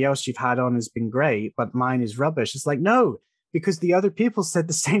 everybody else you've had on has been great, but mine is rubbish. It's like, no, because the other people said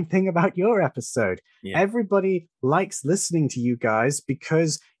the same thing about your episode. Yeah. Everybody likes listening to you guys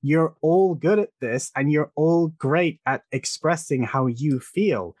because you're all good at this and you're all great at expressing how you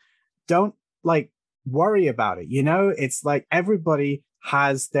feel. Don't like worry about it. You know, it's like everybody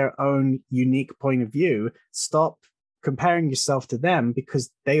has their own unique point of view. Stop comparing yourself to them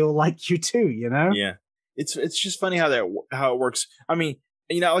because they all like you too, you know? Yeah. It's just funny how it works. I mean,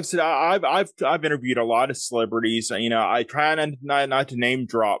 you know, like I said, I've interviewed a lot of celebrities. You know, I try not to name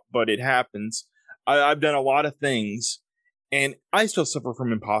drop, but it happens. I've done a lot of things, and I still suffer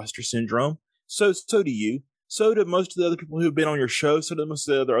from imposter syndrome. So do you. So do most of the other people who've been on your show. So do most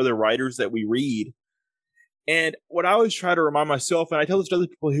of the other writers that we read. And what I always try to remind myself, and I tell this to other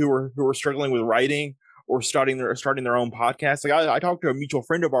people who are struggling with writing or starting their own podcast. Like I talked to a mutual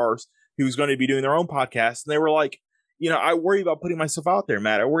friend of ours who's going to be doing their own podcast, and they were like, you know, I worry about putting myself out there,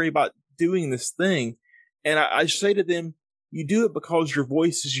 Matt. I worry about doing this thing. And I say to them, you do it because your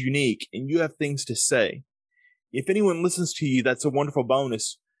voice is unique and you have things to say. If anyone listens to you, that's a wonderful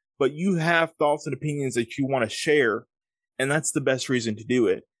bonus, but you have thoughts and opinions that you want to share, and that's the best reason to do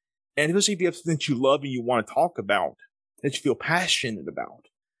it. And especially if you have something that you love and you want to talk about, that you feel passionate about,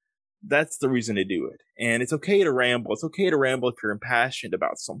 that's the reason to do it. And it's okay to ramble. It's okay to ramble if you're impassioned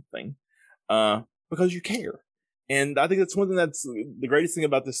about something, because you care. And I think that's one thing that's the greatest thing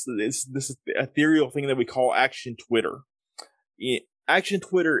about this ethereal thing that we call Action Twitter. Action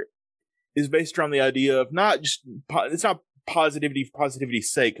Twitter is based around the idea of not just, it's not positivity for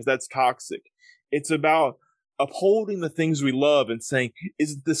positivity's sake, because that's toxic. It's about upholding the things we love and saying,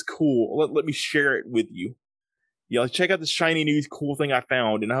 isn't this cool? Let me share it with you. Yeah, like, check out this shiny new cool thing I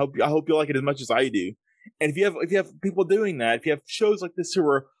found, and I hope you like it as much as I do. And if you have people doing that, if you have shows like this who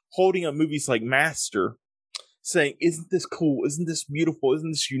are holding up movies like Master, saying, isn't this cool? Isn't this beautiful?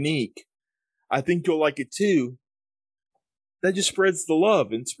 Isn't this unique? I think you'll like it too. That just spreads the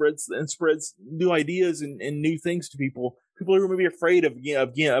love and spreads new ideas and new things to people. People who are maybe afraid of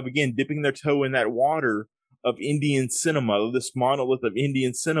dipping their toe in that water of Indian cinema, this monolith of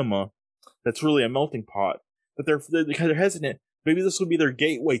Indian cinema that's really a melting pot. But they're hesitant. Maybe this will be their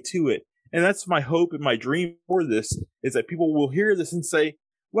gateway to it. And that's my hope and my dream for this, is that people will hear this and say,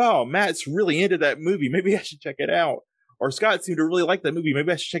 wow, Matt's really into that movie. Maybe I should check it out. Or Scott seemed to really like that movie.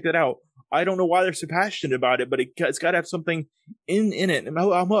 Maybe I should check that out. I don't know why they're so passionate about it, but it's got to have something in it. And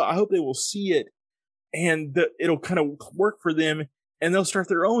I hope they will see it, and it'll kind of work for them, and they'll start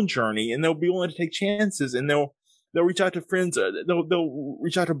their own journey, and they'll be willing to take chances, and they'll reach out to friends. They'll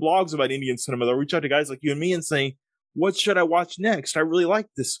reach out to blogs about Indian cinema. They'll reach out to guys like you and me and say, what should I watch next? I really like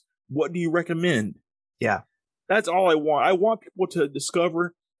this. What do you recommend? Yeah. That's all I want. I want people to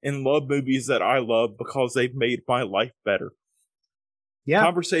discover and love movies that I love because they've made my life better. Yeah.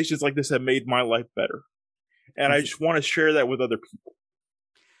 Conversations like this have made my life better. And I just want to share that with other people.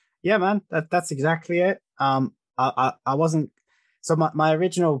 Yeah, man, that's exactly it. I wasn't, so my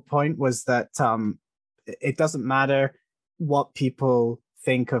original point was that it doesn't matter what people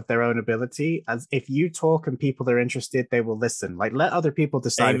think of their own ability, as if you talk and people are interested, they will listen. Like, let other people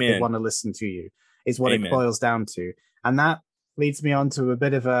decide if they want to listen to you, is what it boils down to. And that leads me on to a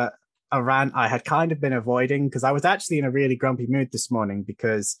bit of a rant I had kind of been avoiding, because I was actually in a really grumpy mood this morning,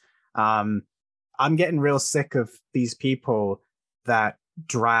 because I'm getting real sick of these people that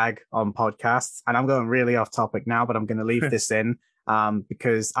drag on podcasts. And I'm going really off topic now, but I'm going to leave this in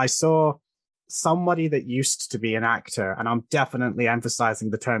because I saw somebody that used to be an actor, and I'm definitely emphasizing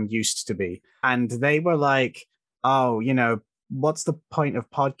the term used to be. And they were like, oh, you know, what's the point of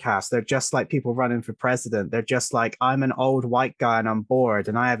podcasts? They're just like people running for president. They're just like, I'm an old white guy and I'm bored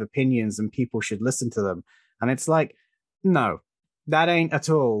and I have opinions and people should listen to them. And it's like, no, that ain't at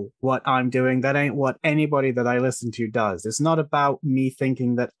all what I'm doing. That ain't what anybody that I listen to does. It's not about me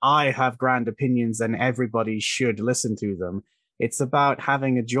thinking that I have grand opinions and everybody should listen to them. It's about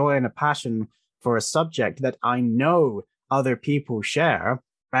having a joy and a passion for a subject that I know other people share,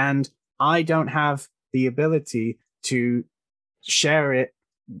 and I don't have the ability to share it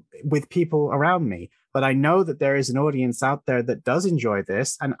with people around me. But I know that there is an audience out there that does enjoy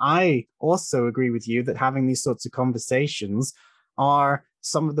this. And I also agree with you that having these sorts of conversations are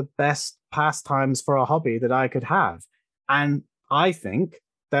some of the best pastimes for a hobby that I could have. And I think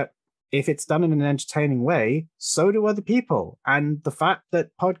that if it's done in an entertaining way, so do other people. And the fact that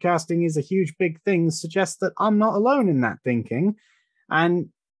podcasting is a huge, big thing suggests that I'm not alone in that thinking. And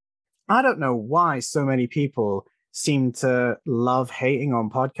I don't know why so many people seem to love hating on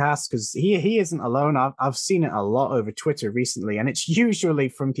podcasts, because he isn't alone. I've seen it a lot over Twitter recently, and it's usually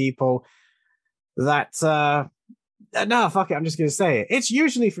from people that no, fuck it, I'm just going to say it. It's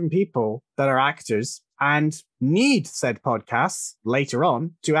usually from people that are actors and need said podcasts later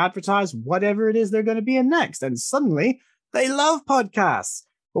on to advertise whatever it is they're going to be in next. And suddenly they love podcasts.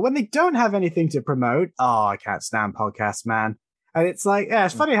 But when they don't have anything to promote, oh, I can't stand podcasts, man. And it's like, yeah,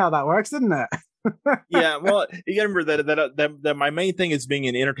 it's funny how that works, isn't it? Yeah, well, you gotta remember that my main thing is being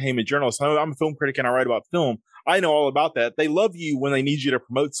an entertainment journalist. I'm a film critic and I write about film. I know all about that. They love you when they need you to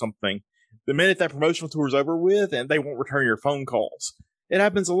promote something. The minute that promotional tour is over with, and they won't return your phone calls. It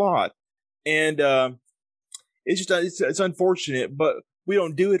happens a lot, and it's just it's unfortunate. But we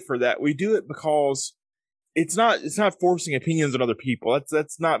don't do it for that. We do it because it's not forcing opinions on other people.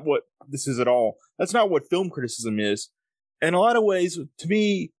 That's not what this is at all. That's not what film criticism is. In a lot of ways, to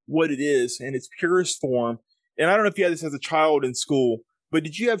me, what it is in its purest form, and I don't know if you had this as a child in school, but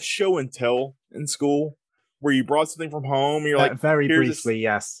did you have show and tell in school where you brought something from home? And you're like, very briefly,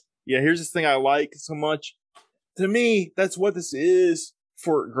 yes. Yeah, here's this thing I like so much. To me, that's what this is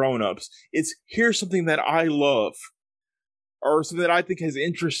for grown-ups. It's here's something that I love, or something that I think is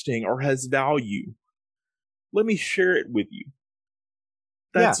interesting or has value. Let me share it with you.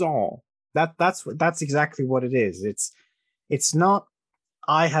 That's all. That's exactly what it is. It's not,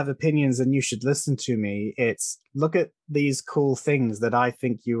 I have opinions and you should listen to me. It's, look at these cool things that I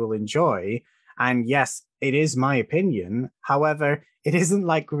think you will enjoy. And yes, it is my opinion. However, it isn't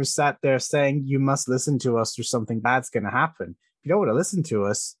like we're sat there saying you must listen to us or something bad's going to happen. If you don't want to listen to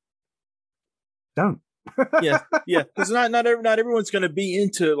us, don't. yeah. Because not everyone's going to be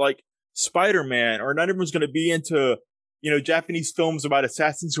into like Spider-Man, or not everyone's going to be into, Japanese films about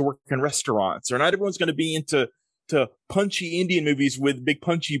assassins who work in restaurants, or not everyone's going to be into punchy Indian movies with big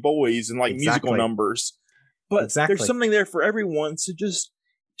punchy boys and like musical numbers. But there's something there for everyone. So just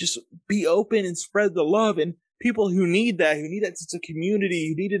be open and spread the love. And people who need that sense of community,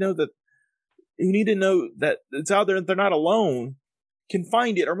 who need to know that it's out there and they're not alone, can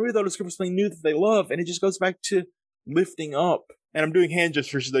find it. Or maybe they'll discover something new that they love. And it just goes back to lifting up. And I'm doing hand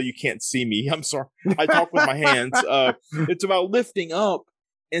gestures though you can't see me. I'm sorry. I talk with my hands. It's about lifting up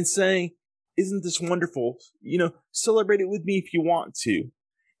and saying, isn't this wonderful? Celebrate it with me if you want to.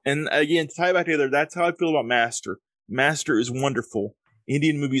 And again, to tie it back together, that's how I feel about Master. Master is wonderful.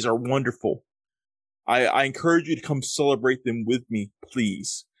 Indian movies are wonderful. I encourage you to come celebrate them with me,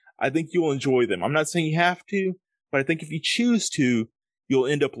 please. I think you'll enjoy them. I'm not saying you have to, but I think if you choose to, you'll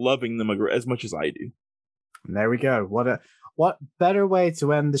end up loving them as much as I do. And there we go. What better way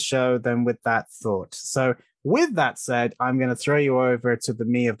to end the show than with that thought? So with that said, I'm going to throw you over to the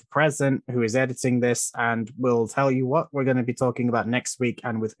me of the present who is editing this, and will tell you what we're going to be talking about next week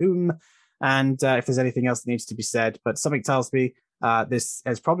and with whom, and if there's anything else that needs to be said. But something tells me this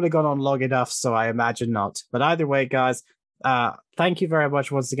has probably gone on long enough, so I imagine not. But either way, guys, thank you very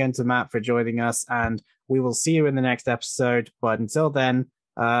much once again to Matt for joining us, and we will see you in the next episode. But until then,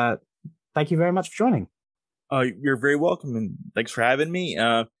 thank you very much for joining. You're very welcome, and thanks for having me.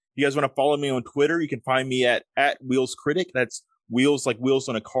 You guys want to follow me on Twitter, you can find me at Wheels Critic. That's wheels like wheels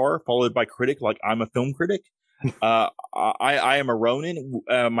on a car, followed by critic like I'm a film critic. I am a Ronin.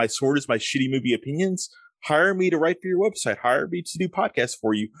 My sword is my shitty movie opinions. Hire me to write for your website. Hire me to do podcasts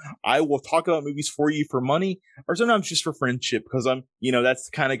for you. I will talk about movies for you for money, or sometimes just for friendship, because I'm, that's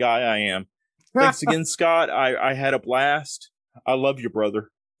the kind of guy I am. Thanks again, Scott. I had a blast. I love you,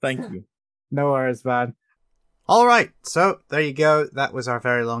 brother. Thank you. No worries, man. All right, so there you go. That was our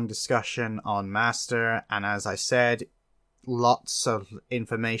very long discussion on Master, and as I said, lots of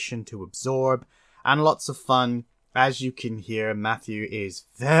information to absorb and lots of fun. As you can hear, Matthew is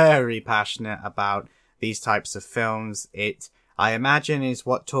very passionate about these types of films. It I imagine is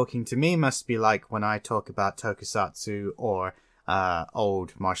what talking to me must be like when I talk about tokusatsu or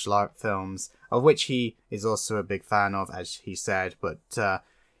old martial art films, of which he is also a big fan of, as he said, but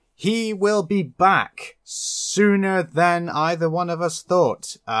he will be back sooner than either one of us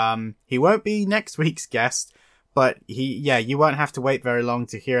thought. He won't be next week's guest, but you won't have to wait very long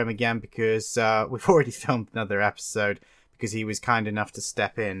to hear him again, because we've already filmed another episode, because he was kind enough to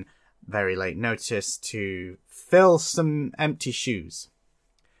step in very late notice to fill some empty shoes.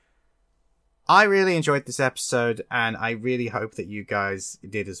 I really enjoyed this episode, and I really hope that you guys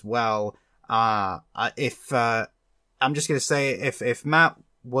did as well. I'm just going to say, if Matt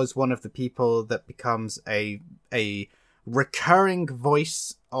was one of the people that becomes a recurring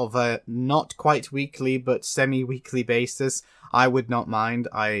voice of a not quite weekly but semi-weekly basis, I would not mind.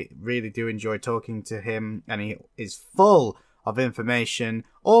 I really do enjoy talking to him, and he is full of information,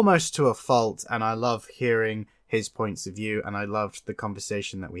 almost to a fault, and I love hearing his points of view, and I loved the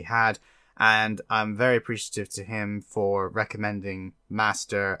conversation that we had, and I'm very appreciative to him for recommending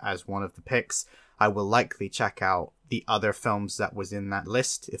Master as one of the picks. I will likely check out the other films that was in that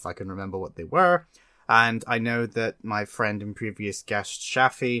list, if I can remember what they were, and I know that my friend and previous guest,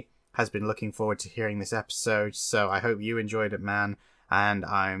 Shafi, has been looking forward to hearing this episode, so I hope you enjoyed it, man, and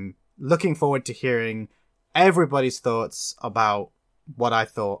I'm looking forward to hearing everybody's thoughts about what I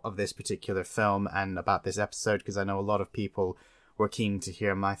thought of this particular film and about this episode, because I know a lot of people were keen to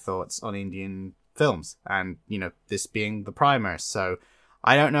hear my thoughts on Indian films, and, this being the primer, so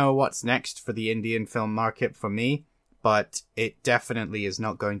I don't know what's next for the Indian film market for me, but it definitely is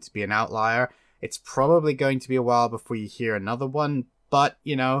not going to be an outlier. It's probably going to be a while before you hear another one, but,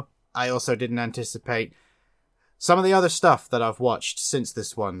 I also didn't anticipate some of the other stuff that I've watched since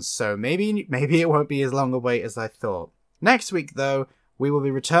this one, so maybe it won't be as long a wait as I thought. Next week, though, we will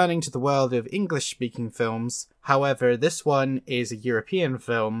be returning to the world of English-speaking films. However, this one is a European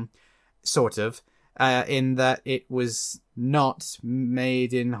film, sort of, in that it was not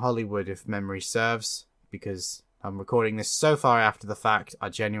made in Hollywood, if memory serves, because I'm recording this so far after the fact, I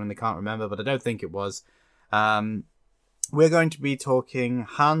genuinely can't remember, but I don't think it was. We're going to be talking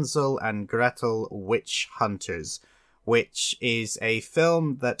Hansel and Gretel Witch Hunters, which is a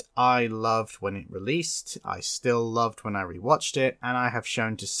film that I loved when it released, I still loved when I rewatched it, and I have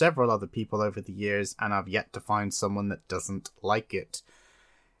shown to several other people over the years, and I've yet to find someone that doesn't like it.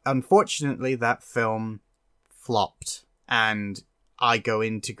 Unfortunately, that film flopped, and I go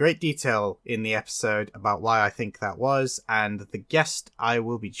into great detail in the episode about why I think that was, and the guest I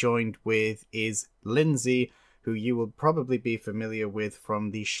will be joined with is Lindsay, who you will probably be familiar with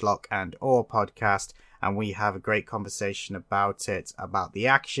from the Schlock and Orr podcast, and we have a great conversation about it, about the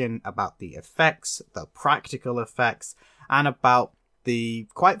action, about the effects, the practical effects, and about the,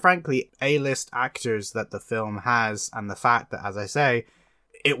 quite frankly, A-list actors that the film has, and the fact that, as I say,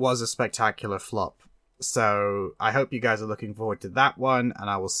 it was a spectacular flop. So I hope you guys are looking forward to that one, and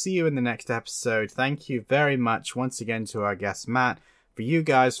I will see you in the next episode. Thank you very much once again to our guest Matt, for you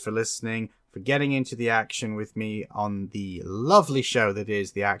guys for listening, for getting into the action with me on the lovely show that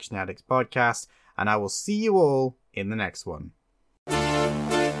is the Action Addicts podcast, and I will see you all in the next one.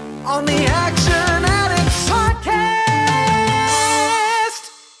 On the Action Addicts podcast.